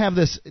you have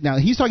this, now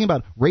he's talking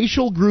about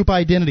racial group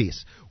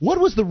identities. What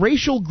was the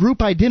racial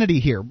group identity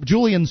here?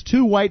 Julian's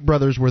two white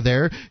brothers were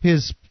there,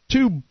 his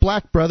two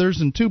black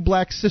brothers and two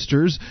black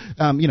sisters.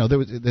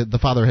 The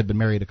father had been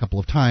married a couple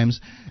of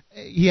times.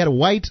 He had a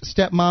white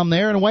stepmom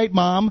there and a white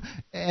mom,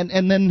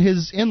 and then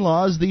his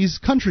in-laws, these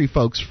country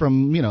folks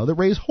from, that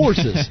raise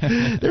horses.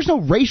 There's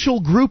no racial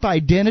group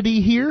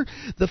identity here.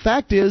 The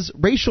fact is,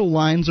 racial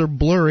lines are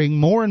blurring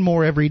more and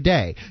more every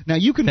day. Now,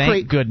 you can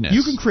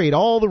create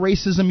all the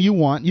racism you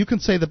want. You can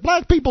say that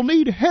black people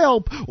need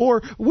help,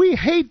 or we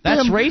hate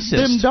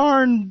them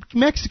darn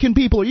Mexican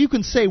people, or you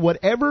can say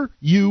whatever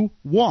you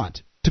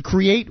want to to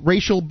create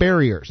racial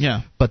barriers.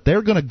 Yeah. But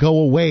they're going to go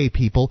away,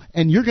 people,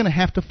 and you're going to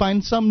have to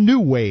find some new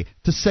way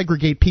to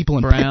segregate people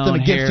and pit them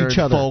against each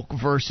other. Brown-haired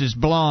folk versus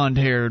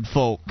blonde-haired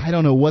folk. I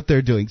don't know what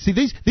they're doing. See,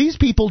 these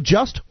people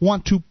just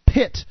want to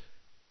pit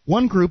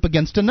one group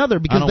against another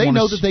because they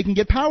know that they can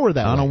get power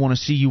that way. I don't want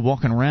to see you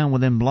walking around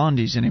with them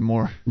blondies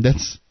anymore.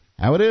 That's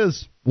how it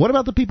is. What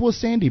about the people with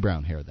sandy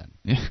brown hair, then?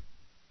 Yeah.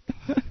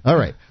 All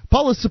right.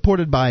 Paul is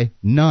supported by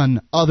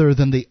none other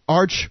than the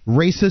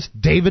arch-racist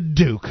David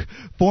Duke,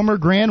 former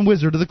Grand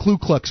Wizard of the Ku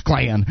Klux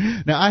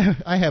Klan. Now,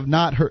 I have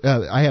not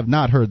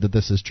heard that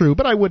this is true,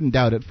 but I wouldn't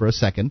doubt it for a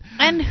second.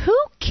 And who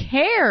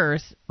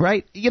cares?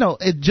 Right?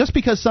 Just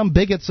because some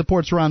bigot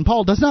supports Ron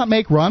Paul does not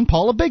make Ron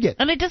Paul a bigot.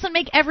 And it doesn't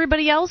make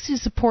everybody else who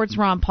supports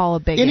Ron Paul a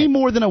bigot. Any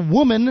more than a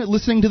woman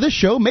listening to this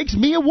show makes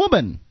me a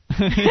woman.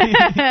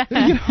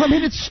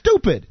 It's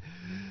stupid.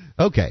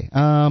 Okay,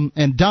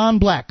 and Don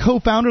Black,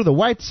 co-founder of the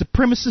white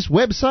supremacist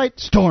website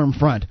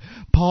Stormfront.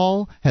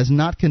 Paul has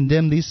not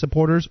condemned these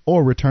supporters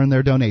or returned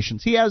their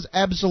donations. He has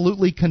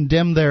absolutely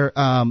condemned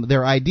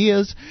their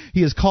ideas.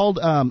 He has called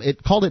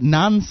it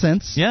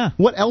nonsense. Yeah.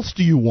 What else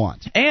do you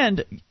want?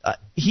 And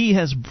he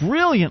has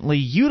brilliantly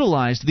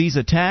utilized these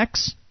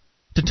attacks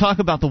to talk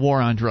about the war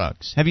on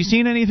drugs. Have you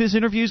seen any of his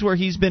interviews where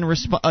he's been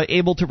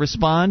able to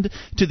respond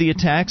to the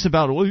attacks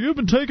about, well, you've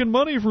been taking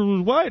money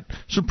from white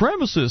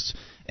supremacists?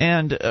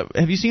 And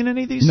have you seen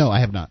any of these? No, I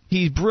have not.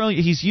 He's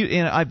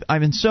brilliant. I've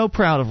been so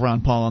proud of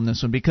Ron Paul on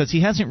this one because he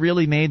hasn't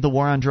really made the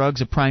war on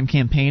drugs a prime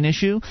campaign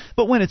issue.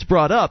 But when it's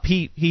brought up,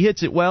 he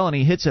hits it well and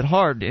he hits it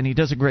hard and he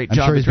does a great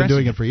job. I'm sure he's been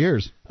doing it for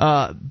years.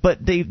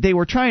 But they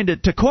were trying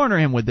to corner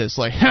him with this,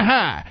 like,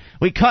 ha,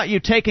 we caught you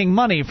taking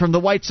money from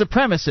the white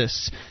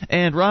supremacists.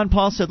 And Ron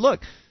Paul said,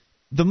 look,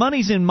 the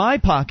money's in my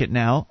pocket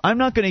now. I'm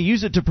not going to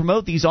use it to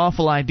promote these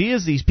awful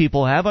ideas these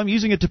people have. I'm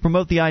using it to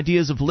promote the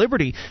ideas of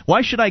liberty.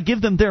 Why should I give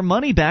them their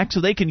money back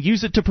so they can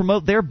use it to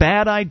promote their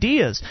bad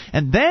ideas?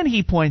 And then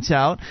he points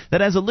out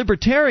that as a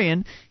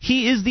libertarian,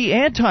 he is the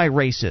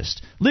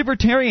anti-racist.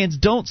 Libertarians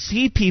don't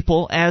see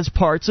people as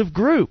parts of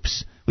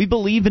groups. We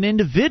believe in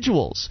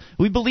individuals.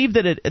 We believe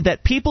that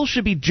people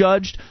should be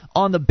judged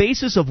on the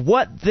basis of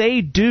what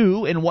they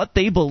do and what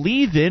they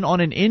believe in on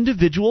an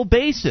individual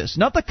basis,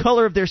 not the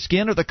color of their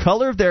skin or the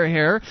color of their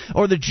hair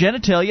or the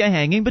genitalia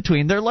hanging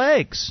between their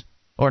legs.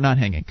 Or not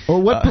hanging.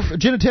 Or what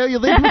genitalia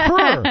they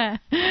prefer.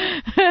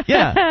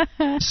 Yeah.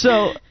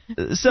 So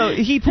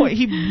he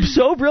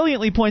so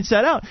brilliantly points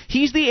that out.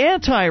 He's the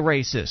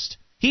anti-racist.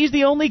 He's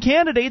the only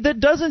candidate that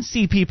doesn't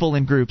see people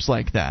in groups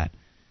like that.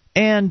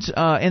 And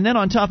then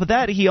on top of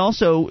that, he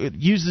also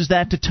uses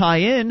that to tie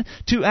in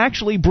to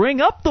actually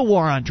bring up the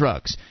war on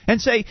drugs and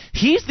say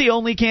he's the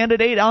only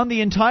candidate on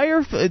the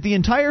entire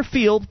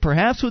field,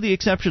 perhaps with the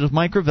exception of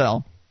Mike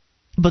Gravel,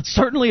 but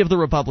certainly of the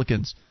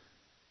Republicans.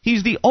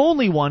 He's the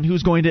only one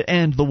who's going to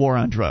end the war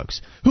on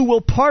drugs, who will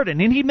pardon,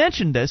 and he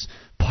mentioned this,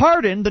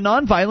 pardon the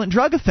nonviolent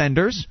drug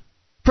offenders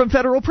from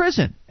federal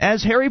prison,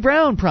 as Harry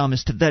Brown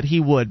promised that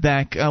he would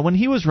back when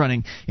he was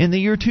running in the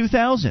year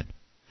 2000.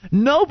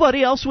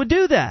 Nobody else would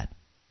do that.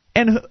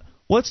 And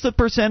what's the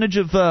percentage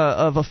of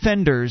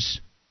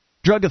offenders,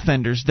 drug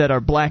offenders, that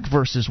are black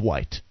versus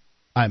white?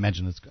 I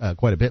imagine it's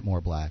quite a bit more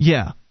black.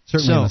 Yeah.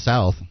 Certainly in the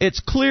South. It's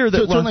clear that...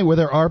 certainly where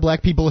there are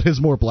black people, it is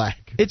more black.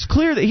 It's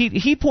clear that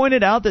he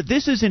pointed out that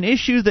this is an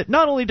issue that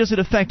not only does it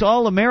affect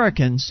all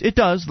Americans, it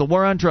does. The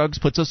war on drugs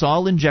puts us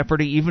all in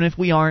jeopardy, even if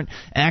we aren't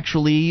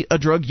actually a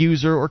drug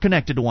user or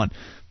connected to one.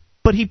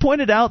 But he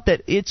pointed out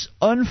that it's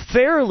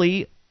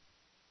unfairly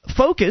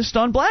focused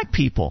on black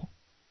people.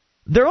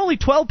 They're only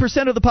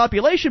 12% of the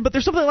population, but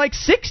they're something like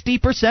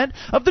 60%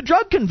 of the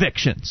drug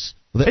convictions.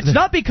 It's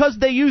not because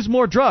they use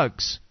more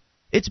drugs.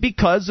 It's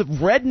because of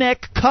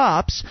redneck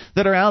cops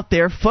that are out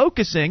there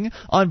focusing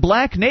on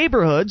black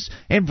neighborhoods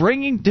and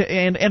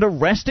and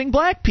arresting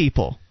black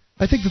people.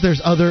 I think that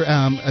there's other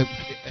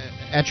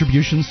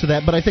attributions to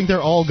that, but I think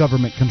they're all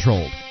government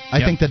controlled.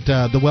 I think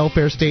that the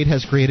welfare state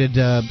has created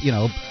a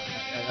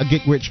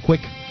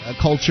get-rich-quick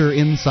culture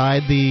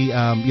inside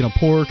the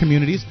poorer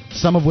communities,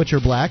 some of which are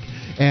black,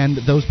 and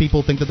those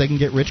people think that they can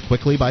get rich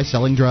quickly by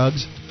selling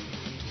drugs.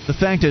 The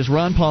fact is,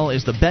 Ron Paul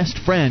is the best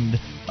friend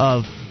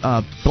of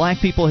black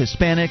people,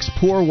 Hispanics,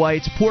 poor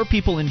whites, poor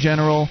people in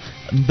general,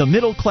 the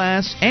middle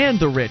class, and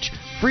the rich.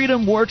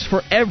 Freedom works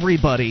for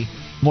everybody.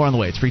 More on the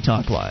way. It's Free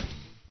Talk Live.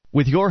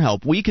 With your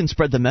help, we can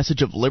spread the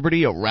message of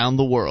liberty around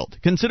the world.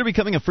 Consider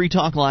becoming a Free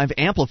Talk Live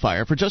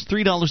amplifier for just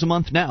 $3 a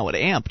month now at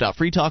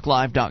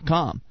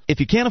amp.freetalklive.com. If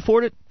you can't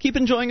afford it, keep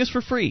enjoying us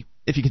for free.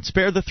 If you can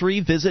spare the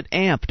 $3, visit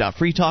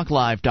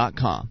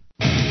amp.freetalklive.com.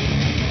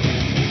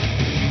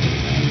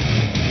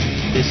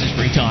 This is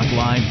Free Talk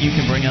Live. You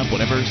can bring up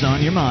whatever's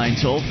on your mind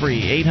toll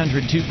free.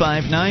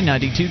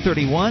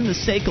 800-259-9231, the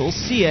SACL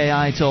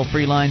CAI toll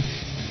free line.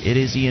 It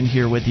is Ian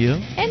here with you.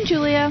 And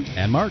Julia.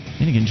 And Mark.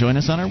 And you can join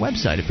us on our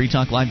website at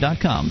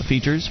freetalklive.com. The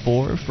features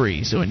for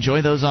free. So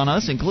enjoy those on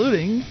us,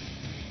 including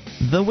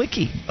the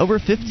wiki. Over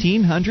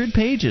 1,500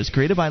 pages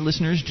created by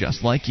listeners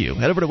just like you.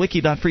 Head over to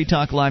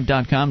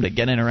wiki.freetalklive.com to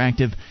get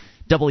interactive.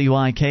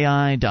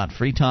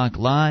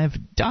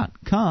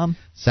 wiki.freetalklive.com.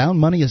 Sound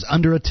money is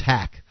under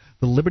attack.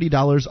 The Liberty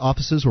Dollars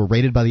offices were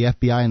raided by the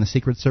FBI and the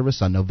Secret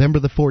Service on November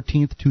the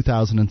 14th,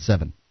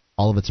 2007.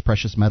 All of its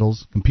precious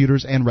metals,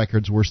 computers, and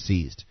records were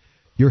seized.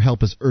 Your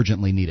help is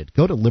urgently needed.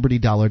 Go to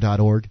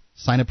libertydollar.org,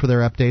 sign up for their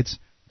updates,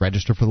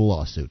 register for the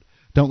lawsuit.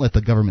 Don't let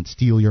the government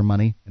steal your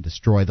money and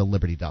destroy the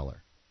Liberty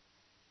Dollar.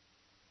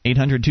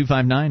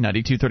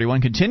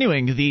 800-259-9231.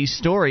 Continuing the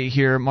story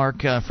here,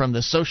 Mark, from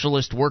the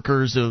socialist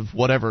workers of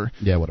whatever.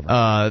 Yeah,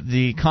 whatever.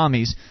 The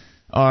commies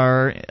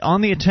are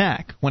on the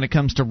attack when it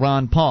comes to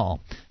Ron Paul.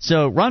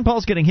 So Ron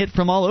Paul's getting hit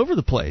from all over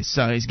the place.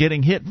 He's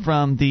getting hit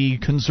from the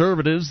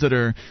conservatives that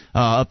are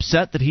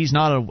upset that he's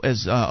not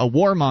a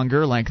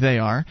warmonger like they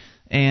are.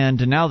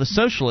 And now the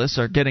socialists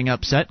are getting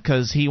upset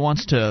because he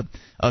wants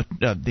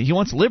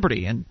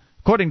liberty, and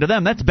according to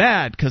them, that's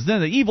bad, because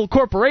then the evil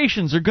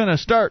corporations are going to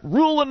start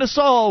ruling us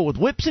all with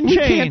whips and chains.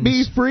 We can't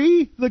be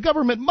free. The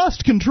government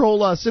must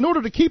control us in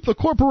order to keep the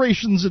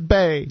corporations at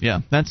bay. Yeah,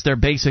 that's their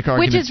basic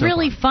argument. Which is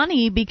really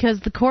funny, because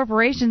the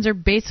corporations are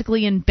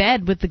basically in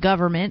bed with the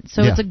government,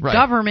 so it's a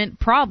government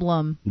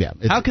problem. Yeah,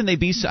 how can they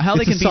be? It's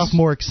a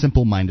sophomoric,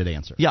 simple-minded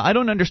answer. Yeah, I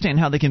don't understand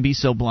how they can be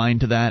so blind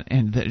to that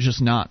and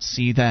just not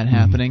see that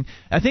happening.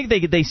 I think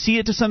they see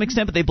it to some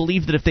extent, but they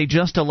believe that if they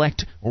just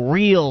elect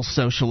real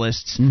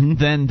socialists,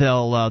 then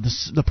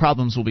the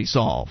problems will be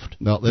solved.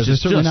 Well, they're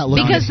certainly not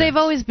looking because they've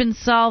always been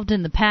solved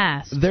in the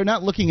past. They're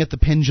not looking at the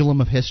pendulum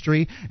of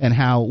history and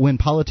how when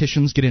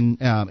politicians get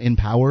in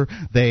power,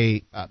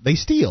 they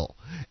steal,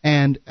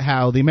 and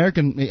how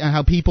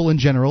how people in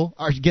general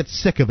get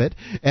sick of it,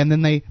 and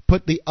then they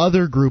put the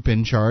other group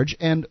in charge.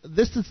 And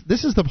this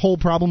is the whole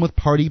problem with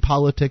party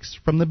politics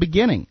from the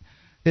beginning.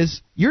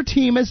 Is your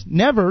team is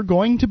never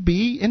going to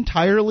be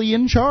entirely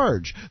in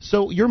charge.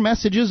 So your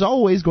message is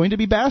always going to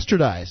be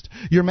bastardized.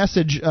 Your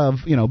message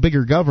of,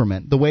 bigger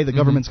government, the way the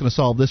government's going to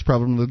solve this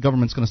problem, the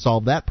government's going to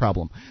solve that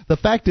problem. The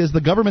fact is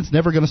the government's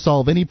never going to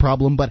solve any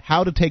problem but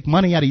how to take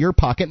money out of your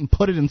pocket and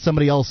put it in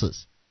somebody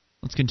else's.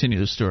 Let's continue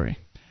the story.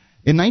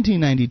 In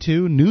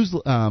 1992, a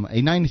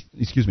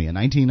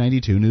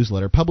 1992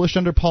 newsletter published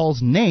under Paul's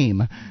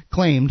name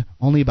claimed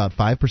only about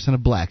 5%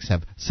 of blacks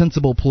have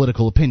sensible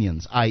political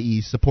opinions,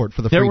 i.e., support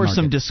for the free market. There were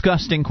some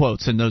disgusting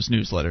quotes in those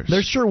newsletters.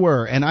 There sure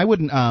were, and I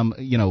wouldn't,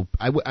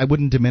 I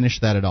wouldn't diminish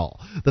that at all.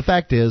 The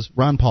fact is,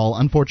 Ron Paul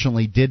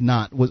unfortunately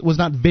was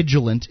not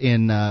vigilant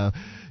in,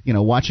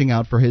 watching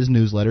out for his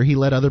newsletter. He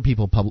let other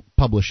people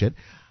publish it.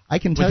 I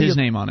can tell with his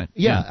name on it.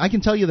 Yeah, I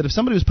can tell you that if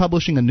somebody was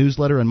publishing a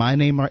newsletter in my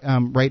name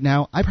right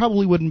now, I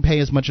probably wouldn't pay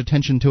as much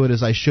attention to it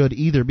as I should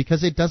either,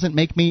 because it doesn't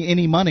make me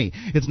any money.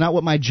 It's not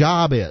what my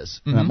job is.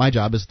 My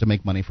job is to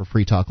make money for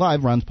Free Talk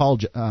Live. Ron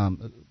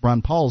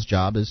Paul's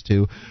job is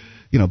to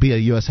be a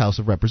U.S. House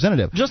of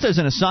Representative. Just as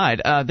an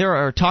aside, there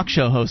are talk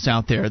show hosts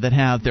out there that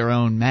have their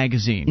own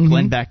magazine.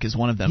 Glenn Beck is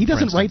one of them. He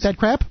doesn't write that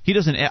crap? He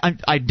doesn't.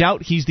 I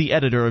doubt he's the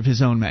editor of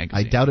his own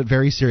magazine. I doubt it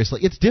very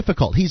seriously. It's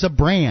difficult. He's a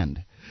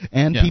brand.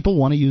 And people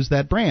want to use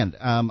that brand.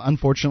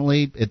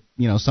 Unfortunately,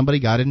 somebody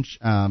got in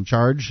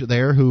charge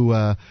there who,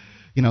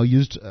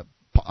 used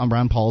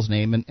Ron Paul's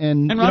name,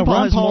 and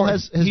Ron Paul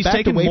has he's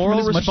taken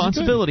moral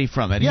responsibility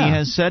from it. Yeah. He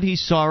has said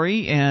he's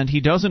sorry, and he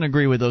doesn't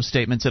agree with those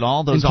statements at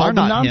all. Those are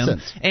not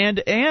nonsense. him.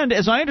 And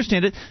as I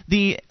understand it,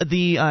 the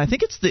I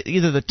think it's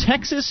either the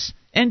Texas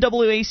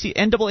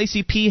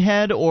NAACP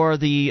head or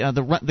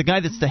the guy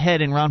that's the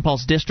head in Ron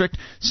Paul's district,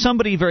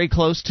 somebody very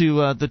close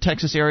to the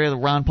Texas area that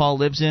Ron Paul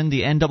lives in,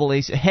 the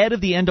head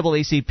of the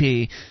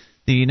NAACP,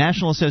 the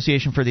National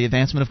Association for the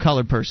Advancement of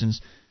Colored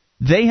Persons.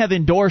 They have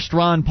endorsed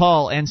Ron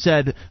Paul and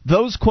said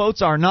those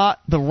quotes are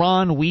not the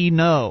Ron we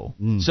know.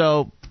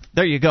 So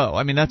there you go.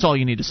 I mean, that's all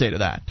you need to say to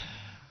that.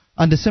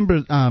 On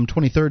December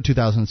 23,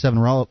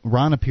 2007,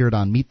 Ron appeared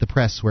on Meet the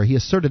Press, where he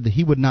asserted that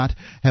he would not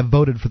have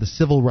voted for the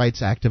Civil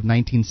Rights Act of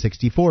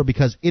 1964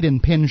 because it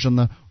impinged on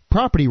the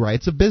property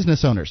rights of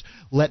business owners.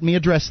 Let me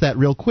address that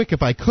real quick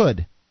if I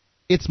could.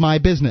 It's my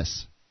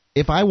business.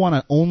 If I want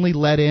to only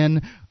let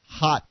in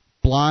hot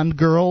blonde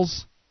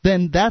girls,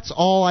 then that's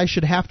all I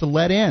should have to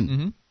let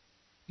in.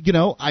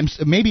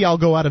 Maybe I'll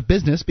go out of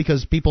business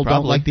because people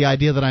don't like the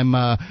idea that I'm,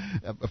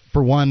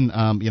 for one,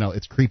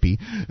 it's creepy,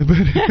 but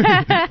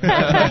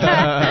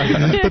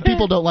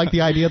people don't like the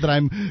idea that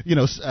I'm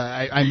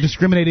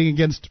discriminating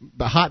against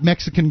hot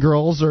Mexican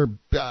girls or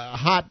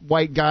hot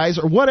white guys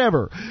or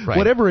whatever,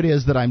 whatever it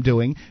is that I'm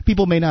doing.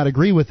 People may not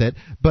agree with it,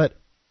 but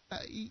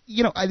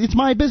it's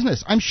my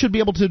business. I should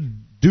be able to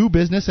do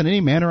business in any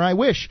manner I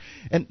wish.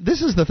 And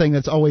this is the thing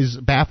that's always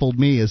baffled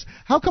me: is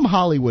how come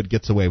Hollywood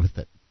gets away with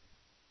it?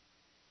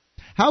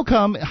 How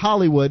come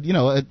Hollywood,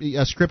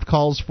 a script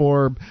calls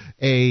for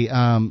a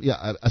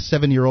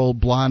 7-year-old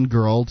blonde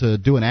girl to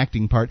do an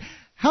acting part?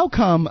 How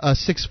come a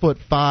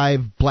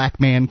 6'5"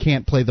 black man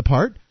can't play the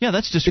part? Yeah,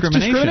 that's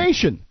discrimination. It's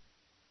discrimination.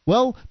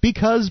 Well,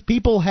 because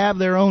people have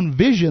their own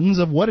visions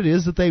of what it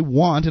is that they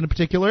want in a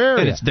particular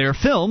area. And it's their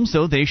film,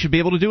 so they should be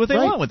able to do what they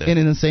want with it. And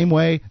in the same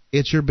way,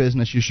 it's your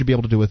business. You should be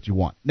able to do what you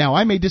want. Now,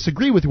 I may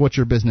disagree with what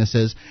your business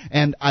is,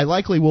 and I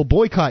likely will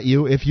boycott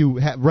you if you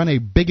run a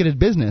bigoted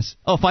business.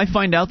 Oh, if I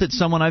find out that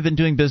someone I've been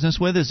doing business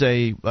with is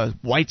a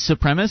white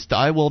supremacist,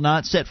 I will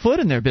not set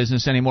foot in their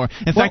business anymore.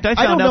 In fact, I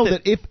found out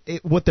that if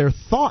what their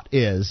thought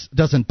is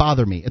doesn't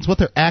bother me. It's what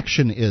their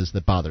action is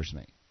that bothers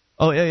me.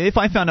 Oh, if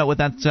I found out what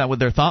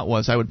their thought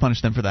was, I would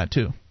punish them for that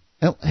too.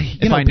 Well,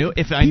 if I knew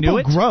it,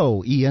 people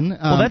grow, Ian.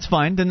 Well, that's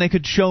fine. Then they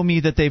could show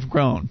me that they've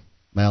grown.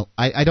 Well,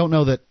 I don't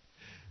know that.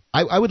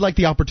 I would like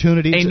the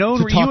opportunity to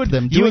talk to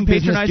them. You would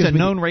patronize a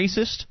known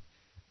racist?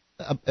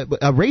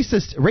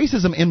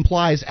 Racism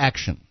implies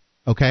action.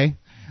 Okay.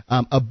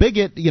 A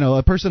bigot,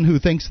 a person who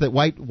thinks that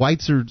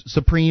whites are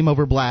supreme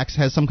over blacks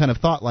has some kind of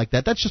thought like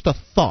that. That's just a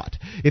thought.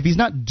 If he's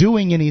not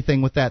doing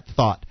anything with that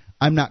thought,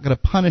 I'm not going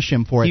to punish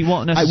him for it. He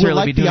won't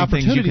necessarily be doing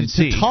things you can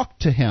see. I would like the opportunity to talk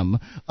to him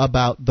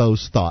about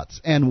those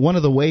thoughts. And one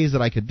of the ways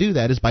that I could do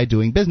that is by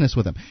doing business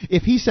with him.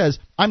 If he says,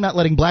 I'm not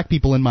letting black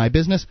people in my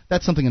business,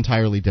 that's something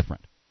entirely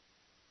different.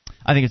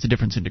 I think it's a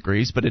difference in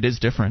degrees, but it is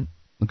different.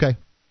 Okay.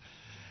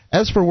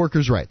 As for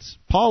workers' rights,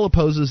 Paul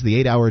opposes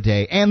the 8-hour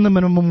day and the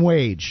minimum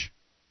wage.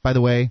 By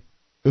the way,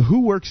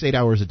 who works 8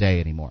 hours a day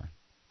anymore?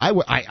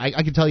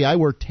 I can tell you I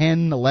work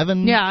 10,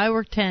 11. Yeah, I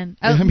work 10.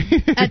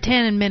 At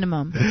 10 and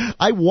minimum.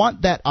 I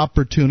want that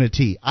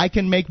opportunity. I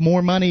can make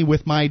more money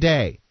with my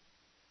day.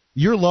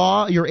 Your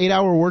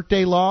 8-hour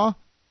workday law,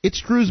 it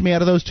screws me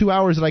out of those 2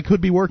 hours that I could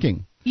be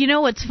working. You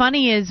know what's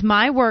funny is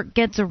my work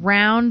gets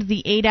around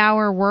the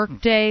 8-hour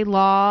workday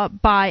law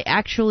by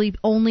actually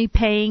only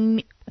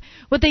paying.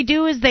 What they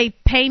do is they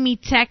pay me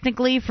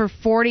technically for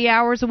 40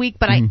 hours a week,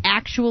 but I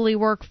actually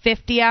work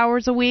 50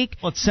 hours a week.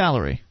 Well, it's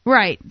salary.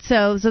 Right.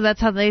 So that's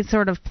how they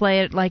sort of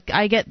play it. Like,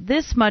 I get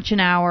this much an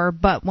hour,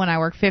 but when I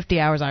work 50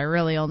 hours, I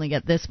really only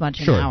get this much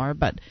an hour.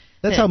 But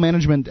that's how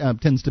management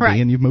tends to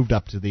be, and you've moved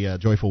up to the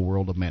joyful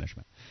world of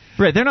management.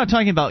 Right. They're not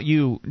talking about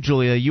you,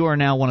 Julia. You are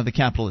now one of the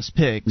capitalist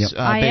pigs,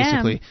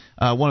 basically,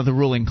 one of the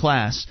ruling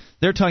class.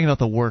 They're talking about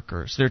the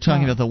workers. They're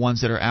talking about the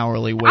ones that are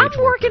hourly wage workers.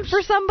 I'm working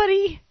for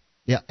somebody.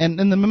 Yeah, and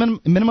the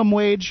minimum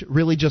wage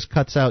really just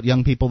cuts out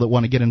young people that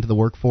want to get into the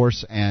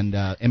workforce and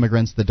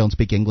immigrants that don't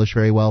speak English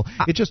very well.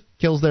 It just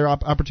kills their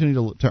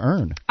opportunity to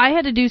earn. I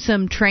had to do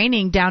some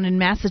training down in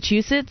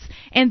Massachusetts,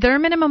 and their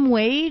minimum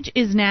wage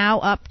is now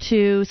up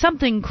to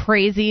something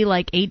crazy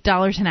like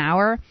 $8 an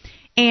hour.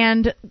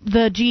 And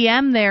the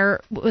GM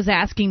there was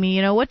asking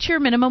me, what's your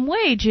minimum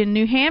wage in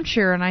New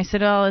Hampshire? And I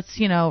said, it's,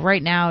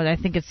 right now I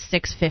think it's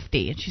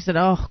 $6.50. And she said,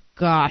 oh,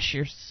 gosh,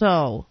 you're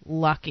so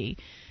lucky.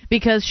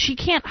 Because she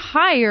can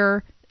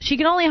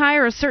only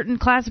hire a certain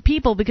class of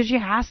people because she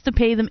has to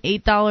pay them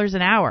 $8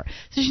 an hour.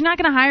 So she's not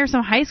going to hire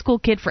some high school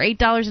kid for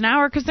 $8 an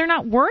hour because they're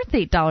not worth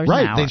 $8 an hour.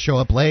 Right, they show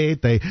up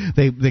late, they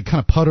kind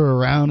of putter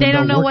around. They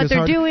don't know work what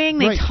they're doing,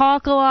 they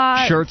talk a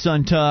lot. Shirts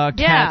untucked,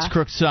 hats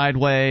crooked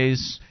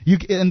sideways.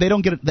 And they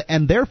don't get it,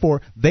 and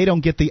therefore they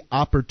don't get the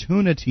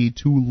opportunity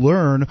to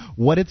learn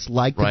what it's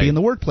like to be in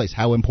the workplace.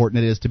 How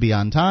important it is to be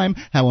on time.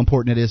 How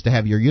important it is to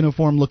have your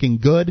uniform looking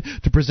good,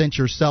 to present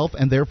yourself,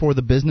 and therefore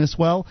the business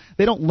well.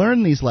 They don't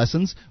learn these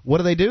lessons.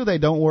 What do? They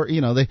don't work.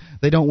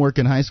 They don't work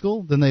in high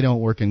school. Then they don't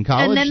work in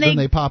college. Then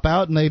they pop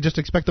out and they just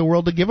expect the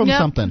world to give them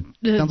something.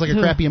 Sounds like a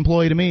crappy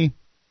employee to me.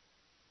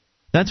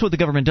 That's what the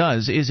government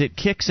does, is it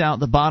kicks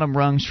out the bottom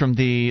rungs from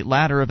the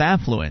ladder of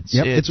affluence.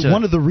 Yep. It's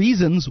one of the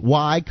reasons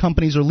why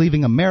companies are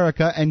leaving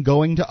America and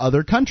going to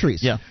other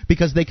countries. Yeah.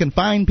 Because they can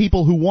find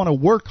people who want to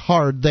work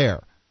hard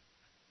there.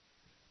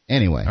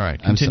 Anyway. All right,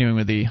 continuing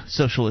with the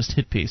socialist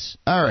hit piece.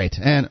 All right,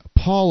 and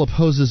Paul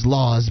opposes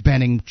laws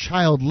banning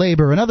child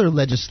labor and other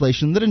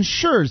legislation that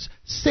ensures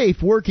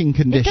safe working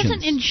conditions. It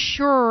doesn't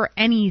ensure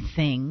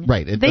anything.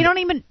 Right. They don't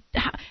even...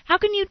 How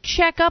can you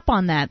check up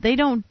on that? They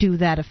don't do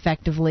that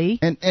effectively.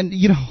 And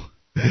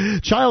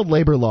child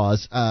labor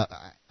laws...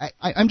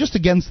 I'm just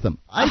against them.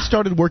 I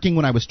started working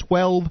when I was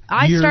 12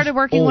 I started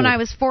working old. when I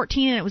was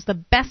 14, and it was the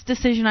best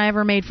decision I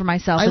ever made for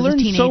myself as a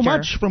teenager. I learned so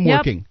much from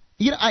working.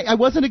 I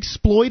wasn't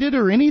exploited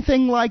or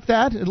anything like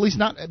that, at least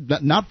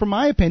not from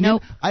my opinion.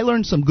 Nope. I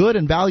learned some good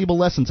and valuable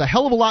lessons, a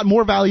hell of a lot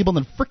more valuable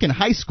than frickin'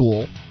 high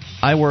school.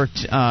 I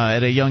worked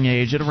at a young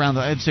age, around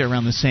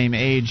the same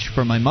age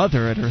for my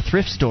mother at her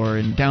thrift store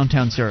in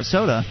downtown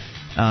Sarasota.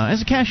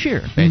 As a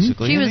cashier,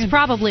 basically. She was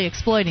probably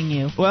exploiting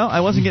you. Well,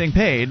 I wasn't getting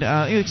paid,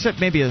 except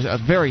maybe a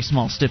very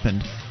small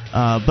stipend.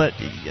 But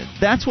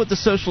that's what the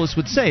socialists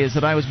would say, is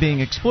that I was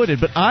being exploited.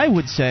 But I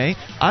would say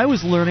I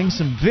was learning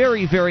some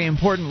very, very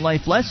important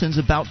life lessons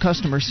about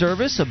customer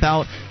service,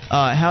 about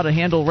how to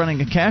handle running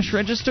a cash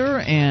register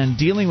and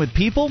dealing with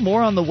people.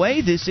 More on the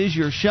way. This is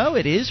your show.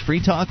 It is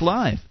Free Talk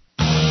Live.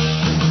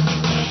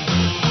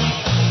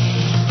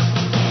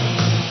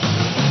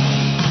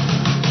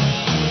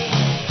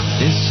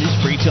 This is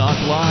Free Talk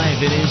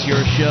Live. It is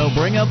your show.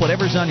 Bring up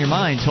whatever's on your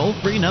mind.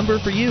 Toll-free number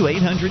for you,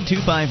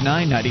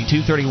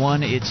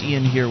 800-259-9231. It's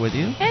Ian here with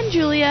you. And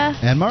Julia.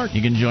 And Mark.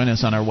 You can join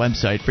us on our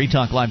website.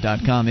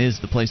 freetalklive.com is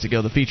the place to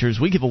go. The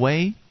features we give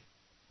away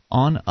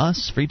on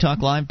us,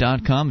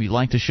 freetalklive.com. If you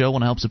like the show,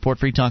 want to help support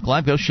Free Talk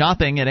Live, go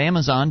shopping at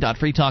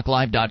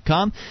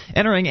amazon.freetalklive.com.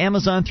 Entering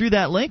Amazon through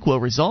that link will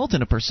result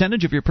in a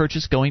percentage of your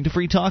purchase going to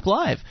Free Talk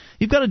Live.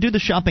 You've got to do the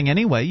shopping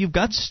anyway. You've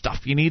got stuff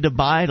you need to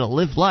buy to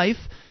live life.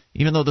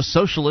 Even though the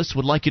socialists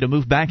would like you to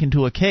move back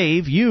into a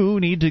cave,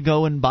 you need to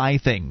go and buy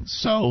things.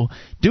 So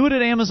do it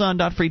at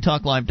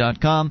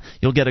amazon.freetalklive.com.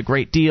 You'll get a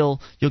great deal.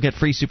 You'll get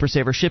free Super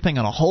Saver shipping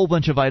on a whole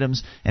bunch of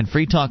items, and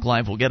Free Talk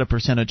Live will get a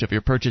percentage of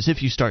your purchase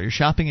if you start your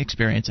shopping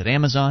experience at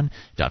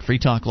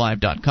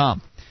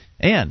amazon.freetalklive.com.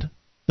 And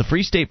the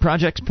Free State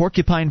Project's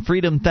Porcupine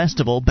Freedom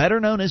Festival,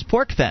 better known as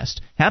PorcFest,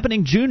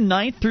 happening June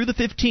 9th through the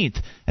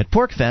 15th. At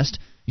PorcFest,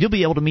 you'll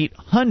be able to meet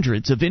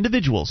hundreds of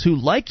individuals who,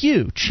 like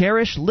you,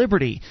 cherish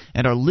liberty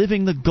and are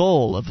living the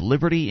goal of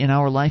liberty in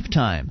our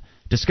lifetime.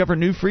 Discover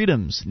new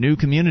freedoms, new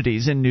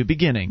communities, and new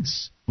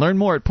beginnings. Learn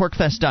more at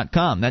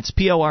porcfest.com. That's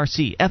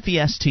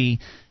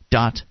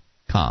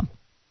PORCFEST.com.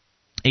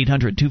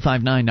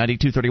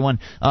 800-259-9231.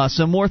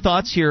 Some more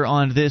thoughts here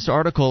on this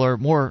article, or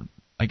more,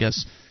 I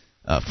guess,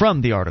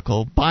 from the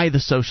article by the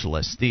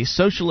socialists. The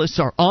socialists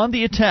are on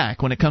the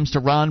attack when it comes to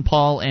Ron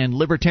Paul and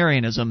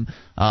libertarianism.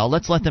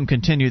 Let's let them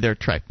continue their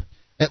trip.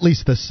 At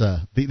least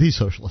these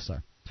socialists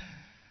are.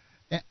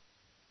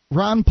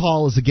 Ron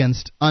Paul is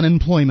against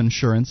unemployment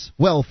insurance,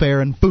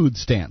 welfare, and food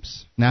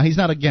stamps. Now, he's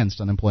not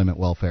against unemployment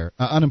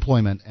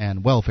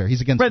and welfare.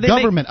 He's against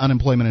government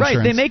unemployment insurance.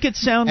 Right, they make it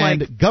sound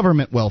like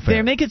government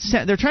welfare.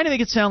 They're trying to make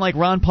it sound like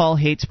Ron Paul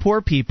hates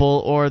poor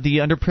people or the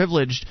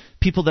underprivileged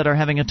people that are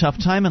having a tough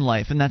time in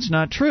life, and that's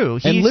not true.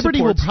 And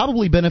liberty will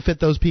probably benefit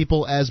those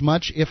people as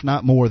much, if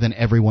not more, than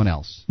everyone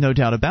else. No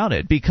doubt about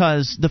it,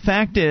 because the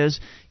fact is,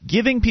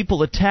 giving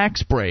people a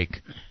tax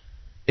break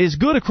is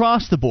good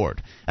across the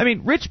board. I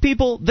mean, rich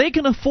people, they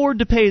can afford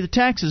to pay the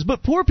taxes,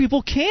 but poor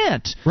people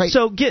can't. Right.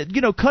 So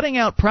cutting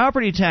out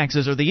property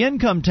taxes or the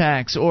income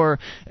tax, or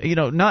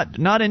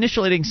not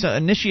initiating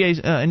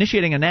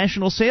a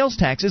national sales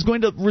tax is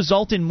going to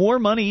result in more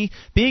money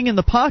being in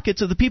the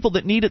pockets of the people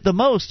that need it the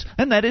most,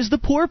 and that is the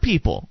poor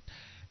people.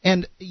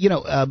 And,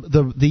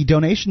 the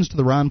donations to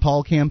the Ron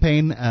Paul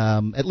campaign,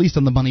 at least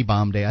on the Money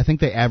Bomb Day, I think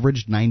they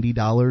averaged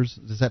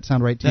 $90. Does that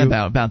sound right to you?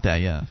 About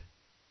that, yeah.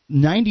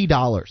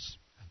 $90.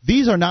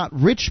 These are not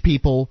rich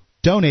people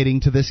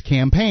donating to this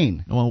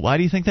campaign. Well, why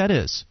do you think that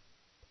is?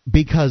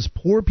 Because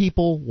poor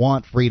people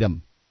want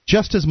freedom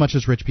just as much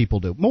as rich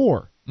people do.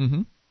 More.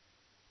 Mm-hmm.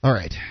 All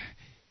right.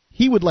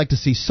 He would like to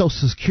see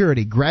Social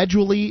Security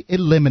gradually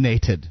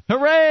eliminated.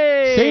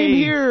 Hooray! Same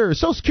here.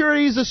 Social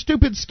Security is a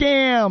stupid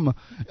scam.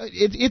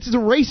 It's a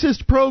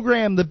racist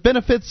program that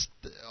benefits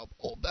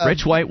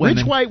rich white women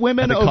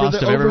at the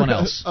cost of everyone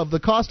else. Of the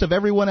cost of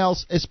everyone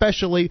else,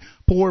 especially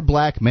poor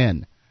black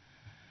men.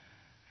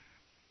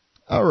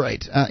 All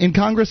right. In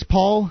Congress,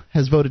 Paul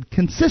has voted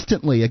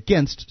consistently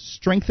against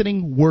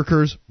strengthening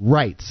workers'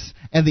 rights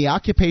and the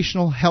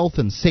Occupational Health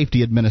and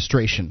Safety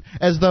Administration,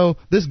 as though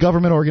this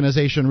government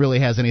organization really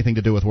has anything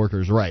to do with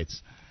workers'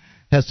 rights.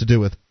 It has to do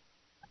with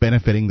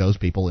benefiting those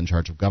people in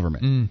charge of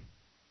government. Mm.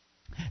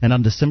 And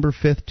on December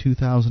 5th,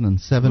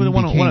 2007...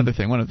 One other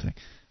thing.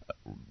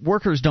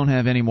 Workers don't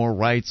have any more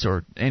rights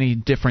or any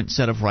different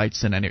set of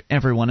rights than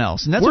everyone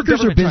else. And that's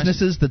workers are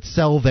businesses that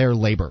sell their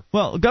labor.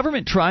 Well,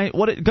 government tries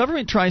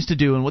to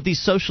do, and what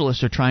these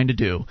socialists are trying to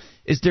do,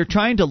 is they're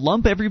trying to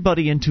lump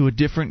everybody into a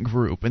different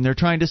group, and they're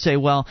trying to say,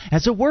 well,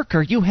 as a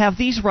worker, you have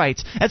these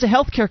rights. As a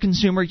healthcare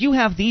consumer, you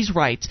have these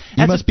rights.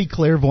 You must be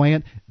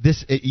clairvoyant.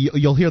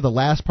 You'll hear the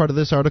last part of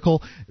this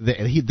article.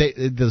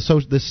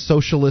 This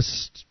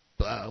socialist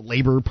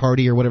Labor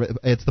Party or whatever,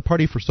 it's the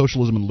Party for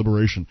Socialism and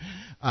Liberation.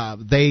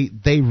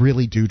 They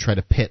really do try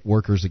to pit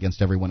workers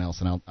against everyone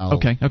else, and I'll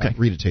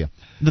read it to you.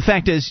 The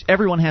fact is,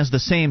 everyone has the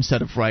same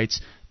set of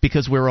rights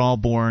because we're all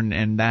born,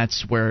 and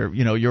that's where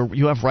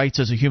you have rights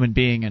as a human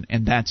being,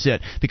 and that's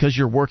it. Because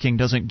you're working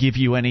doesn't give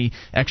you any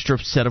extra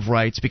set of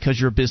rights.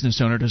 Because you're a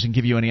business owner doesn't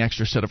give you any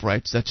extra set of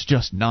rights. That's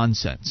just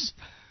nonsense.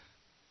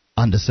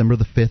 On December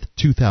the 5th,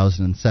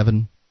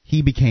 2007.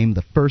 He became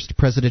the first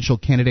presidential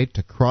candidate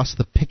to cross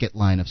the picket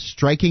line of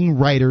striking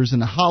writers in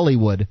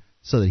Hollywood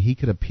so that he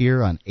could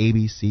appear on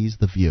ABC's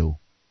The View.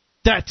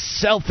 That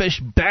selfish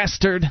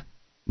bastard!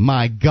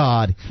 My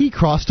God, he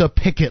crossed a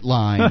picket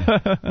line.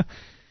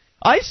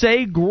 I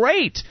say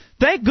great!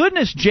 Thank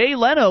goodness Jay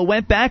Leno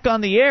went back on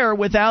the air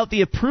without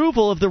the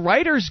approval of the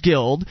Writers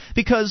Guild,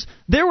 because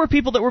there were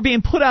people that were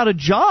being put out of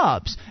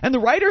jobs, and the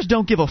writers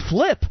don't give a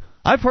flip.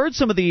 I've heard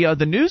some of the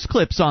news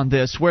clips on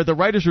this where the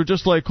writers are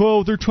just like,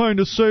 oh, they're trying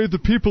to say the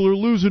people are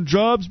losing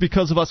jobs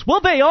because of us. Well,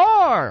 they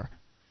are!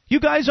 You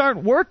guys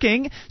aren't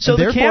working, so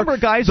the camera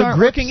guys aren't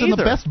working either. The grips and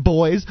the best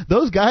boys,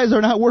 those guys are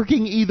not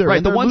working either.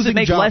 Right, the ones that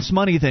make less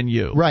money than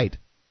you. Right.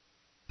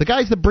 The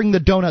guys that bring the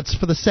donuts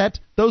for the set,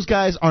 those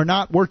guys are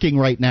not working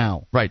right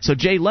now. Right, so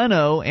Jay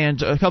Leno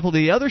and a couple of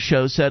the other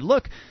shows said,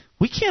 look,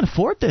 we can't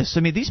afford this. I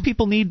mean, these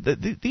people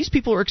these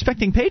people are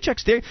expecting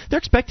paychecks. They're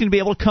expecting to be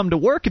able to come to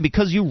work, and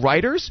because you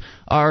writers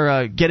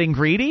are getting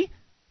greedy,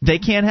 they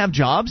can't have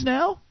jobs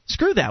now?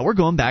 Screw that. We're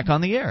going back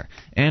on the air.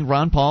 And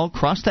Ron Paul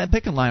crossed that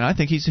picket line. I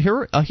think he's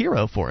a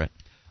hero for it.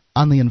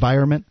 On the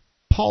environment,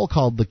 Paul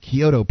called the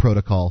Kyoto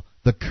Protocol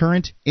the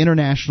current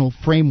international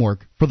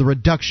framework for the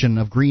reduction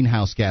of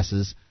greenhouse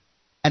gases,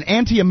 an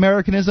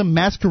anti-Americanism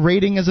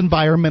masquerading as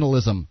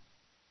environmentalism.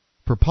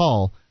 For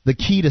Paul, the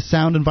key to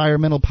sound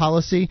environmental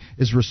policy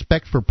is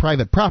respect for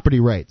private property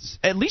rights.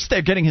 At least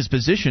they're getting his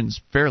positions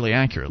fairly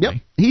accurately.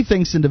 Yep. He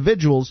thinks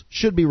individuals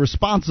should be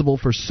responsible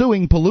for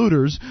suing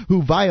polluters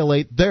who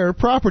violate their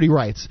property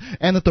rights,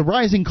 and that the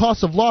rising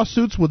cost of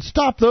lawsuits would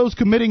stop those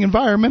committing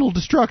environmental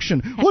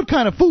destruction. What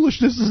kind of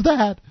foolishness is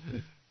that?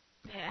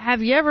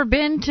 Have you ever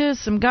been to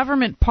some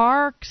government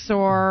parks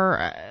or,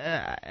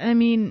 I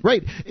mean...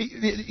 Right.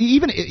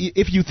 Even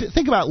if you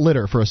think about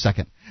litter for a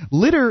second.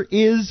 Litter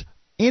is,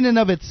 in and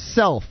of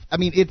itself, I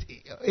mean,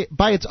 it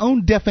by its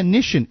own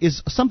definition,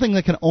 is something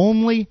that can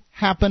only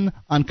happen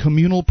on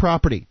communal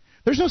property.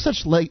 There's no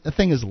such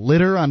thing as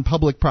litter on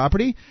public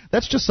property.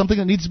 That's just something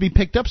that needs to be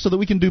picked up so that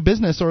we can do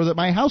business or that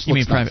my house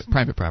looks nice. You mean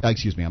private property.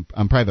 Excuse me,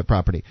 on private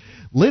property.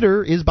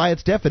 Litter is, by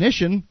its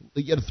definition,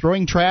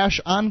 throwing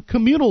trash on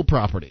communal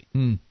property.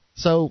 Mm.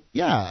 So,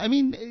 yeah, I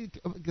mean,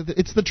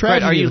 it's the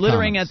tragedy. Right, are you of the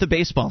littering commons. at the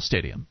baseball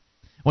stadium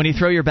when you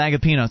throw your bag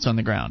of peanuts on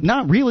the ground?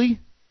 Not really.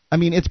 I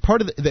mean, it's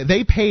part of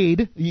you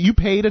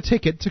paid a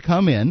ticket to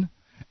come in,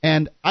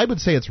 and I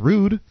would say it's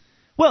rude.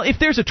 Well, if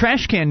there's a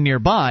trash can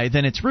nearby,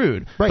 then it's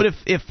rude. Right.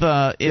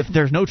 But if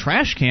there's no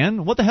trash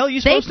can, what the hell are you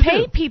supposed to do?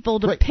 They pay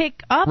people to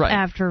pick up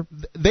after.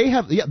 They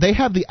have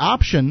the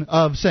option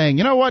of saying,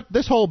 you know what,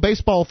 this whole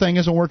baseball thing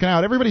isn't working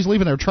out. Everybody's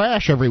leaving their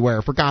trash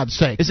everywhere, for God's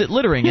sake. Is it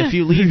littering if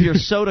you leave your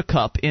soda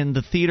cup in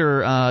the theater,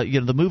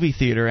 the movie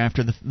theater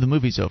after the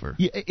movie's over?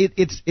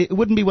 It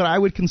wouldn't be what I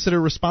would consider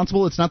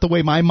responsible. It's not the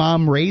way my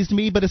mom raised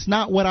me, but it's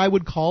not what I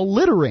would call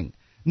littering.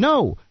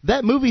 No,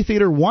 that movie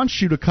theater wants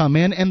you to come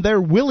in, and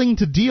they're willing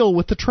to deal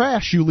with the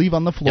trash you leave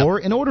on the floor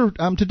in order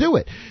to do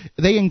it.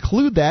 They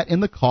include that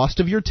in the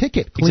cost of your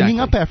ticket, cleaning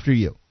up after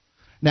you.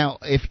 Now,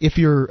 if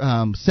you're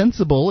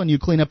sensible and you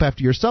clean up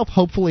after yourself,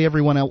 hopefully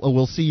everyone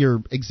will see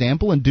your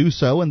example and do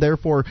so, and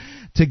therefore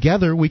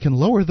together we can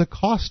lower the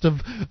cost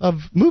of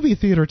movie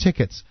theater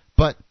tickets.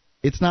 But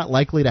it's not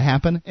likely to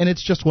happen, and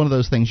it's just one of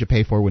those things you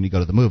pay for when you go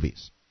to the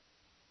movies.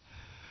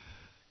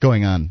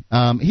 Going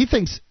on, he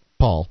thinks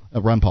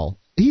Ron Paul.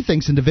 He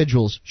thinks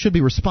individuals should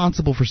be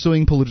responsible for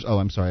suing polluters. Oh,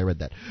 I'm sorry, I read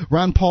that.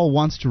 Ron Paul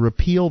wants to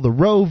repeal the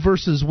Roe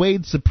versus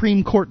Wade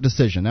Supreme Court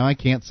decision. Now, I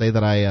can't say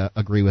that I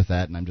agree with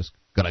that, and I'm just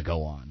going to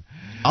go on.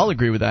 I'll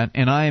agree with that,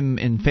 and I'm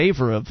in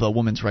favor of the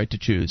woman's right to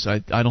choose. I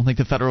don't think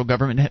the federal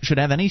government should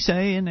have any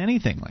say in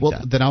anything like that.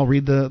 Well, then I'll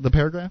read the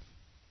paragraph.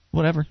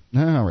 Whatever.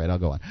 All right, I'll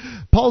go on.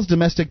 Paul's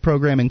domestic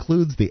program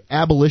includes the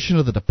abolition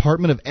of the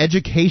Department of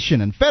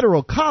Education and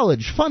federal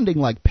college funding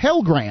like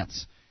Pell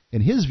Grants.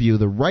 In his view,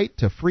 the right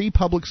to free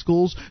public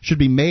schools should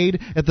be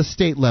made at the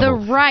state level.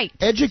 The right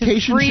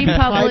Education to free should be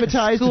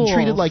privatized schools. and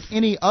treated like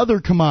any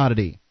other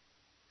commodity.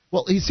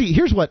 Well, you see,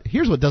 here's what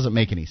doesn't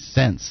make any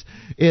sense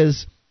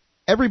is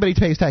everybody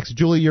pays taxes.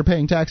 Julie, you're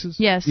paying taxes?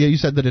 Yes. Yeah, you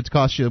said that it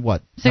costs you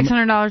what?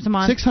 $600 a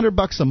month.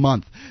 $600 a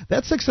month.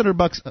 That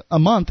 $600 a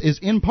month is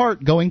in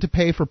part going to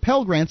pay for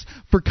Pell Grants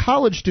for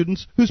college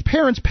students whose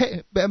parents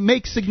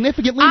make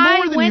significantly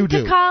more than you do.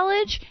 I went to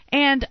college,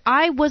 and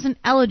I wasn't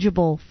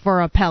eligible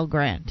for a Pell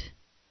Grant.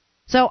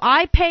 So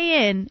I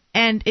pay in,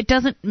 and it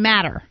doesn't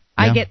matter.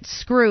 Yeah. I get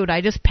screwed.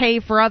 I just pay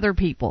for other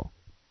people.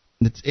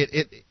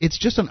 It's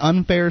just an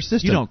unfair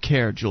system. You don't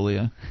care,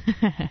 Julia.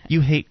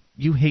 You hate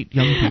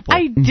young people.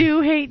 I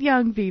do hate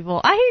young people.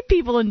 I hate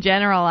people in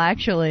general,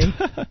 actually.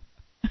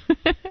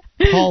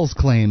 Paul's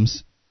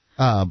claims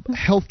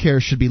healthcare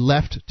should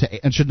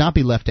not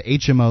be left to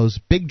HMOs,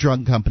 big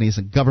drug companies,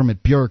 and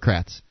government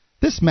bureaucrats.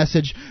 This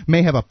message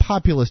may have a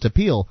populist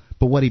appeal,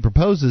 but what he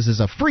proposes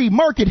is a free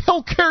market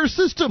healthcare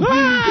system.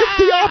 It's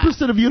the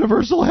opposite of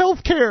universal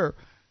healthcare.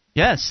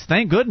 Yes,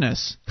 thank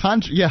goodness.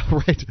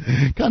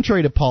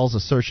 Contrary to Paul's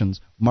assertions,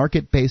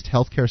 market-based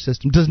healthcare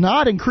system does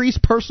not increase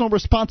personal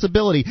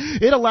responsibility.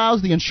 It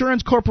allows the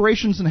insurance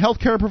corporations and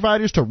healthcare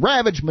providers to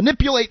ravage,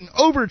 manipulate, and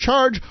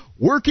overcharge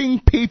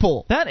working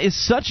people. That is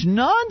such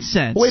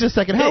nonsense. Wait a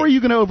second. How are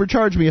you going to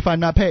overcharge me if I'm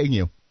not paying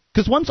you?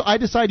 Because once I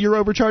decide you're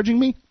overcharging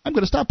me, I'm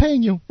going to stop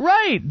paying you.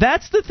 Right.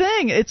 That's the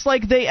thing. It's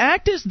like they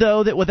act as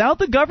though that without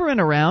the government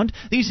around,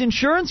 these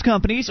insurance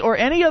companies or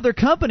any other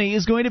company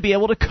is going to be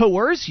able to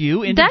coerce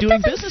you into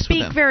doing business with them. That doesn't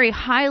speak very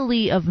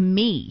highly of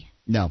me.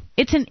 No.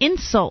 It's an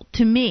insult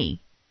to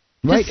me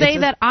to say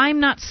that I'm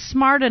not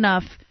smart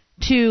enough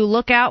to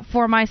look out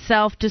for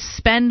myself, to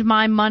spend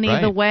my money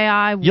the way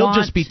I want. You'll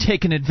just be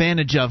taken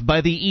advantage of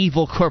by the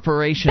evil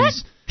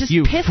corporations. That just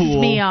you pisses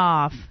fool. me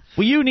off.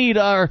 Well, you need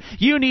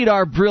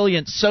our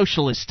brilliant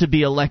socialists to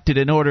be elected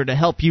in order to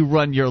help you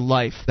run your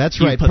life.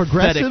 That's right. Pathetic,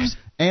 Progressives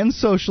and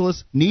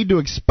socialists need to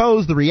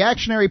expose the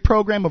reactionary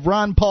program of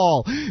Ron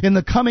Paul. In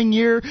the coming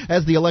year,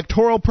 as the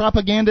electoral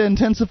propaganda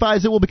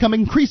intensifies, it will become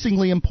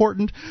increasingly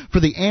important for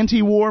the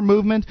anti-war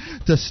movement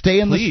to stay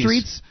in the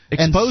streets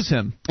expose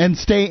him and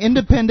stay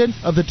independent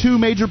of the two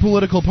major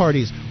political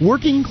parties.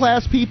 Working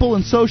class people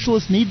and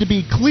socialists need to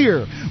be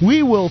clear.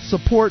 We will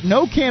support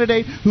no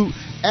candidate who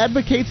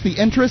advocates the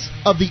interests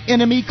of the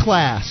enemy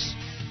class.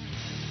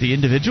 The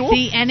individual?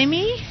 The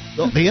enemy?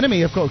 The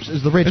enemy, of course,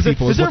 is the rich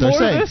people. Is what there they're more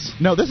saying. to this?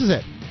 No, this is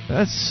it.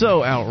 That's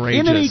so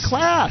outrageous. Enemy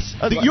class.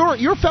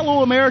 Your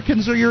fellow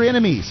Americans are your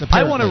enemies,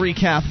 apparently. I want to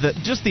recap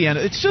just the end.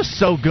 It's just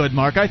so good,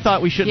 Mark. I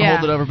thought we shouldn't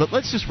hold it over, but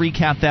let's just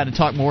recap that and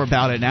talk more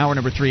about it in hour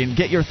number 3 and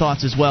get your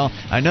thoughts as well.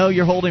 I know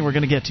you're holding. We're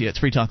going to get to you. It's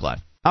Free Talk Live.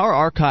 Our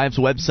archives,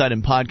 website,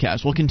 and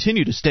podcast will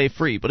continue to stay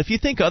free, but if you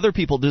think other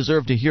people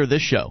deserve to hear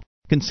this show,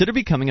 consider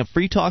becoming a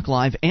Free Talk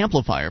Live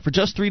amplifier for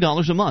just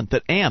 $3 a month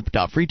at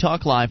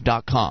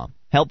amp.freetalklive.com.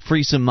 Help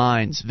free some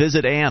minds.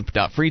 Visit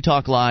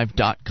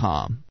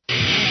amp.freetalklive.com.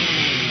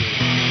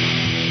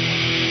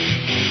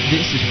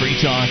 This is Free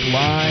Talk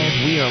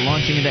Live. We are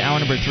launching into hour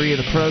number 3 of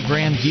the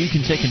program. You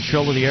can take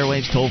control of the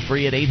airwaves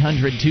toll-free at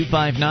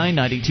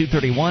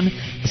 800-259-9231.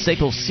 The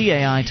Staples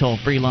CAI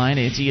toll-free line.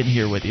 It's Ian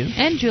here with you.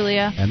 And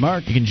Julia. And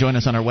Mark. You can join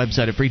us on our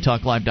website at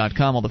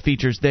freetalklive.com. All the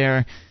features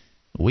there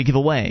we give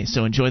away,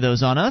 so enjoy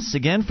those on us.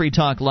 Again,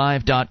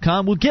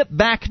 freetalklive.com. We'll get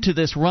back to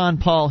this Ron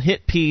Paul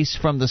hit piece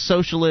from the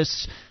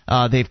socialists.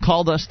 They've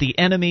called us the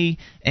enemy,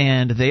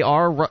 and they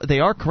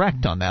are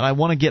correct on that. I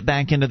want to get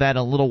back into that in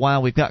a little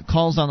while. We've got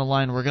calls on the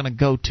line. We're going to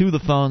go to the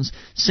phones.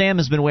 Sam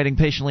has been waiting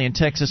patiently in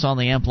Texas on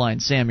the amp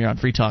line. Sam, you're on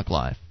Free Talk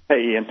Live.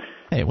 Hey, Ian.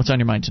 Hey, what's on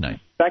your mind tonight?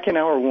 Back in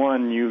hour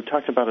 1, you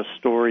talked about a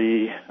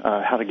story,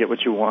 how to get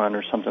what you want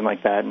or something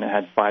like that, and it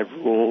had 5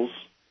 rules.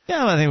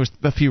 Yeah, I think it was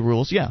a few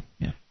rules, yeah.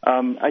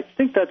 I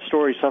think that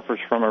story suffers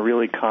from a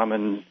really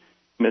common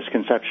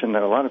misconception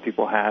that a lot of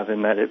people have,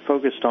 in that it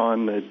focused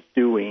on the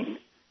doing,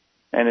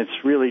 and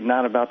it's really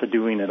not about the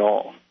doing at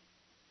all.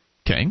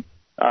 Okay.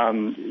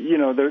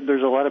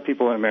 There's a lot of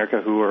people in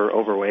America who are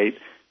overweight,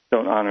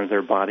 don't honor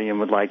their body, and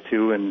would like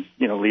to, and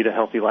lead a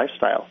healthy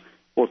lifestyle.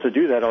 Well, to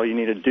do that, all you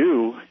need to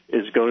do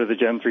is go to the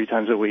gym 3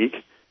 times a week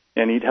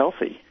and eat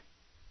healthy.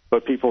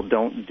 But people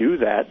don't do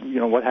that.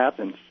 What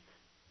happens?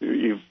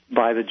 You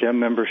buy the gym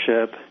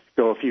membership,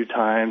 go a few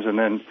times, and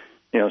then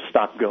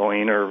stop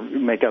going or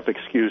make up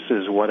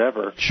excuses,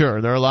 whatever.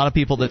 Sure, there are a lot of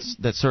people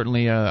that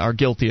certainly are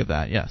guilty of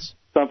that. Yes,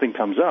 something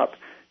comes up,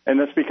 and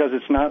that's because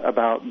it's not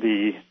about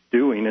the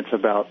doing; it's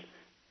about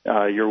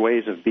your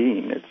ways of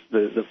being. It's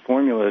the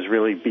formula is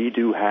really be,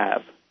 do,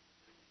 have.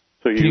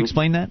 So can you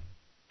explain that?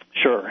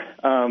 Sure.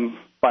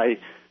 By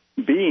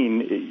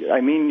being,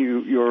 I mean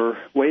your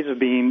ways of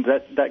being.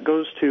 That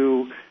goes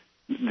to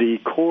the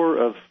core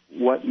of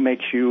what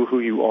makes you who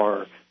you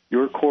are,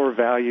 your core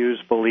values,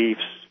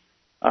 beliefs,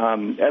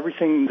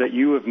 everything that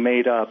you have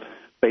made up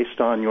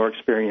based on your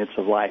experience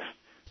of life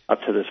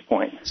up to this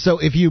point. So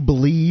if you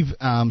believe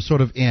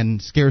sort of in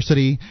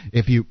scarcity,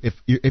 if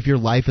your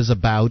life is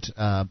about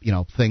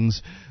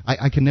things,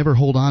 I can never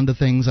hold on to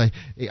things. I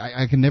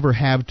can never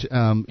have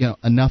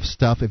enough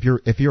stuff.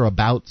 If you're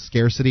about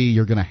scarcity,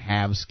 you're going to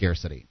have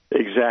scarcity.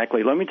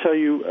 Exactly. Let me tell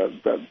you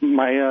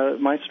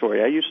my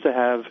story. I used to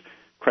have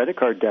credit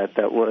card debt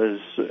that was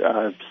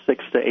 $6,000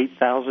 to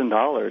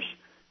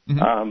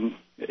 $8,000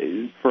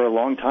 for a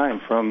long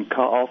time, from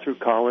all through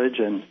college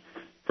and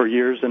for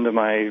years into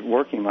my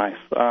working life.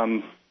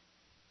 And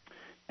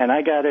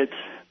I got it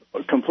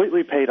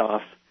completely paid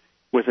off.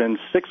 Within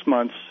 6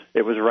 months,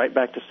 it was right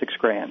back to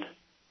 $6,000.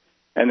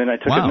 And then I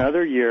took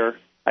another year.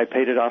 I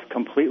paid it off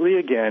completely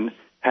again,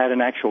 had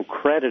an actual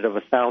credit of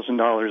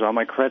 $1,000 on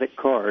my credit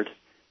card,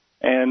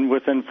 and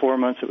within 4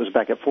 months, it was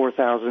back at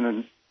 $4,000,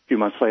 and a few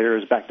months later, it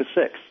was back to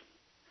 $6,000.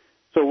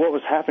 So what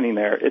was happening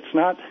there? It's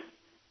not.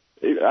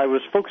 I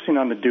was focusing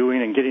on the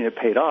doing and getting it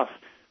paid off,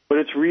 but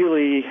it's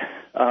really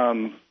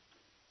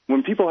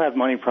when people have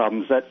money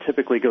problems, that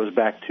typically goes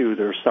back to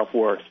their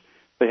self-worth.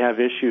 They have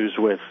issues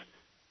with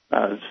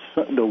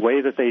the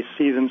way that they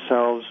see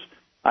themselves.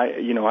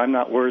 I'm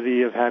not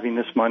worthy of having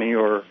this money,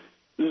 or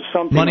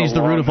something. Money's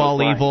the root of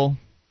all evil.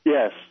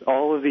 Yes,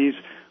 all of these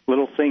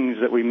little things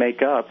that we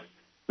make up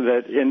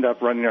that end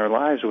up running our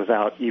lives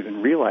without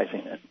even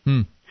realizing it.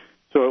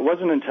 So it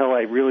wasn't until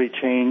I really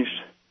changed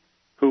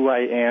who I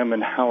am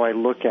and how I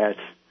look at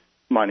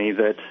money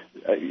that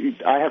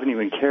I haven't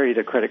even carried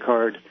a credit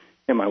card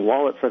in my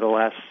wallet for the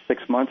last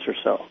 6 months or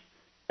so.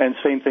 And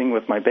same thing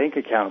with my bank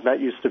account.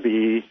 That used to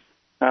be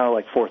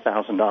like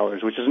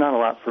 $4,000, which is not a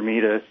lot for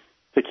me to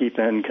keep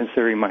in,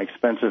 considering my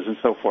expenses and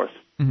so forth.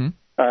 Mm-hmm.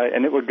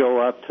 And it would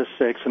go up to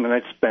 $6,000, and then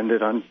I'd spend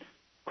it on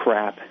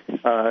crap,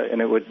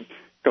 and it would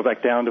go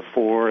back down to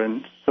 $4,000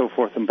 and so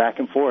forth and back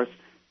and forth.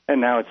 And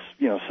now it's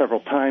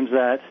several times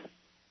that,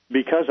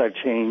 because I've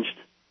changed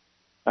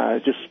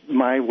just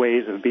my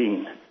ways of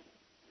being.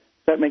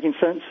 Is that making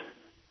sense?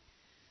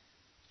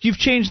 You've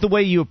changed the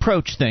way you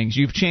approach things.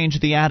 You've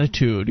changed the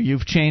attitude.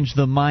 You've changed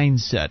the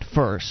mindset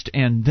first,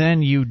 and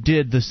then you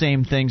did the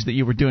same things that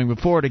you were doing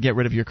before to get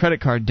rid of your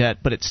credit card debt,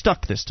 but it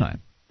stuck this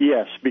time.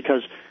 Yes,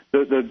 because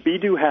the be,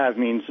 do, have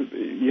means,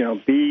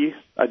 be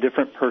a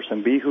different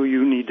person, be who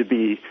you need to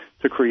be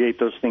to create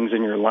those things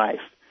in your life.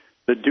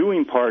 The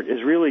doing part is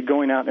really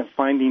going out and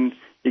finding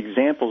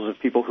examples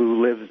of people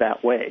who live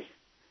that way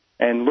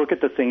and look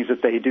at the things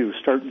that they do.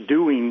 Start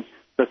doing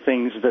the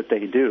things that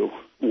they do.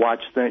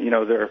 Watch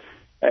their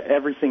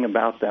everything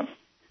about them.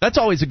 That's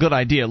always a good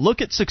idea.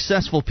 Look at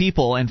successful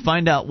people and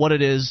find out what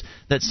it is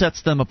that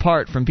sets them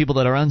apart from people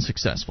that are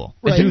unsuccessful.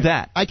 Right. And do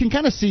that. I can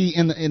kind of see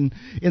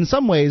in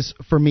some ways,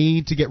 for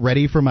me to get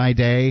ready for my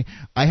day,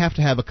 I have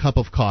to have a cup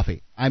of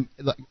coffee.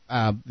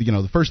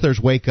 First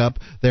there's wake up,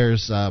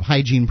 there's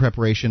hygiene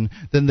preparation,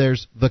 then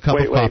there's the cup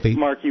of coffee. Wait,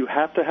 Mark, you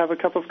have to have a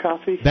cup of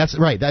coffee? That's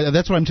right.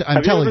 That's what I'm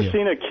telling you. Have you ever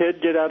seen a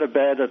kid get out of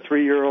bed, a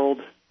 3-year-old?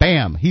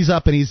 Bam! He's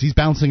up and he's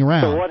bouncing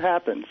around. So what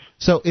happens?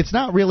 So it's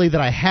not really that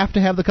I have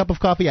to have the cup of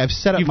coffee. I've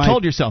set up You've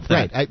told yourself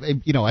that.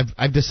 Right.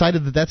 I've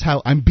decided that that's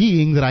how I'm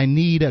being, that I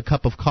need a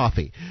cup of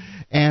coffee.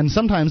 And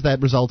sometimes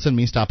that results in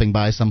me stopping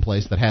by some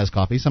place that has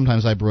coffee.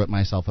 Sometimes I brew it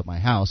myself at my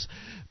house.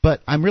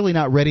 But I'm really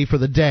not ready for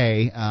the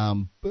day,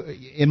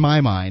 in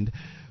my mind,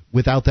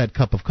 without that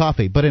cup of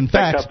coffee. But in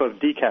fact, a cup of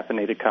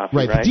decaffeinated coffee,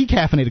 right?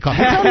 Decaffeinated coffee.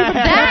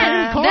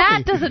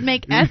 That doesn't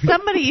make, as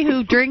somebody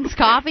who drinks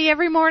coffee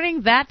every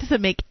morning, that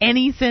doesn't make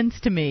any sense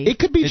to me. It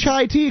could be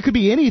chai tea, it could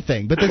be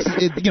anything, but people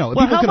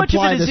can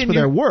apply this for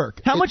their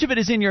work. How much of it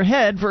is in your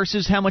head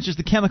versus how much is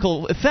the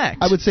chemical effect?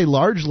 I would say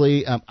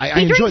largely,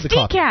 I enjoy the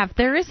coffee. Decaf.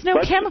 There is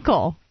no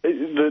chemical.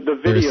 The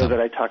video that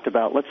I talked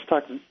about, let's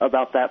talk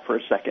about that for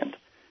a second.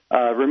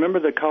 Remember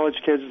the college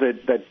kids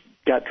that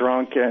got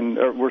drunk and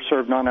were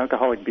served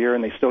non-alcoholic beer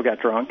and they still got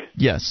drunk?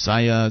 Yes,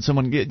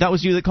 that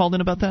was you that called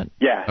in about that?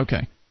 Yeah.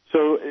 Okay.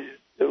 So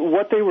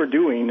what they were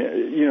doing,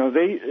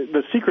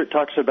 the secret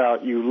talks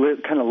about you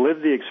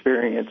live the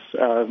experience,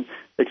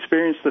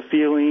 experience the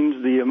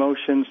feelings, the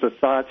emotions, the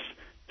thoughts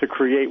to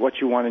create what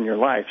you want in your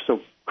life. So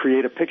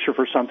create a picture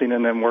for something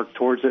and then work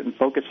towards it and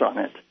focus on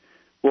it.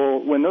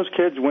 Well, when those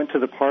kids went to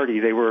the party,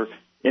 they were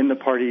in the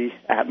party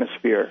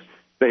atmosphere.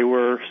 They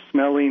were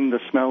smelling the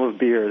smell of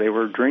beer. They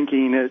were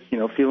drinking it,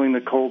 feeling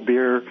the cold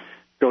beer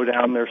go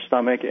down their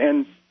stomach.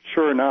 And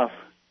sure enough,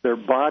 their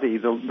body,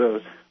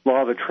 the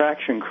law of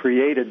attraction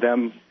created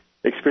them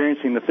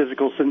experiencing the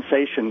physical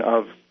sensation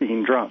of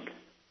being drunk.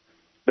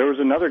 There was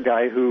another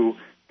guy who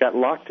got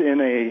locked in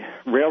a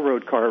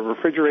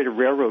refrigerated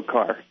railroad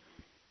car.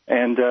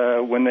 And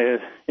when the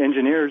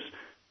engineers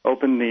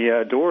opened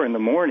the door in the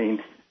morning,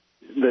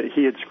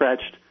 he had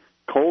scratched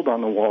cold on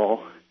the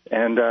wall,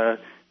 and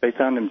they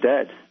found him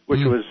dead, which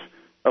was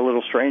a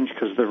little strange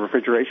because the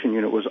refrigeration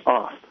unit was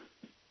off.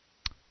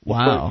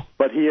 Wow.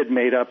 But he had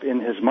made up in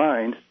his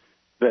mind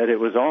that it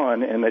was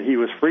on and that he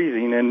was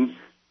freezing, and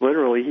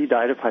literally he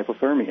died of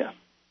hypothermia.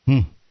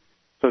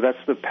 So that's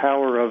the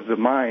power of the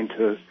mind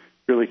to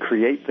really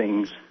create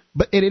things.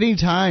 But at any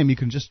time, you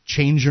can just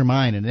change your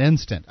mind in an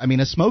instant. I mean,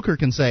 a smoker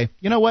can say,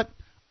 you know what,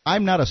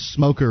 I'm not a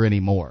smoker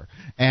anymore.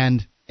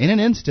 And in an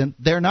instant,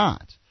 they're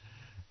not.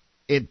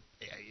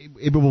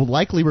 It will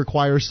likely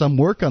require some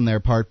work on their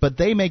part, but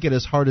they make it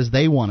as hard as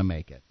they want to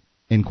make it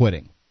in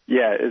quitting.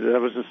 Yeah, that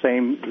was the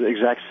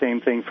exact same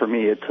thing for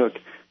me.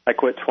 I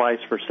quit twice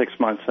for 6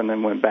 months and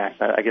then went back.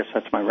 I guess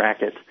that's my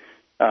racket.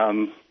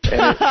 I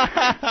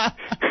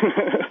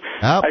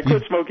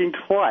quit smoking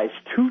twice,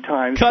 2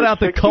 times. Cut out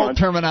the cult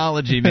months.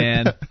 Terminology,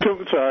 man.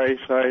 Sorry.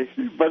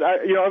 But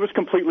I was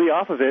completely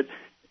off of it,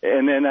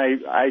 and then I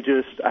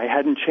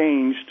hadn't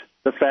changed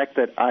the fact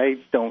that I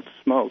don't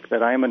smoke,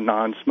 that I am a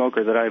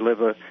non-smoker, that I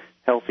live a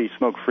healthy,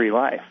 smoke-free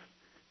life.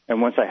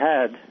 And once I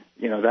had,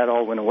 that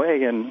all went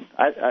away, and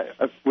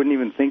I wouldn't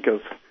even think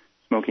of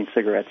smoking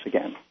cigarettes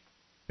again.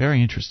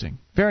 Very interesting.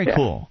 Very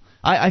cool.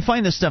 I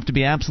find this stuff to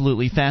be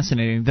absolutely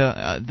fascinating,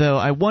 though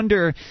I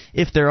wonder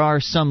if there are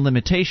some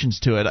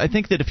limitations to it. I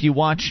think that if you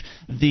watch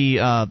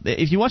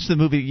the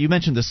movie, you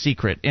mentioned The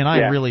Secret, and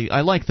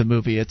I like the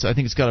movie. I think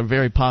it's got a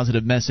very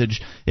positive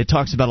message. It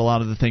talks about a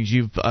lot of the things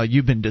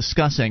you've been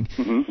discussing,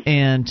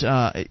 and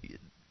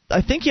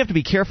I think you have to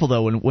be careful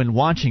though when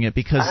watching it,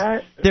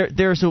 because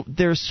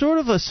there's sort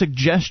of a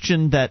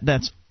suggestion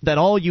that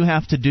all you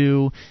have to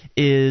do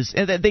is,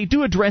 and they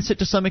do address it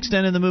to some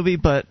extent in the movie,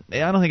 but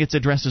I don't think it's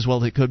addressed as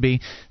well as it could be,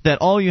 that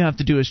all you have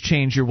to do is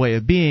change your way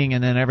of being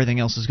and then everything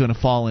else is going to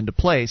fall into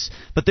place.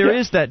 But there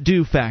is that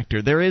do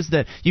factor. There is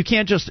that you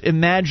can't just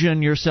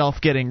imagine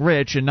yourself getting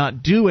rich and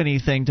not do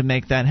anything to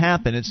make that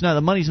happen.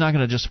 The money's not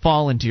going to just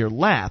fall into your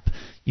lap.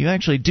 You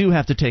actually do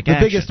have to take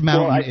action. The biggest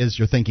mountain is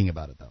you're thinking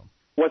about it, though.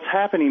 What's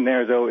happening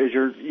there, though, is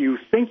you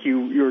think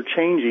you're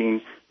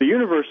changing. The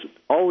universe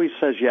always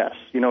says yes.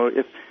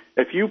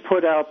 If you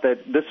put out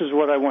that this is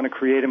what I want to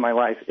create in my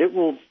life, it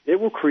will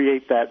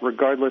create that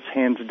regardless,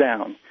 hands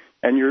down.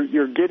 And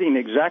you're getting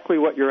exactly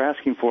what you're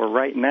asking for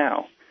right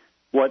now.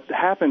 What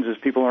happens is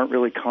people aren't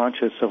really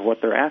conscious of what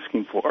they're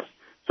asking for,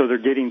 so they're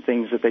getting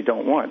things that they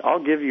don't want.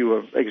 I'll give you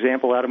an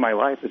example out of my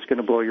life that's going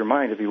to blow your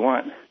mind if you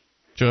want.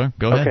 Sure,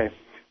 go ahead. Okay.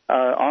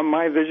 On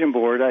my vision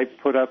board, I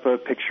put up a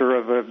picture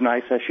of a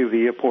nice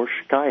SUV, a Porsche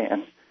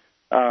Cayenne.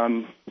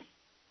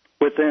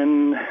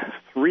 Within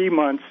 3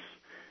 months,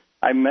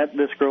 I met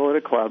this girl at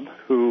a club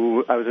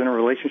who I was in a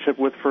relationship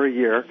with for a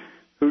year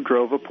who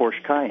drove a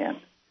Porsche Cayenne.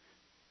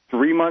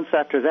 3 months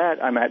after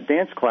that, I'm at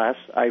dance class.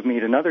 I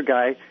meet another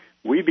guy.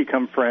 We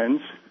become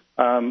friends.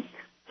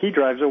 He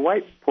drives a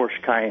white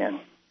Porsche Cayenne.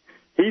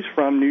 He's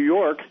from New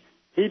York.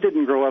 He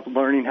didn't grow up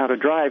learning how to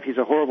drive. He's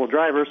a horrible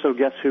driver, so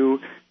guess who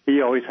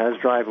he always has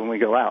drive when we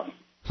go out?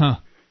 Huh.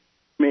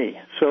 Me.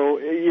 So,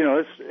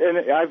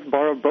 and I've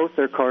borrowed both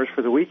their cars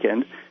for the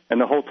weekend, and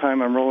the whole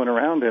time I'm rolling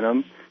around in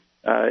them,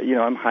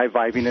 I'm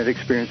high-vibing it,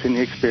 experiencing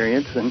the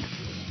experience, and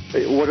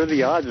what are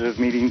the odds of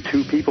meeting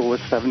two people with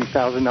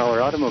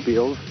 $70,000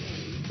 automobiles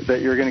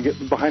that you're going to get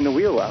behind the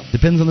wheel of?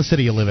 Depends on the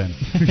city you live in.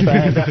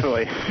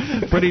 Definitely.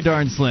 Pretty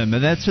darn slim,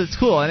 and it's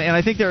cool. And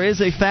I think there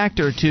is a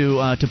factor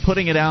to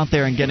putting it out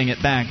there and getting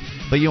it back,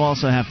 but you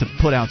also have to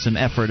put out some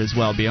effort as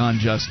well beyond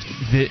just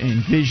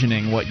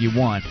envisioning what you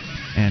want.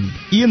 And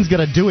Ian's got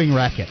a doing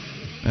racket.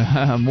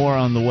 More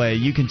on the way.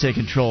 You can take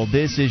control.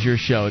 This is your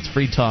show. It's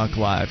Free Talk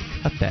Live.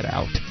 Cut that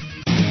out.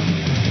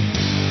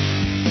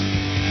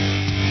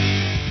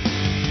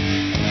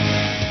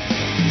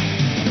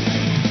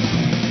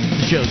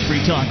 Show's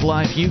Free Talk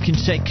Live. You can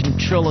take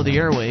control of the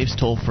airwaves.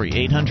 Toll free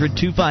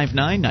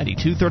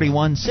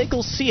 800-259-9231.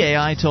 SACL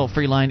CAI toll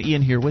free line.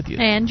 Ian here with you.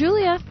 And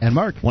Julia. And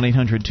Mark.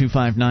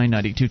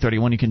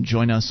 1-800-259-9231. You can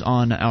join us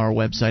on our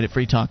website at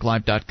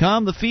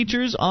freetalklive.com. The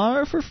features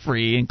are for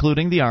free,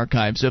 including the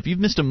archive. So if you've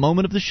missed a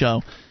moment of the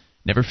show,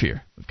 never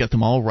fear. We've got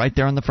them all right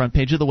there on the front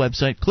page of the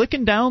website. Click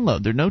and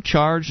download. There's no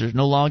charge. There's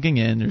no logging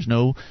in. There's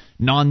no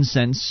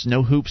nonsense,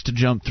 no hoops to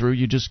jump through.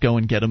 You just go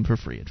and get them for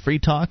free at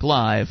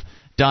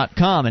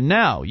freetalklive.com. And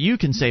now you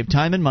can save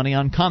time and money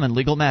on common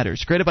legal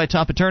matters. Created by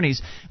top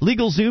attorneys,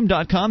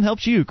 LegalZoom.com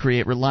helps you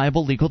create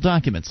reliable legal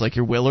documents like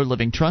your will or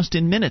living trust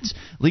in minutes.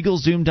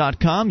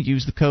 LegalZoom.com.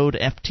 Use the code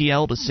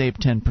FTL to save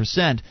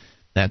 10%.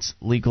 That's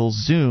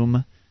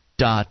LegalZoom.com.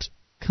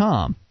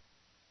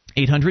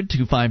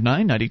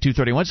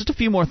 800-259-9231. Just a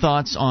few more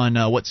thoughts on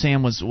what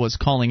Sam was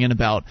calling in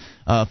about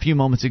a few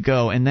moments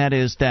ago, and that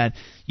is that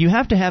you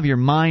have to have your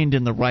mind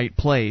in the right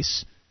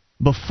place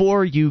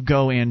before you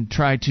go and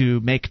try to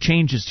make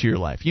changes to your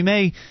life. You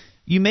may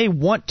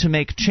want to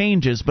make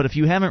changes, but if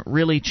you haven't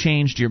really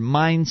changed your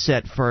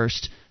mindset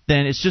first,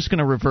 then it's just going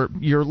to revert.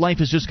 Your life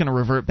is just going to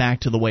revert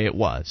back to the way it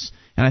was.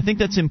 And I think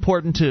that's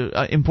important to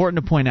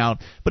point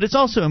out. But it's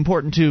also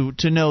important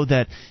to know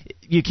that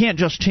you can't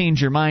just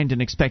change your mind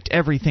and expect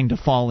everything to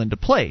fall into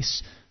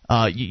place.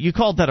 You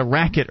called that a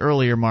racket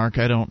earlier, Mark.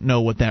 I don't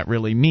know what that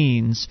really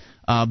means.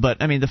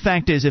 But, I mean, the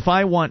fact is, if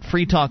I want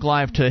Free Talk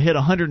Live to hit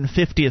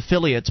 150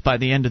 affiliates by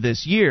the end of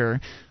this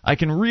year, I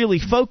can really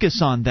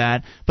focus on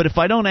that. But if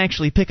I don't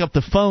actually pick up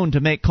the phone to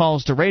make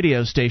calls to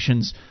radio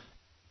stations,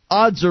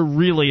 odds are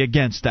really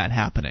against that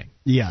happening.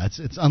 Yeah,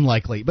 it's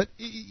unlikely. But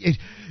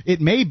it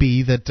may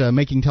be that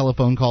making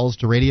telephone calls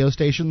to radio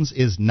stations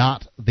is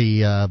not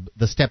the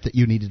step that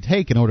you need to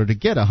take in order to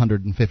get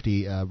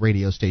 150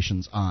 radio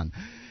stations on.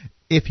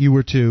 If you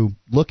were to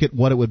look at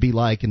what it would be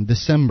like in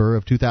December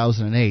of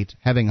 2008,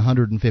 having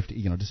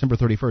 150, December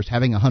 31st,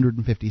 having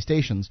 150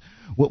 stations,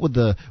 what would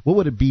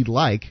it be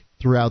like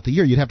throughout the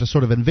year? You'd have to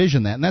sort of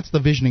envision that, and that's the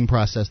visioning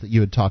process that you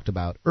had talked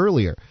about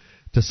earlier.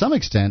 To some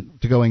extent,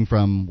 to going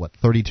from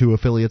 32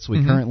 affiliates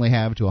we currently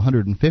have to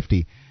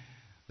 150,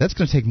 that's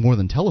going to take more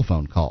than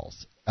telephone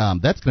calls.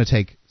 That's going to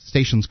take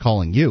stations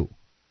calling you.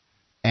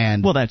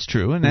 And well, that's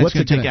true, and that's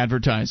going to take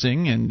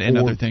advertising and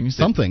other things. It's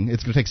going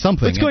to take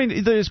something.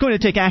 It's going to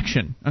take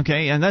action,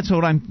 okay? And that's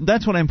what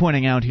I'm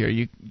pointing out here.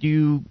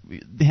 You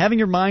having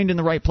your mind in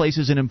the right place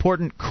is an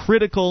important,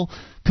 critical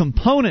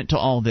component to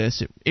all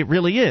this. It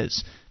really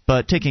is.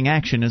 But taking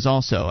action is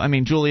also. I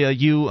mean, Julia,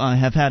 you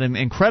have had an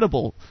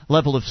incredible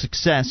level of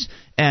success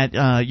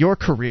at your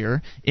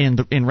career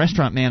in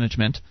restaurant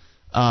management.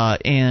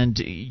 And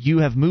you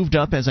have moved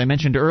up, as I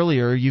mentioned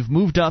earlier, you've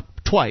moved up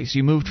twice.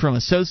 You moved from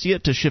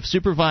associate to shift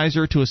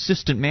supervisor to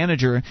assistant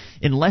manager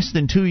in less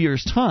than 2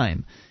 years'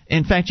 time.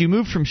 In fact, you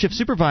moved from shift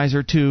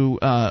supervisor to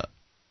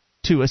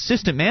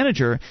assistant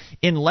manager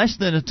in less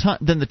than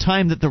the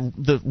time that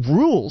the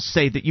rules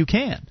say that you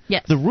can.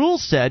 Yes. The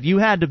rules said you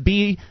had to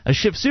be a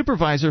shift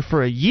supervisor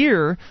for a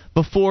year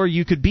before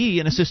you could be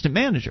an assistant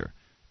manager.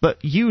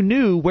 But you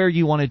knew where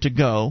you wanted to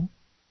go.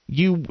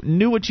 You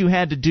knew what you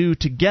had to do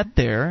to get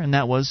there, and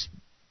that was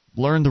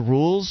learn the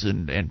rules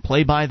and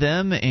play by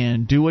them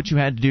and do what you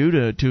had to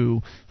do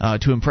to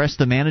impress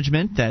the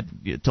management,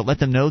 to let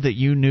them know that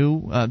you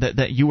knew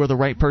that you were the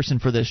right person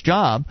for this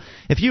job.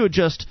 If you had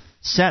just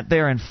sat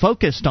there and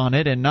focused on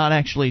it and not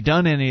actually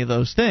done any of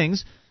those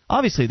things,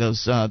 obviously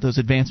those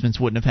advancements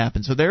wouldn't have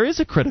happened. So there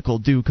is a critical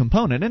do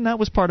component, and that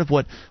was part of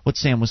what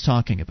Sam was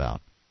talking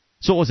about.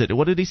 So what was it?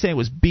 What did he say? It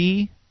was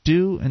be,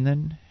 do, and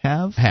then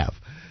have? Have.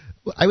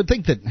 I would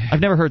think that I've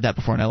never heard that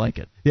before, and I like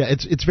it. Yeah,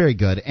 it's very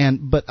good.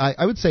 But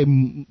I would say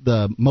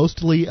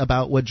mostly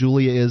about what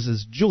Julia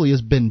is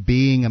Julia's been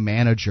being a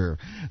manager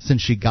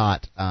since she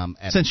got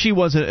since she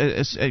was not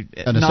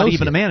associate.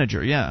 even a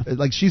manager. Yeah,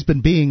 like she's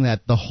been being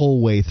that the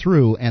whole way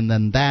through, and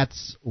then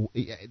that's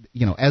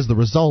as the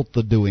result,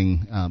 the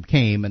doing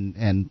came,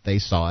 and they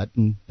saw it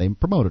and they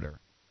promoted her.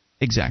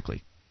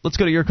 Exactly. Let's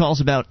go to your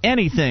calls about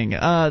anything.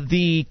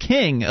 The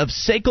king of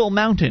Sakal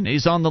Mountain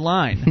is on the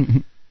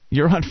line.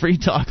 You're on Free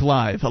Talk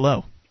Live.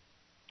 Hello.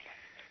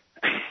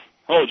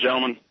 Hello,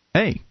 gentlemen.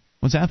 Hey,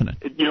 what's happening?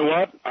 You know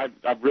what?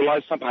 I've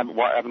realized something. I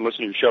haven't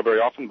listened to your show very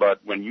often,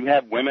 but when you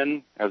have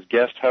women as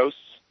guest hosts,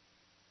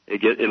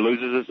 it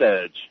loses its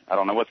edge. I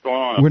don't know what's going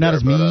on. We're not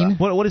as mean.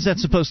 What is that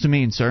supposed to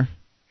mean, sir?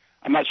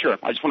 I'm not sure.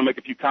 I just want to make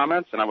a few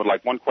comments, and I would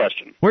like one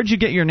question. Where'd you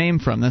get your name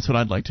from? That's what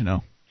I'd like to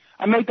know.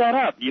 I made that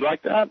up. You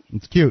like that?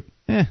 It's cute.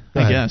 I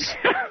guess.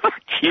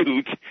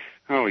 Cute.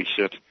 Holy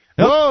shit.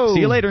 Whoa.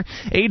 See you later.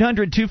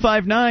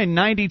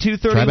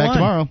 800-259-9231. Try back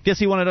tomorrow. Guess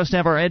he wanted us to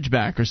have our edge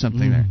back or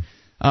something there.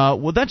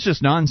 Well, that's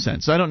just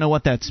nonsense. I don't know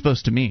what that's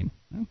supposed to mean.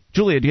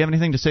 Julia, do you have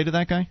anything to say to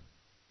that guy?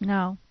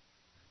 No.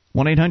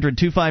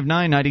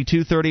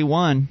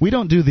 1-800-259-9231. We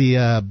don't do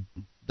the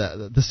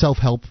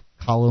self-help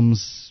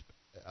columns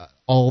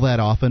all that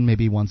often,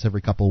 maybe once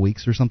every couple of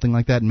weeks or something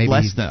like that. Maybe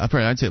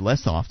I'd say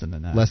less often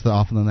than that. Less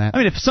often than that. I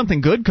mean, if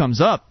something good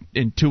comes up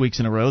in 2 weeks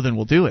in a row, then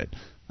we'll do it.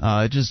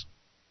 There's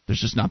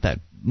just not that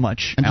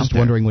much. I'm just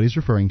wondering what he's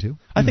referring to.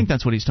 I think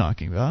that's what he's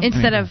talking about.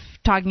 Instead of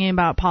talking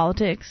about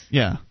politics.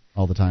 Yeah.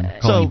 All the time.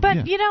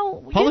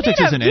 Politics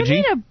isn't edgy. You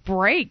need a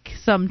break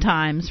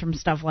sometimes from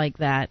stuff like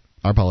that.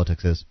 Our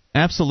politics is.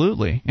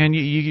 Absolutely. And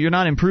you're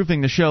not improving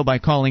the show by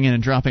calling in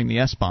and dropping the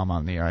S-bomb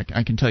on the air.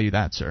 I can tell you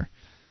that, sir.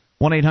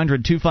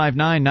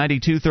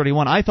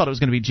 1-800-259-9231. I thought it was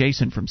going to be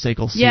Jason from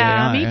Sakal CAI.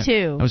 Yeah, me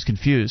too. I was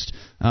confused.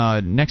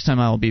 Next time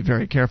I will be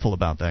very careful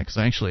about that because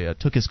I actually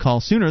took his call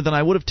sooner than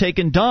I would have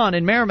taken Don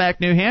in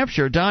Merrimack, New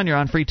Hampshire. Don, you're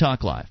on Free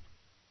Talk Live.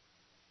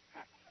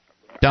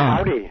 Don.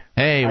 Howdy.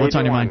 Hey, what's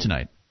on your mind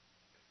tonight?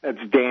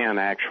 It's Dan,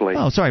 actually.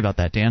 Oh, sorry about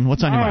that, Dan.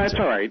 What's on your mind? That's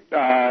all right.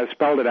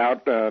 Spelled it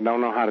out. Don't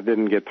know how it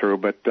didn't get through,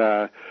 but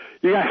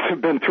you guys have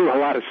been through a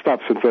lot of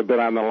stuff since I've been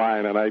on the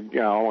line, and I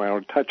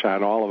won't touch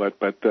on all of it.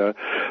 But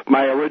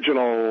my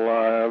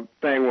original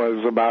thing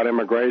was about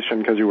immigration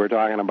because you were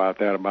talking about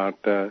that about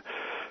a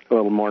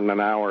little more than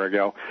an hour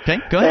ago. Okay,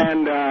 go ahead.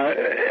 And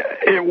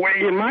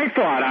in my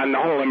thought on the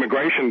whole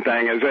immigration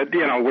thing is that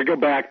we go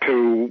back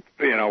to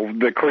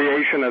the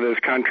creation of this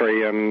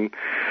country and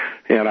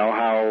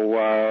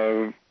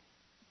how.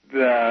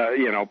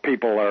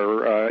 People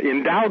are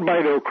endowed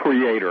by their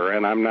creator,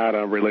 and I'm not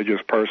a religious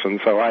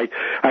person, so I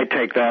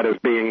take that as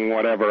being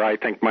whatever I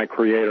think my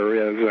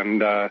creator is,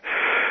 and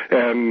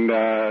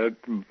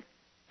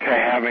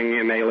having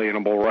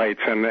inalienable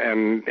rights.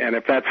 And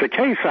if that's the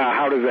case,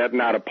 how does that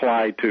not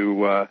apply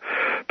to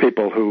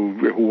people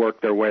who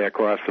work their way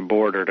across the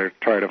border to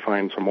try to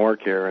find some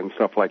work here and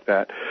stuff like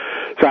that?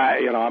 So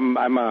I'm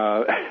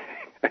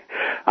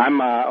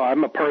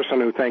a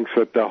person who thinks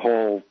that the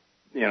whole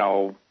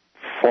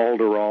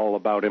folderol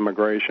about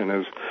immigration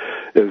is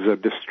a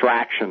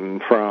distraction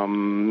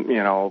from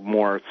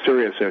more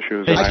serious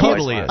issues. It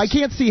totally is. I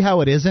can't see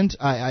how it isn't.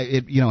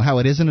 How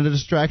it isn't a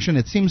distraction.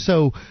 It seems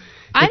so.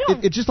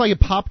 It's just like it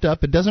popped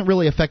up. It doesn't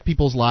really affect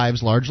people's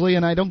lives largely,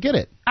 and I don't get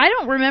it. I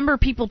don't remember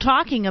people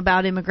talking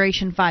about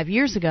immigration 5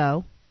 years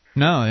ago.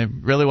 No, it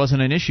really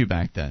wasn't an issue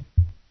back then.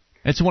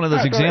 It's one of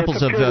those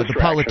examples of the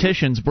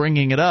politicians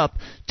bringing it up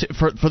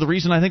for the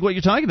reason I think what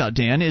you're talking about,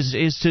 Dan,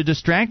 is to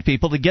distract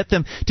people, to give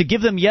them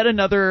yet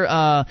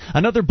another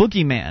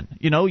boogeyman.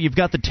 You've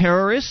got the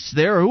terrorists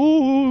there,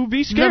 ooh,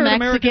 be scared, the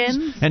Americans,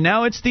 Mexicans. and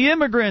now it's the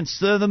immigrants,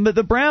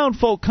 the brown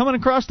folk coming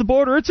across the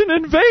border. It's an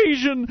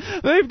invasion.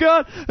 They've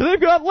got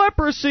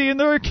leprosy and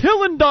they're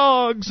killing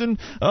dogs and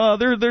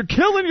they're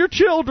killing your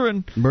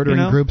children,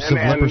 murdering groups of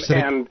leprosy.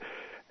 And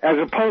as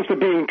opposed to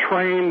being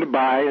trained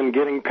by and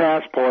getting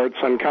passports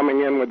and coming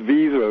in with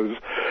visas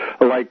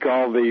like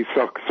all the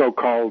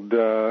so-called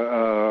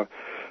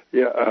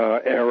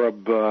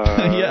Arab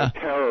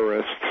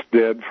terrorists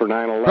did for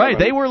 9/11. Right,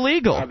 they were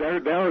legal.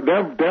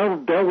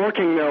 They're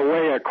working their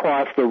way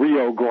across the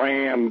Rio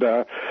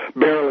Grande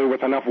barely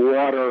with enough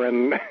water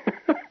and.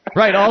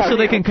 Right. Also,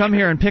 they can come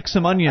here and pick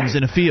some onions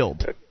in a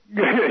field.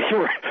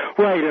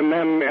 Right, and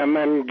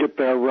then get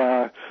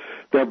their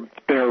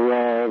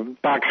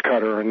box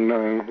cutter and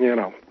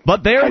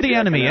But they're the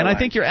enemy, and I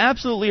think you're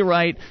absolutely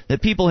right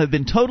that people have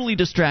been totally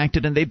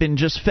distracted and they've been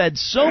just fed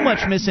so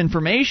much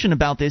misinformation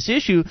about this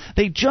issue,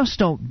 they just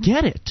don't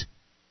get it.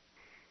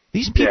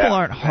 These people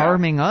aren't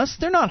harming us.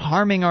 They're not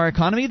harming our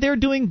economy. They're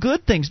doing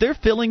good things. They're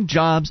filling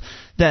jobs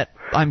that,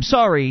 I'm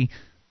sorry,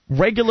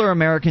 regular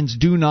Americans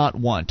do not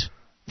want.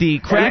 The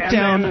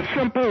crackdown. And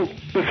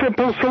the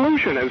simple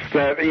solution is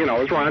that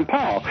is Ron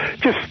Paul.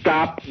 Just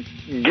stop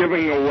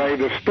giving away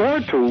the store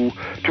to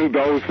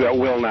those that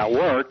will not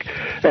work,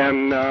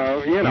 and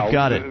You've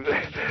got it.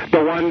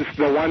 The ones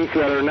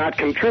that are not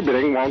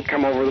contributing won't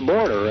come over the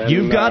border. And,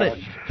 You've got it.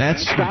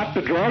 stop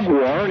the drug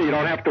war, and you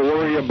don't have to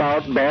worry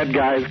about bad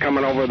guys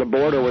coming over the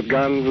border with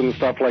guns and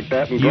stuff like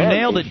that. And you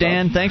nailed it,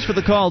 Dan. Thanks for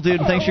the call,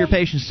 dude. Thanks for your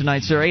patience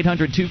tonight, sir.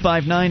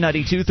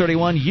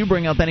 800-259-9231. You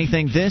bring up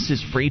anything. This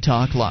is Free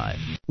Talk Live.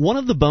 One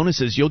of the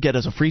bonuses you'll get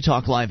as a Free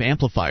Talk Live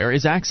amplifier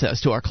is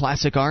access to our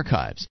classic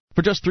archives.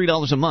 For just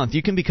 $3 a month,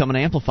 you can become an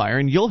amplifier,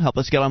 and you'll help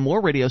us get on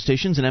more radio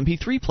stations and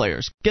MP3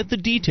 players. Get the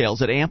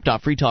details at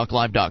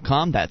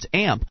amp.freetalklive.com. That's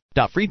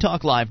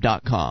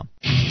amp.freetalklive.com.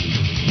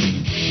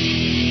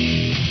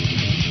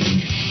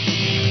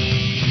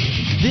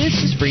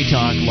 This is Free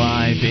Talk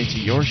Live. It's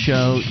your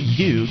show.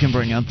 You can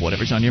bring up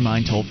whatever's on your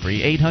mind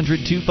toll-free.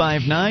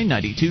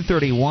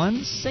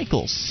 800-259-9231.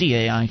 SACL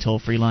CAI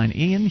toll-free line.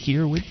 Ian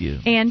here with you.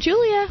 And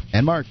Julia.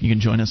 And Mark. You can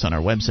join us on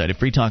our website at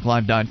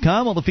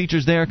freetalklive.com. All the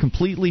features there are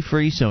completely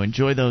free, so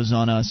enjoy those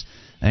on us.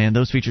 And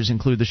those features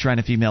include the Shrine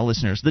of Female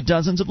Listeners, the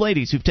dozens of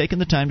ladies who've taken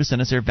the time to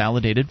send us their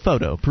validated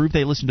photo. Prove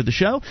they listen to the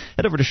show.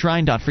 Head over to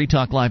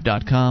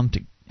shrine.freetalklive.com to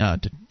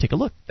take a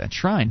look. That's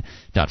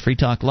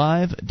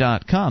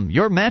shrine.freetalklive.com.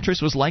 Your mattress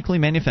was likely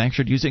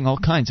manufactured using all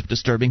kinds of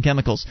disturbing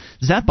chemicals.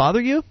 Does that bother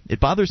you? It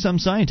bothers some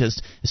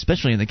scientists,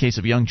 especially in the case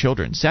of young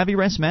children. Savvy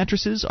Rest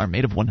mattresses are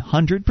made of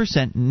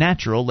 100%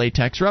 natural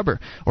latex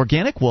rubber,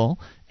 organic wool,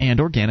 and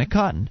organic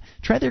cotton.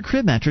 Try their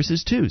crib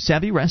mattresses too.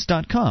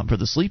 SavvyRest.com for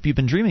the sleep you've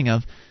been dreaming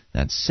of.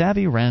 That's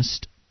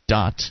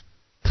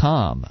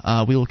SavvyRest.com.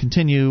 We will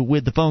continue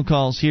with the phone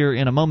calls here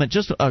in a moment.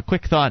 Just a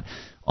quick thought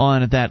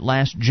on that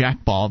last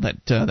jackball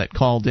that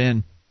called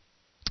in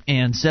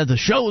and said the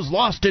show's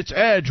lost its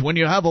edge when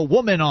you have a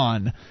woman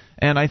on.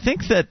 And I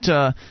think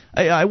that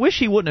I wish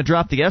he wouldn't have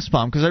dropped the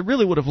S-bomb, because I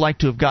really would have liked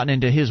to have gotten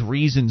into his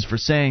reasons for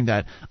saying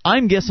that.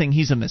 I'm guessing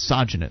he's a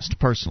misogynist,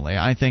 personally.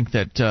 I think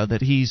that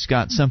he's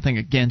got something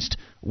against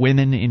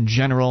women in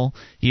general.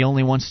 He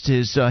only wants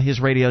his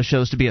radio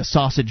shows to be a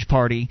sausage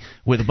party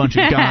with a bunch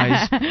of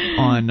guys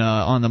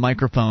on the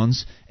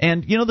microphones.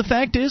 And, you know, the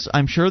fact is,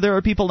 I'm sure there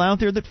are people out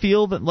there that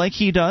feel that like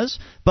he does,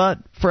 but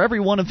for every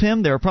one of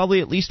him, there are probably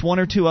at least one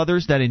or two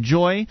others that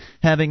enjoy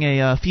having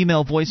a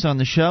female voice on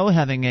the show,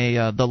 having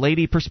the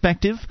lady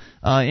perspective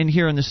in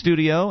here in the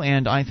studio,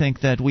 and I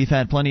think that we've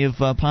had plenty of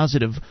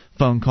positive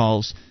phone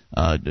calls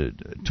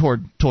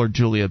toward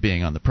Julia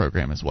being on the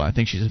program as well. I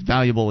think she's a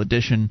valuable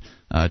addition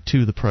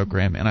to the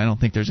program, and I don't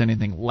think there's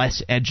anything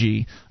less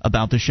edgy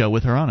about the show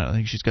with her on it. I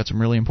think she's got some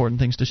really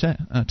important things to say.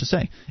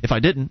 If I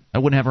didn't, I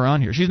wouldn't have her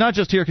on here. She's not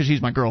just here because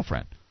she's my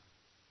girlfriend,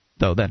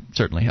 though that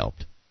certainly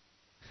helped.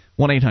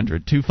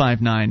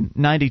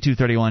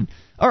 1-800-259-9231.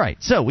 All right,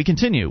 so we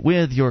continue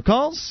with your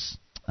calls.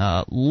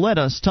 Let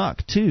us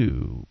talk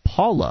to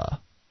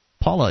Paula.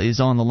 Paula is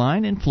on the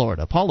line in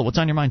Florida. Paula, what's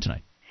on your mind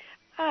tonight?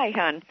 Hi,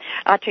 hon.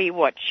 I'll tell you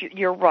what,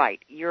 you're right.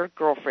 Your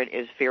girlfriend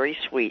is very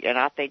sweet, and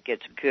I think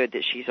it's good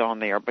that she's on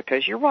there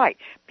because you're right.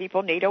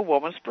 People need a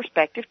woman's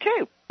perspective,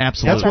 too.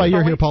 Absolutely. That's why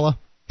you're here, Paula.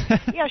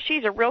 Yeah,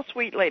 she's a real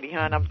sweet lady,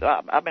 hon.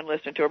 I've been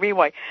listening to her.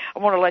 Anyway, I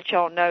want to let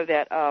y'all know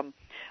that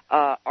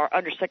our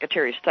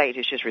Undersecretary of State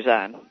has just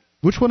resigned.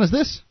 Which one is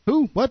this?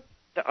 Who? What?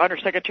 The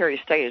Undersecretary of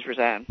State has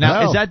resigned.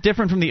 Now, is that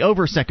different from the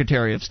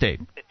Oversecretary of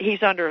State?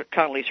 He's under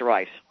Condoleezza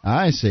Rice.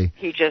 I see.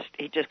 He just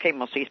came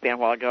on C-SPAN a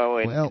while ago,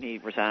 and he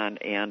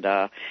resigned. And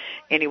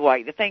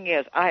anyway, the thing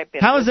is, I have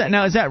been... How is that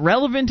now? Is that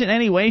relevant in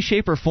any way,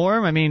 shape, or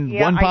form? I mean,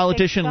 one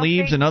politician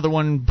leaves, another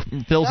one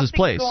fills his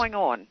place. Something's going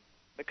on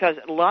because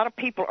a lot of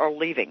people are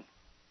leaving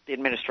the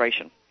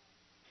administration.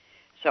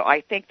 So I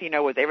think, you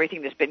know, with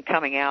everything that's been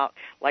coming out,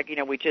 like, you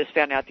know, we just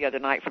found out the other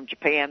night from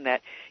Japan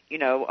that, you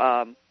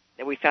know...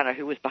 that we found out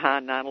who was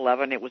behind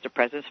 9/11. It was the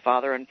president's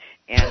father, and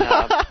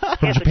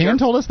from Japan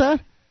told us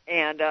that.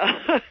 And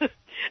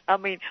I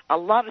mean, a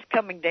lot is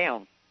coming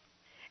down.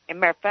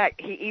 And matter of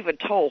fact, he even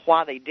told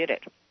why they did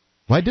it.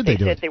 Why did they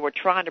do it? They said they were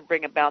trying to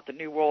bring about the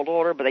New World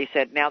Order, but they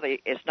said now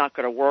it's not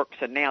going to work.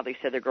 So now they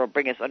said they're going to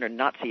bring us under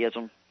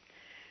Nazism.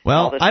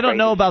 Well, I don't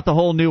know about the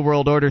whole New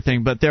World Order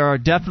thing, but there are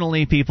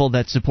definitely people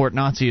that support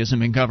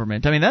Nazism in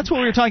government. I mean, that's what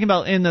we were talking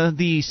about in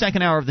the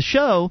second hour of the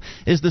show,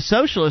 is the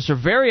socialists are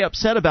very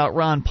upset about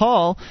Ron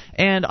Paul,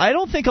 and I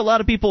don't think a lot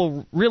of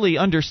people really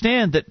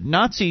understand that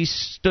Nazis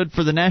stood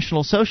for the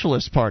National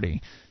Socialist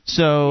Party.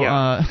 So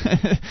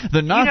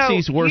the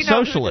Nazis were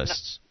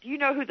socialists. Do you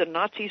know who the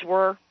Nazis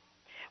were?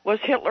 Was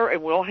Hitler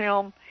and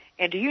Wilhelm.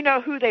 And do you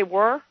know who they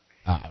were?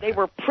 They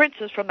were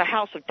princes from the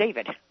House of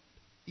David.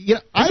 Yeah,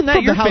 I'm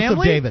from the House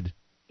of David.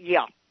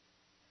 Yeah.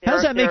 How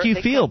does that make you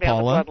feel,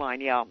 Paula?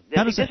 Bloodline, yeah.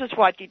 This is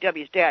why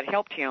D.W.'s dad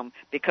helped him,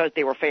 because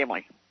they were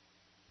family.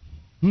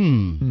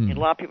 And a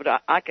lot of people,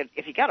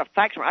 if you got a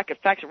fax, I could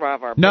fax it right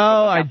over our...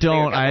 No, I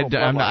don't.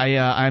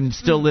 I'm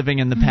still living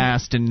in the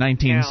past in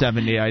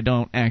 1970. I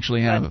don't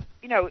actually have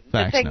you know,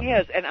 the thing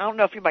is, and I don't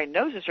know if anybody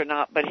knows this or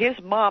not, but his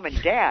mom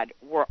and dad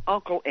were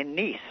uncle and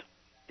niece.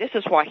 This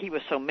is why he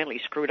was so mentally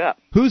screwed up.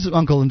 Who's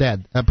uncle and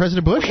dad?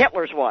 President Bush?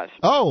 Hitler's was.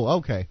 Oh,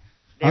 okay.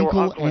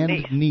 Uncle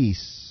and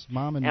niece.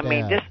 Mom and dad. I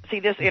mean,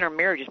 this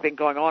intermarriage has been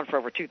going on for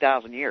over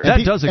 2,000 years. That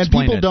does explain it.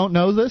 And people don't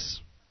know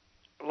this?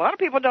 A lot of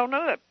people don't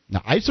know it. No,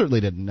 I certainly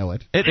didn't know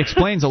it. It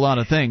explains a lot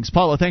of things.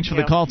 Paula, thanks for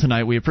the call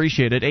tonight. We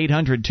appreciate it.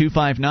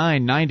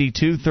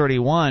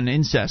 800-259-9231.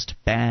 Incest.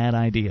 Bad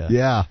idea.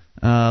 Yeah.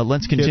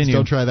 Let's continue. Kids,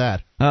 don't try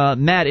that.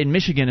 Matt in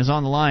Michigan is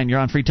on the line. You're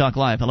on Free Talk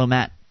Live. Hello,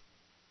 Matt.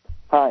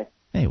 Hi.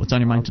 Hey, what's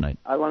on your mind tonight?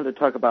 I wanted to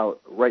talk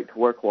about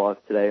right-to-work laws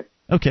today.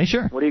 Okay,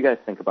 sure. What do you guys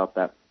think about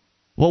that?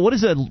 Well, what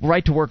is a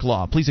right-to-work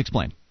law? Please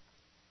explain.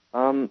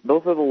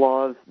 Those are the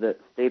laws that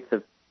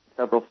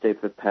several states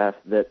have passed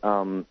that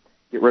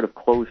get rid of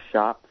closed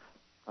shops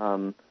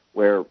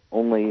where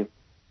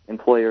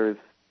employers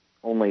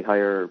only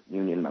hire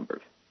union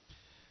members.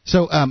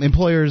 So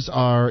employers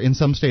in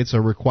some states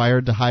are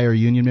required to hire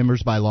union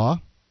members by law?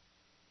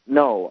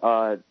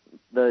 No,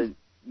 the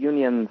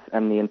unions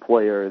and the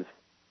employers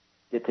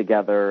get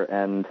together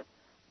and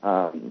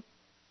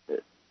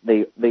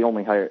they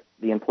only hire,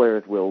 the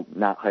employers will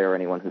not hire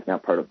anyone who's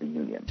not part of the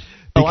union.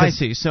 Oh, I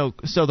see. So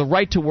the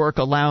right to work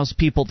allows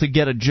people to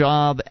get a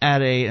job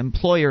at a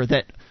employer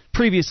that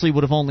previously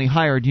would have only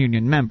hired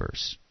union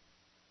members.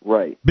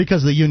 Right.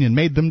 Because the union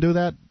made them do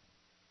that?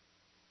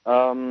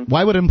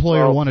 Why would an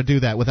employer want to do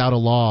that without a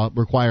law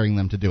requiring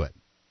them to do it?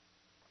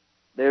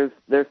 There's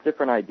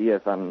different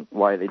ideas on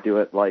why they do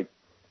it. Like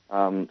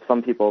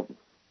some people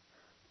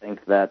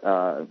think that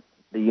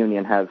the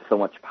union has so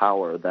much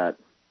power that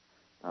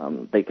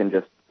they can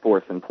just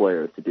force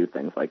employers to do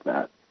things like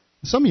that.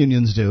 Some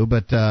unions do,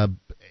 but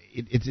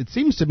it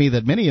seems to me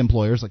that many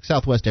employers, like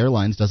Southwest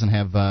Airlines, doesn't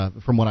have,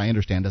 from what I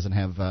understand, doesn't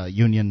have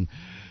union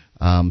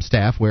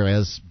staff,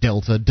 whereas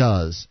Delta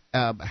does.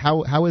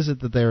 How is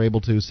it that they're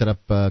able to set up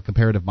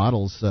comparative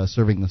models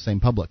serving the same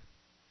public?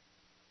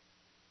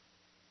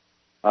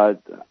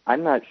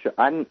 I'm not sure.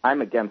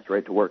 I'm against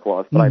right-to-work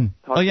laws, but I've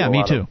talked to a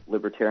lot of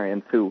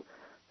libertarians who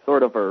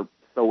sort of are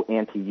so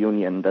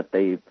anti-union that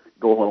they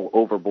go a little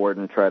overboard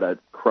and try to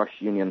crush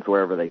unions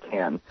wherever they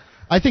can.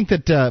 I think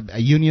that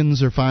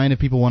unions are fine if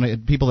people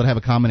that have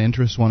a common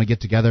interest want to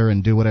get together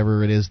and do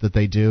whatever it is that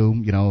they do.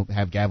 You know,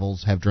 have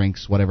gavels, have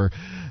drinks, whatever.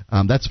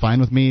 That's fine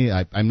with me.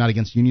 I'm not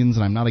against unions,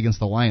 and I'm not against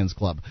the Lions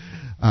Club.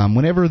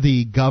 Whenever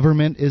the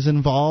government is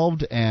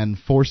involved and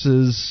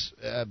forces,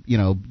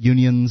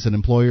 unions and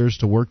employers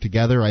to work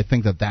together, I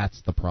think that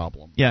that's the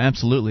problem. Yeah,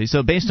 absolutely.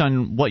 So based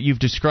on what you've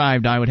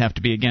described, I would have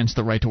to be against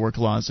the right-to-work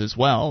laws as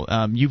well.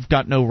 You've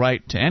got no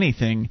right to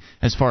anything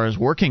as far as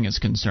working is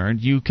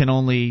concerned. You can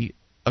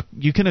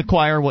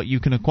acquire what you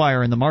can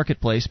acquire in the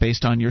marketplace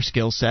based on your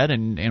skill set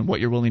and what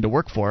you're willing to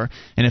work for.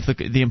 And if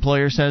the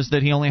employer says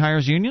that he only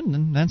hires union,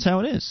 then that's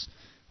how it is.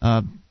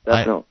 I'm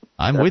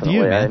with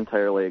you, man. I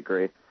entirely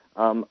agree.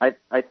 I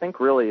think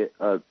really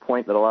a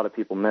point that a lot of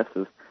people miss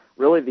is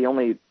really the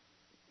only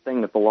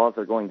thing that the laws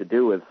are going to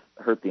do is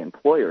hurt the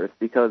employers,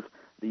 because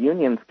the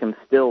unions can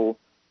still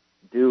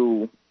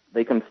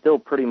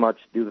pretty much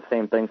do the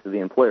same things to the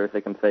employers.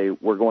 They can say,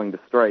 we're going to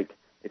strike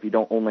if you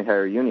don't only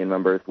hire union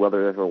members,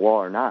 whether there's a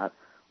law or not.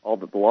 All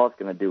that the law is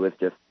going to do is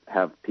just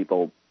have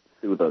people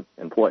sue the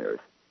employers.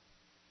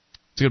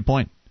 That's a good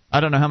point. I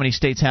don't know how many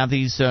states have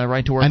these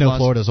right-to-work laws. I know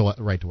Florida's a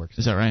right-to-work.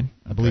 Is that right?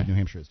 I believe New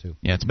Hampshire is too.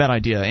 Yeah, it's a bad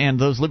idea. And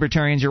those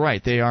libertarians, you're right.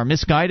 They are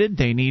misguided.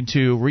 They need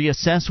to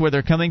reassess where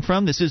they're coming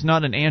from. This is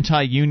not an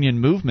anti-union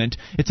movement.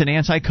 It's an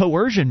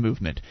anti-coercion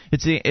movement.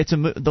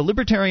 The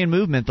libertarian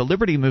movement, the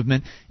liberty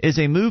movement, is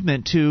a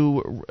movement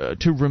to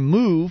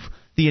remove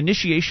the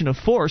initiation of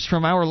force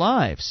from our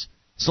lives.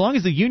 So long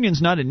as the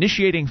union's not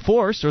initiating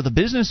force, or the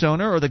business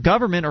owner or the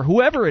government or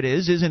whoever it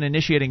isn't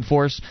initiating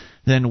force,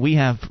 then we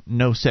have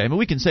no say. I mean,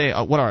 we can say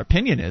what our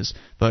opinion is,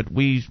 but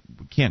we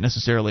can't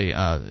necessarily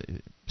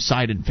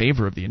side in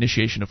favor of the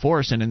initiation of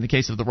force. And in the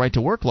case of the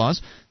right-to-work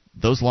laws,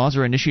 those laws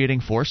are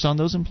initiating force on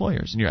those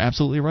employers. And you're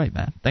absolutely right,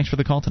 Matt. Thanks for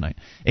the call tonight.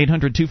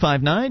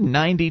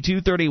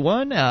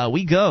 800-259-9231.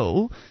 We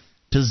go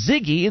to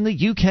Ziggy in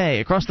the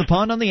UK, across the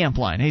pond on the amp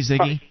line. Hey,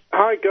 Ziggy.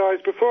 Hi, guys.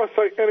 Before I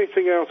say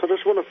anything else, I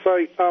just want to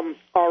say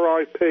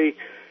R.I.P.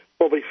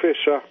 Bobby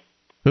Fischer.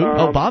 Who?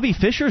 Bobby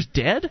Fischer's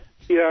dead?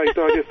 Yeah, he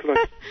died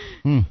yesterday.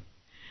 Who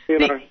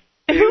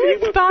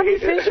is Bobby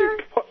Fischer?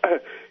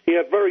 He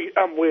had very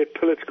weird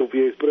political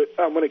views, but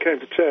when it came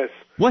to chess...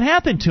 What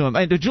happened to him?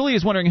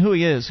 Julia's wondering who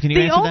he is. Can you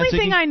answer that, Ziggy? The only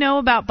thing I know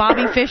about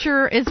Bobby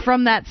Fischer is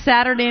from that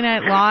Saturday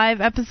Night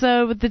Live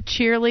episode with the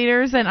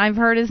cheerleaders, and I've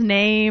heard his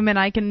name, and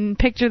I can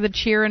picture the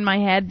cheer in my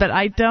head, but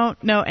I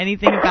don't know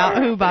anything about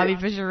who Bobby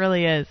Fischer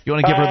really is. You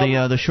want to give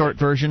her the short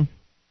version?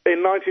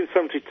 In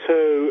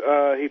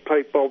 1972, he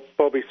played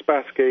Bobby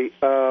Spassky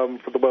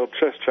for the World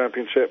Chess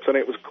Championships, and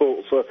it was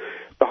called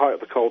the height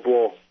of the Cold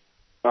War,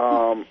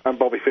 and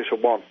Bobby Fischer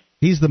won.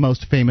 He's the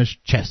most famous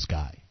chess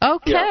guy.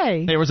 Okay.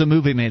 Yeah. There was a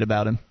movie made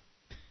about him.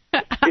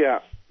 Yeah,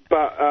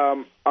 but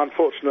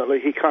unfortunately,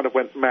 he kind of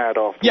went mad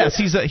after. Yes,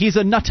 he's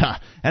a nutter,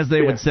 as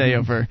they would say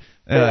over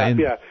in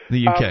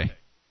the UK.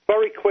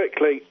 Very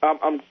quickly,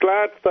 I'm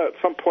glad that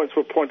some points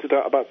were pointed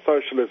out about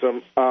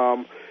socialism.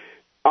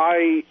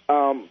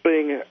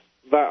 Being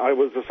that I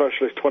was a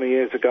socialist 20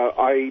 years ago,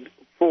 I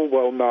full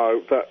well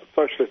know that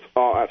socialists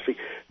are actually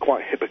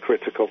quite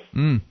hypocritical.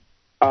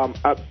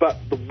 But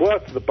the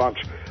worst of the bunch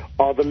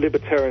are the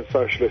libertarian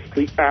socialists,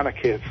 the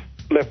anarchists,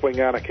 left-wing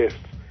anarchists.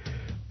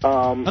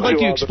 I'd like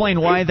to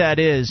explain why that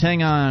is.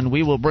 Hang on.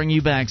 We will bring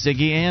you back,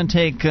 Ziggy, and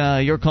take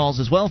your calls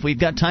as well. If we've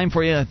got time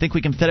for you, I think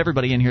we can fit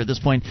everybody in here at this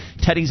point.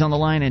 Teddy's on the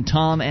line and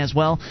Tom as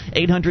well.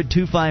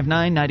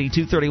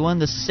 800-259-9231,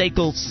 the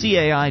SACL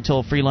CAI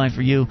toll-free line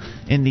for you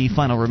in the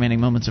final remaining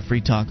moments of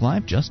Free Talk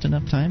Live. Just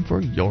enough time for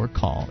your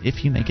call,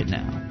 if you make it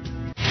now.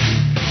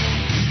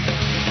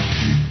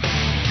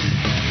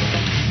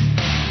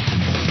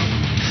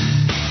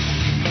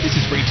 This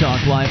is Free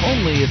Talk Live.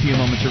 Only a few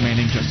moments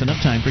remaining. Just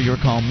enough time for your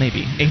call,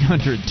 maybe.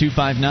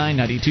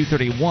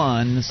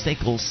 800-259-9231, the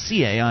SACL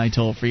CAI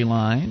toll-free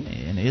line.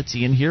 And it's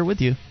Ian here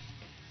with you.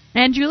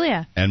 And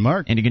Julia. And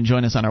Mark. And you can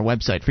join us on our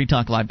website,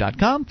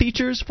 freetalklive.com.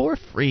 Features for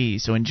free,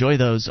 so enjoy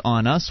those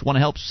on us. Want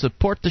to help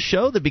support the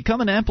show? Then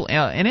become an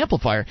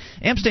amplifier.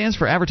 AMP stands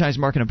for Advertise,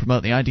 Market, and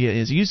Promote. The idea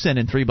is you send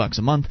in $3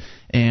 a month,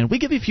 and we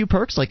give you a few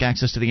perks like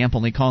access to the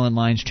AMP-only call-in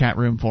lines, chat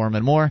room, forum,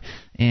 and more.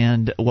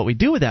 And what we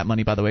do with that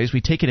money, by the way, is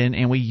we take it in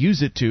and we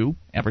use it to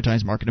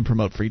advertise, market, and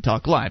promote Free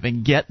Talk Live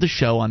and get the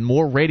show on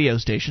more radio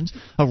stations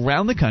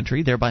around the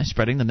country, thereby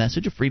spreading the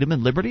message of freedom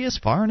and liberty as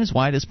far and as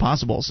wide as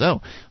possible.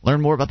 So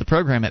learn more about the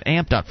program at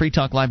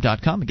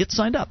amp.freetalklive.com and get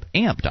signed up,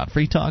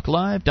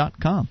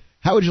 amp.freetalklive.com.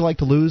 How would you like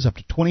to lose up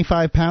to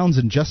 25 pounds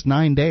in just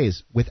 9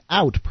 days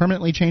without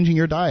permanently changing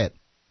your diet?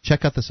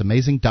 Check out this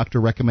amazing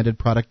doctor-recommended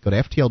product. Go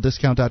to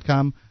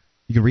FTLdiscount.com.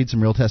 You can read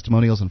some real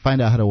testimonials and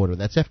find out how to order.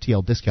 That's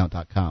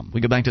FTLdiscount.com.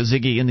 We go back to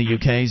Ziggy in the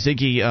UK.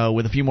 Ziggy,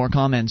 with a few more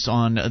comments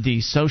on the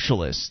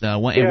socialists.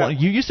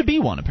 You used to be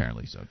one,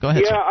 apparently. So go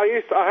ahead. Yeah, sir.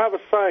 I have a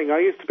saying. I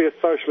used to be a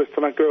socialist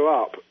when I grew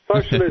up.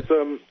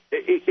 Socialism,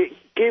 it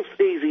gives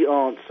easy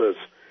answers,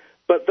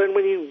 but then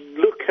when you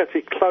look at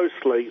it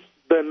closely,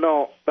 they're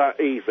not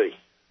that easy.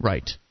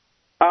 Right.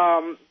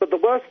 But the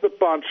worst of the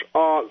bunch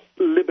are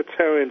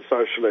libertarian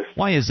socialists.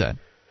 Why is that?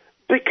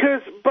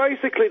 Because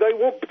basically they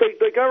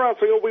go around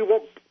saying, we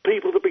want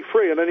people to be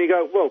free, and then you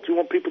go, well, do you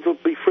want people to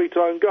be free to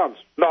own guns?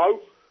 No.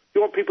 Do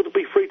you want people to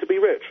be free to be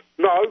rich?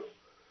 No.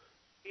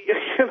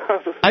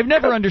 I've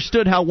never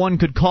understood how one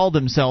could call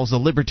themselves a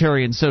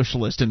libertarian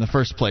socialist in the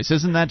first place.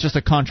 Isn't that just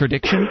a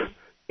contradiction?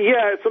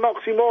 Yeah, it's an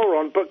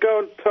oxymoron, but go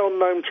and tell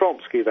Noam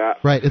Chomsky that.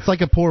 Right, it's like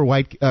a poor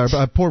rich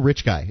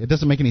guy. It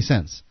doesn't make any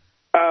sense.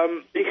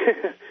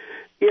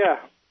 Yeah,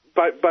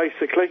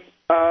 basically.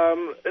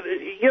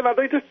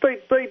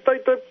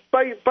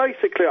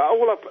 Basically,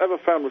 all I've ever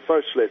found with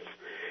socialists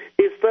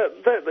is that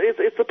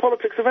it's the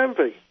politics of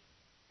envy.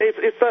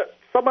 It's that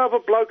some other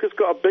bloke has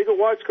got a bigger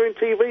widescreen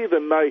TV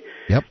than they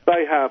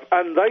have,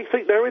 and they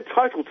think they're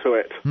entitled to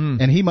it.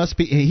 And he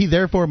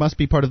therefore must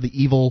be part of the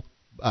evil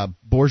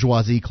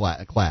bourgeoisie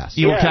class.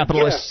 Evil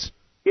capitalists.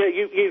 Yeah,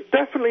 you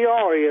definitely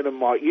are, Ian and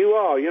Mike. You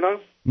are,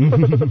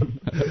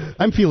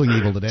 I'm feeling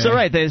evil today. So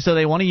so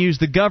they want to use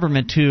the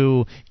government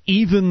to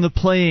even the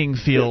playing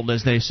field,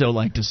 as they so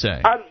like to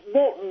say. And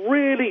what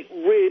really,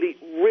 really,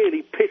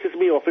 really pisses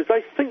me off is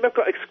they think they've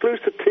got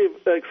exclusive.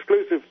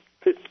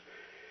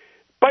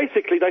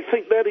 Basically, they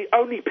think they're the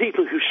only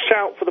people who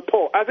shout for the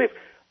poor, as if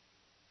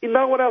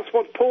no one else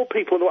wants poor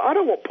people in the world. I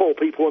don't want poor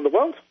people in the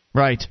world.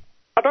 Right.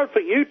 I don't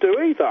think you do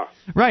either.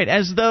 Right,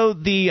 as though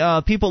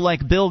the people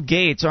like Bill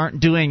Gates aren't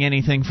doing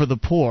anything for the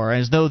poor,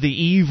 as though the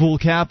evil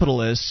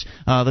capitalists,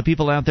 the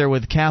people out there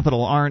with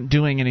capital, aren't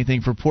doing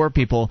anything for poor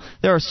people.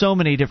 There are so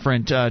many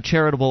different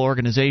charitable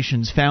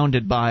organizations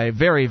founded by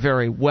very,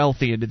 very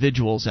wealthy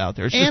individuals out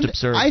there. It's just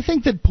absurd. I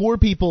think that poor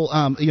people,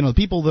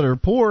 people that are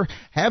poor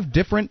have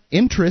different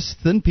interests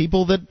than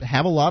people that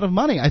have a lot of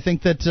money. I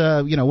think that,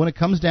 when it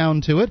comes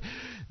down to it,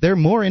 they're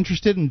more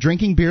interested in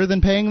drinking beer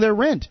than paying their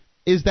rent.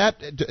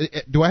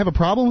 Do I have a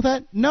problem with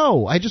that?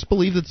 No, I just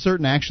believe that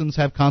certain actions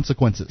have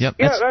consequences. Yep.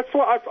 Yeah, that's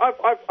what I see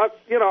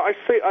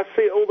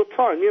it all the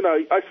time.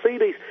 I see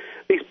these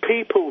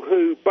people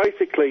who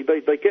basically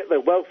they get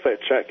their welfare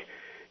check.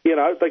 They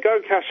go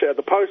and cash it at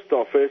the post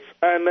office,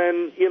 and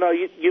then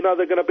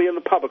they're going to be in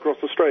the pub across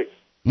the street.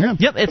 Yeah.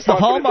 Yep, it's the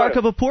hallmark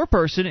of a poor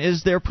person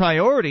is their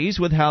priorities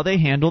with how they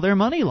handle their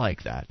money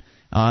like that.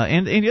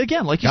 And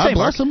again, like you say,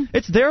 Mark,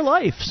 it's their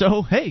life.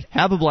 So, hey,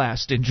 have a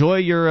blast. Enjoy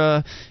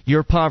your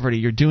poverty.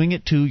 You're doing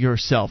it to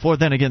yourself. Or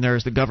then again,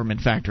 there's the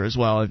government factor as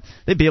well.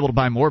 They'd be able to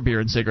buy more beer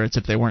and cigarettes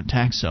if they weren't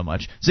taxed so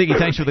much. Ziggy,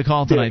 thanks for the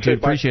call tonight, dude.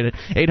 Appreciate it.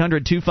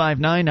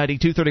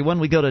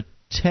 800-259-9231. We go to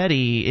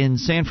Teddy in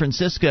San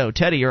Francisco.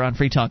 Teddy, you're on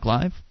Free Talk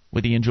Live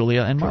with Ian,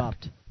 Julia, and Mark.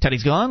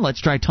 Teddy's gone.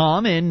 Let's try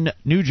Tom in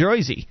New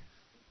Jersey.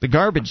 The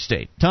garbage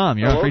state. Tom,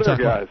 you're on Free Talk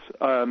Live. Guys.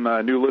 I'm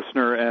a new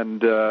listener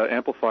and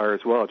amplifier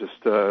as well.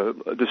 Just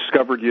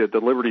discovered you at the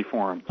Liberty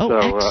Forum. Oh, so,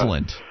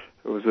 excellent.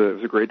 It was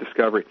a great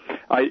discovery.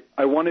 I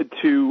wanted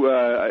to.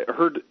 I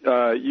heard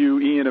you,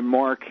 Ian, and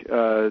Mark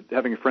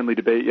having a friendly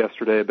debate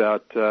yesterday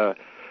about the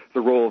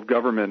role of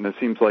government, and it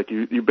seems like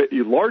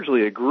you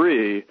largely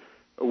agree,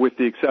 with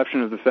the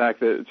exception of the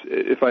fact that,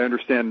 if I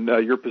understand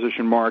your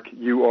position, Mark,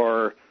 you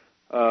are.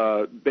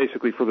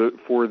 Basically for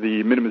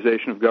the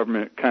minimization of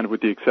government, kind of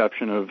with the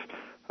exception of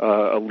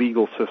a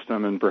legal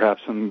system and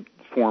perhaps some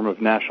form of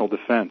national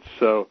defense.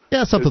 So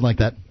yeah, something like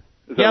that.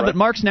 Yeah, right? but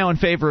Mark's now in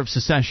favor of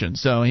secession,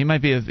 so he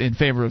might be in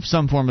favor of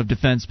some form of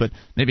defense, but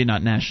maybe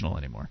not national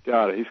anymore.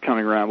 Got it. He's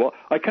coming around. Well,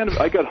 I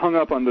got hung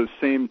up on those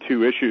same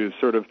two issues.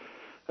 Sort of,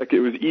 like, it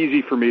was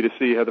easy for me to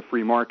see how the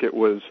free market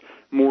was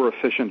more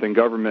efficient than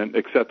government,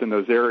 except in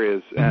those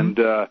areas. And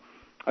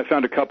I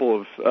found a couple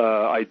of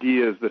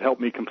ideas that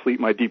helped me complete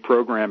my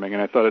deprogramming,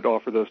 and I thought I'd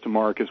offer those to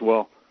Mark as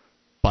well.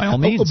 By all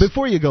means.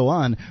 Before you go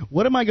on,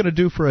 what am I going to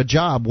do for a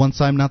job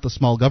once I'm not the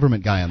small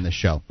government guy on this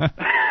show?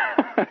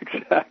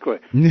 Exactly.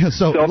 Yeah,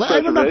 so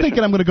I'm not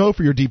thinking I'm going to go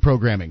for your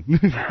deprogramming.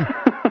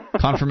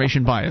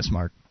 Confirmation bias,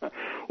 Mark.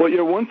 Well,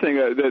 one thing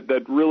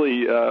that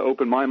really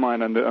opened my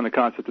mind on the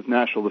concept of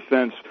national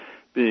defense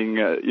being,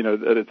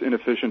 that it's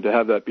inefficient to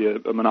have that be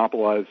a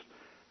monopolized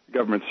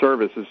government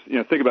service is,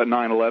 think about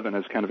 9/11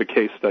 as kind of a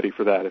case study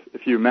for that.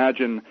 If you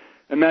imagine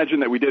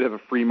that we did have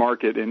a free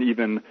market and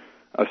even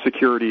a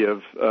security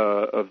of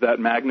that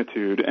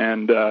magnitude,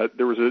 and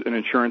there was an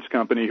insurance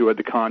company who had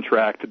the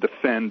contract to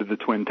defend the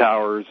Twin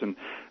Towers and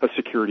a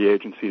security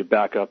agency to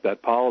back up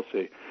that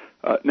policy.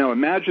 Now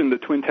imagine the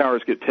Twin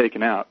Towers get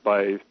taken out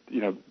by,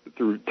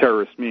 through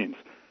terrorist means.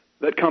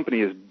 That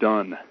company is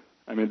done.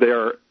 I mean, they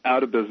are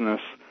out of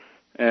business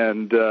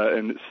and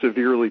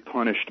severely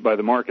punished by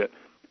the market.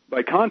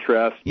 By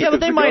contrast, yeah,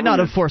 but they might not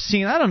have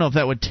foreseen. I don't know if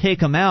that would take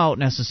them out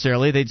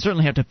necessarily. They'd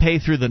certainly have to pay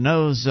through the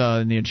nose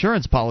in the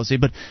insurance policy,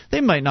 but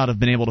they might not have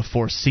been able to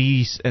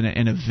foresee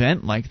an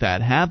event like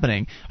that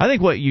happening. I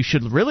think what you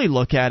should really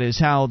look at is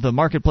how the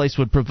marketplace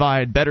would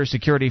provide better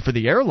security for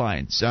the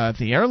airlines. If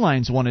the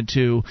airlines wanted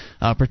to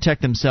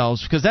protect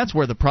themselves, because that's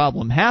where the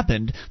problem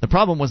happened. The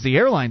problem was the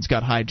airlines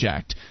got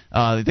hijacked.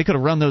 They could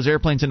have run those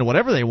airplanes into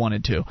whatever they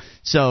wanted to.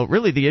 So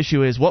really the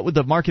issue is, what would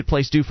the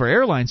marketplace do for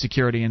airline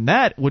security? And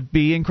that would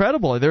be incredible.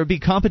 There would be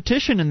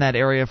competition in that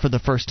area for the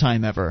first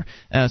time ever.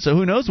 So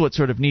who knows what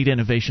sort of neat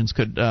innovations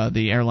could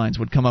the airlines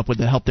would come up with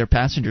to help their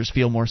passengers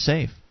feel more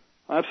safe.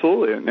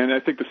 Absolutely, and I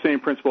think the same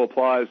principle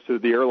applies to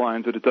the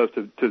airlines that it does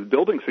to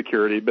building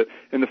security, but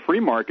in the free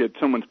market,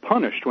 someone's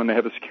punished when they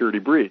have a security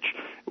breach.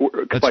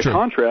 By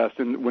contrast,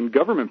 when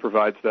government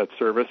provides that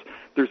service,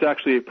 there's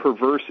actually a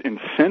perverse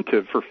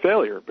incentive for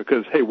failure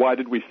because, hey, why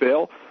did we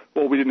fail?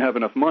 Well, we didn't have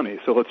enough money,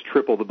 so let's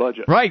triple the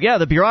budget. Right, yeah,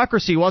 the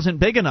bureaucracy wasn't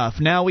big enough.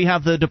 Now we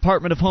have the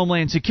Department of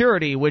Homeland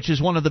Security, which is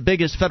one of the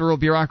biggest federal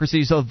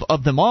bureaucracies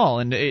of them all,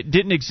 and it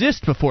didn't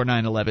exist before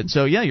 9/11.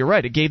 So, yeah, you're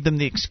right. It gave them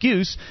the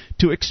excuse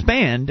to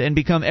expand and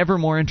become ever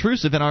more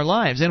intrusive in our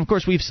lives. And, of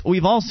course,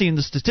 we've all seen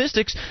the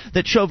statistics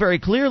that show very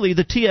clearly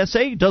the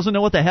TSA doesn't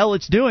know what the hell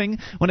it's doing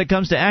when it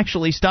comes to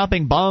actually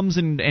stopping bombs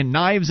and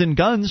knives and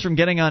guns from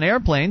getting on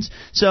airplanes.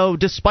 So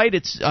despite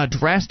its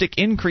drastic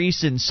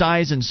increase in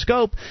size and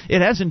scope,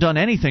 it hasn't done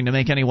anything to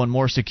make anyone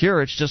more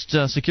secure. It's just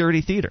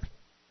security theater.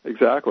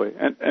 Exactly.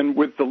 And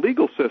with the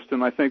legal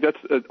system, I think that's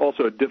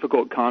also a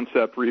difficult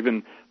concept for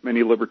even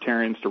many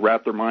libertarians to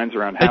wrap their minds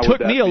around. How it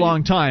took me a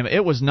long time.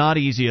 It was not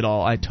easy at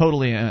all. I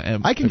totally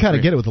I can kind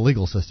of get it with the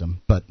legal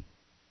system, but...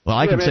 Well,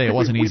 I can say it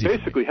wasn't easy. We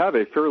basically have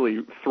a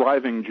fairly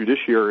thriving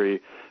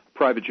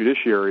private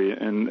judiciary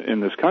in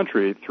this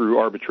country through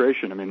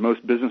arbitration. I mean,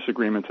 most business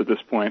agreements at this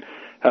point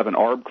have an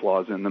ARB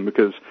clause in them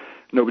because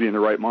nobody in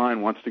their right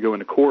mind wants to go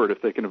into court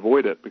if they can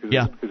avoid it because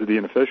of the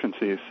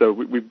inefficiencies. So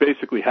we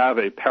basically have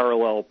a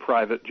parallel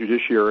private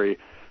judiciary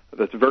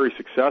that's very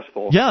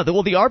successful. Yeah,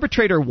 well, the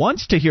arbitrator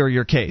wants to hear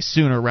your case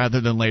sooner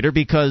rather than later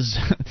because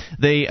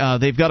they've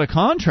got a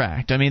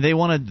contract. I mean, they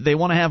want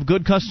to have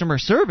good customer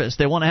service.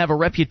 They want to have a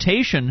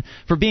reputation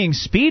for being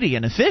speedy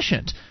and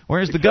efficient,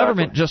 whereas the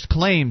government just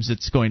claims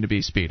it's going to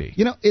be speedy.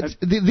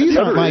 These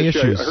are my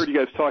issues. I heard you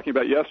guys talking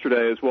about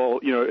yesterday as well.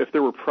 If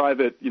there were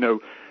private,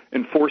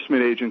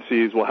 enforcement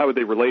agencies, well, how would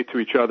they relate to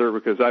each other?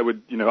 Because I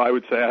would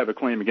say I have a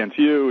claim against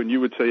you, and you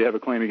would say you have a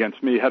claim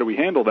against me. How do we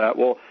handle that?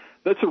 Well,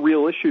 that's a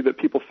real issue that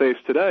people face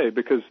today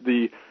because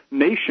the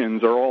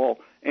nations are all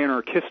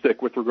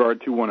anarchistic with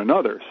regard to one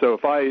another. So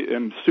if I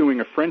am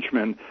suing a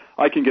Frenchman,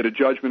 I can get a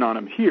judgment on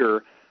him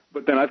here,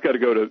 but then I've got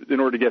to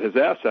in order to get his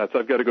assets,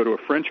 I've got to go to a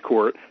French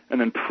court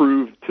and then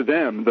prove to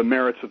them the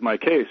merits of my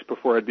case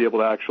before I'd be able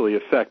to actually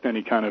effect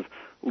any kind of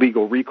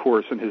legal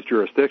recourse in his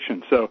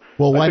jurisdiction. So,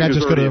 well, why not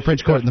just go to a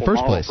French court in the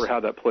first place? For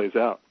how that plays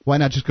out. Why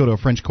not just go to a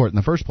French court in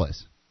the first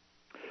place?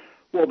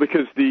 Well,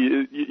 because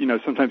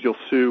sometimes you'll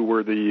sue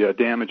where the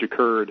damage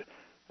occurred,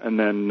 and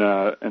then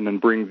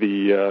bring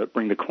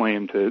the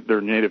claim to their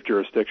native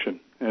jurisdiction.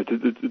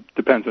 It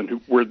depends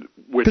on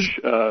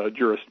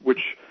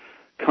which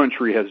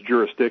country has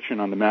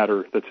jurisdiction on the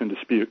matter that's in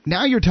dispute.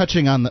 Now you're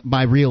touching on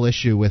my real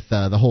issue with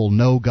the whole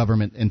no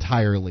government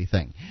entirely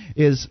thing.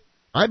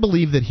 I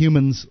believe that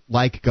humans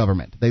like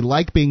government. They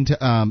like being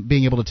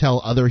able to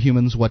tell other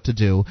humans what to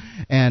do.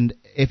 And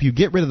if you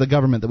get rid of the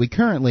government that we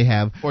currently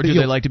have... Or do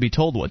they like to be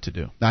told what to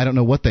do? I don't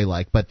know what they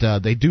like, but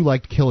they do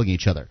like killing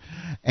each other.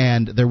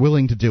 And they're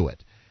willing to do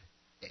it.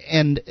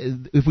 And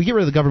if we get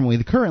rid of the government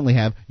we currently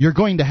have, you're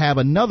going to have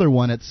another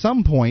one at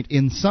some point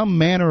in some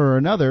manner or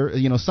another.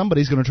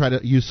 Somebody's going to try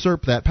to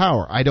usurp that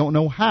power. I don't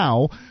know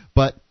how,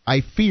 but I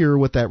fear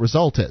what that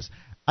result is.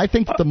 I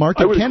think that the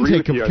market can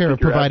take care of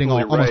providing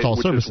almost all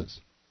services.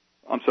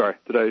 I'm sorry,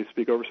 did I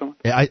speak over someone?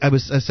 I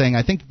was saying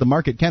I think the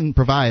market can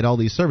provide all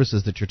these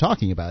services that you're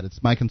talking about.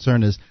 It's my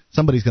concern is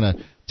somebody's going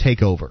to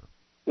take over.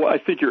 Well, I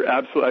think you're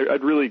absolutely.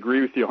 I'd really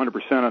agree with you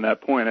 100% on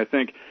that point. I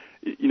think,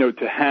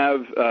 to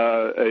have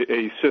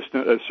a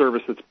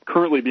service that's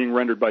currently being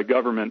rendered by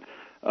government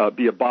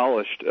be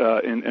abolished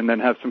and then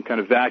have some kind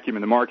of vacuum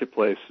in the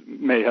marketplace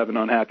may have an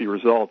unhappy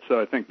result.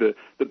 So I think the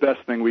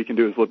best thing we can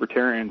do as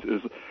libertarians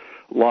is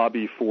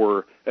lobby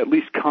for at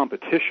least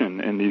competition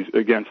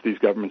against these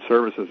government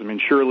services. I mean,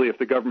 surely if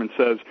the government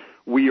says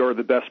we are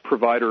the best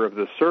provider of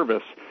this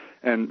service,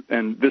 and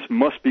this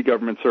must be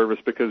government service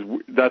because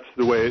that's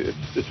the way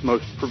it's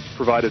most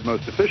provided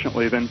most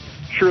efficiently, then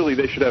surely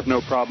they should have no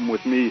problem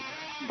with me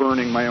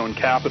burning my own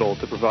capital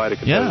to provide a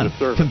competitive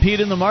service. Compete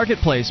in the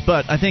marketplace.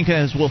 But I think,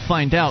 as we'll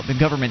find out, the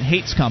government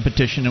hates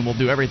competition and will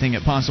do everything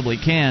it possibly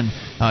can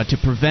to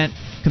prevent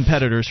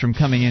competitors from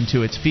coming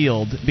into its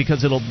field,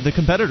 because the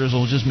competitors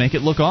will just make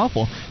it look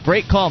awful.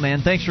 Great call,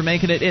 man. Thanks for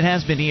making it. It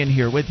has been Ian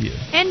here with you.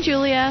 And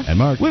Julia. And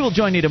Mark. We will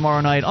join you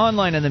tomorrow night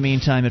online in the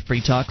meantime at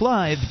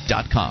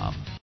freetalklive.com.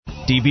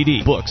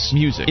 DVD, books,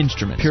 music,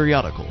 instruments,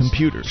 periodicals,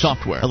 computers,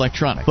 software,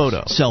 electronics,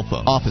 photo, cell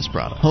phone, office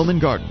product, home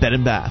and garden, bed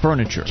and bath,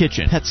 furniture,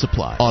 kitchen, pet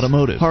supply,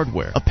 automotive,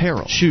 hardware,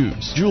 apparel,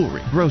 shoes,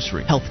 jewelry,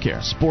 grocery,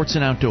 healthcare, sports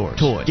and outdoors,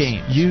 toys,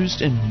 games,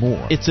 used, and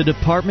more. It's a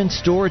department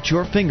store at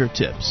your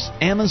fingertips.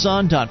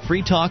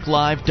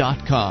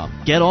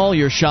 Amazon.freetalklive.com. Get all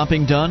your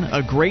shopping done,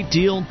 a great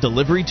deal,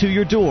 delivery to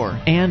your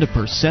door, and a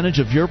percentage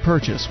of your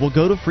purchase will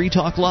go to Free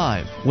Talk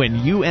Live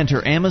when you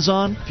enter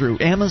Amazon through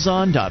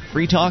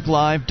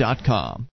Amazon.freetalklive.com.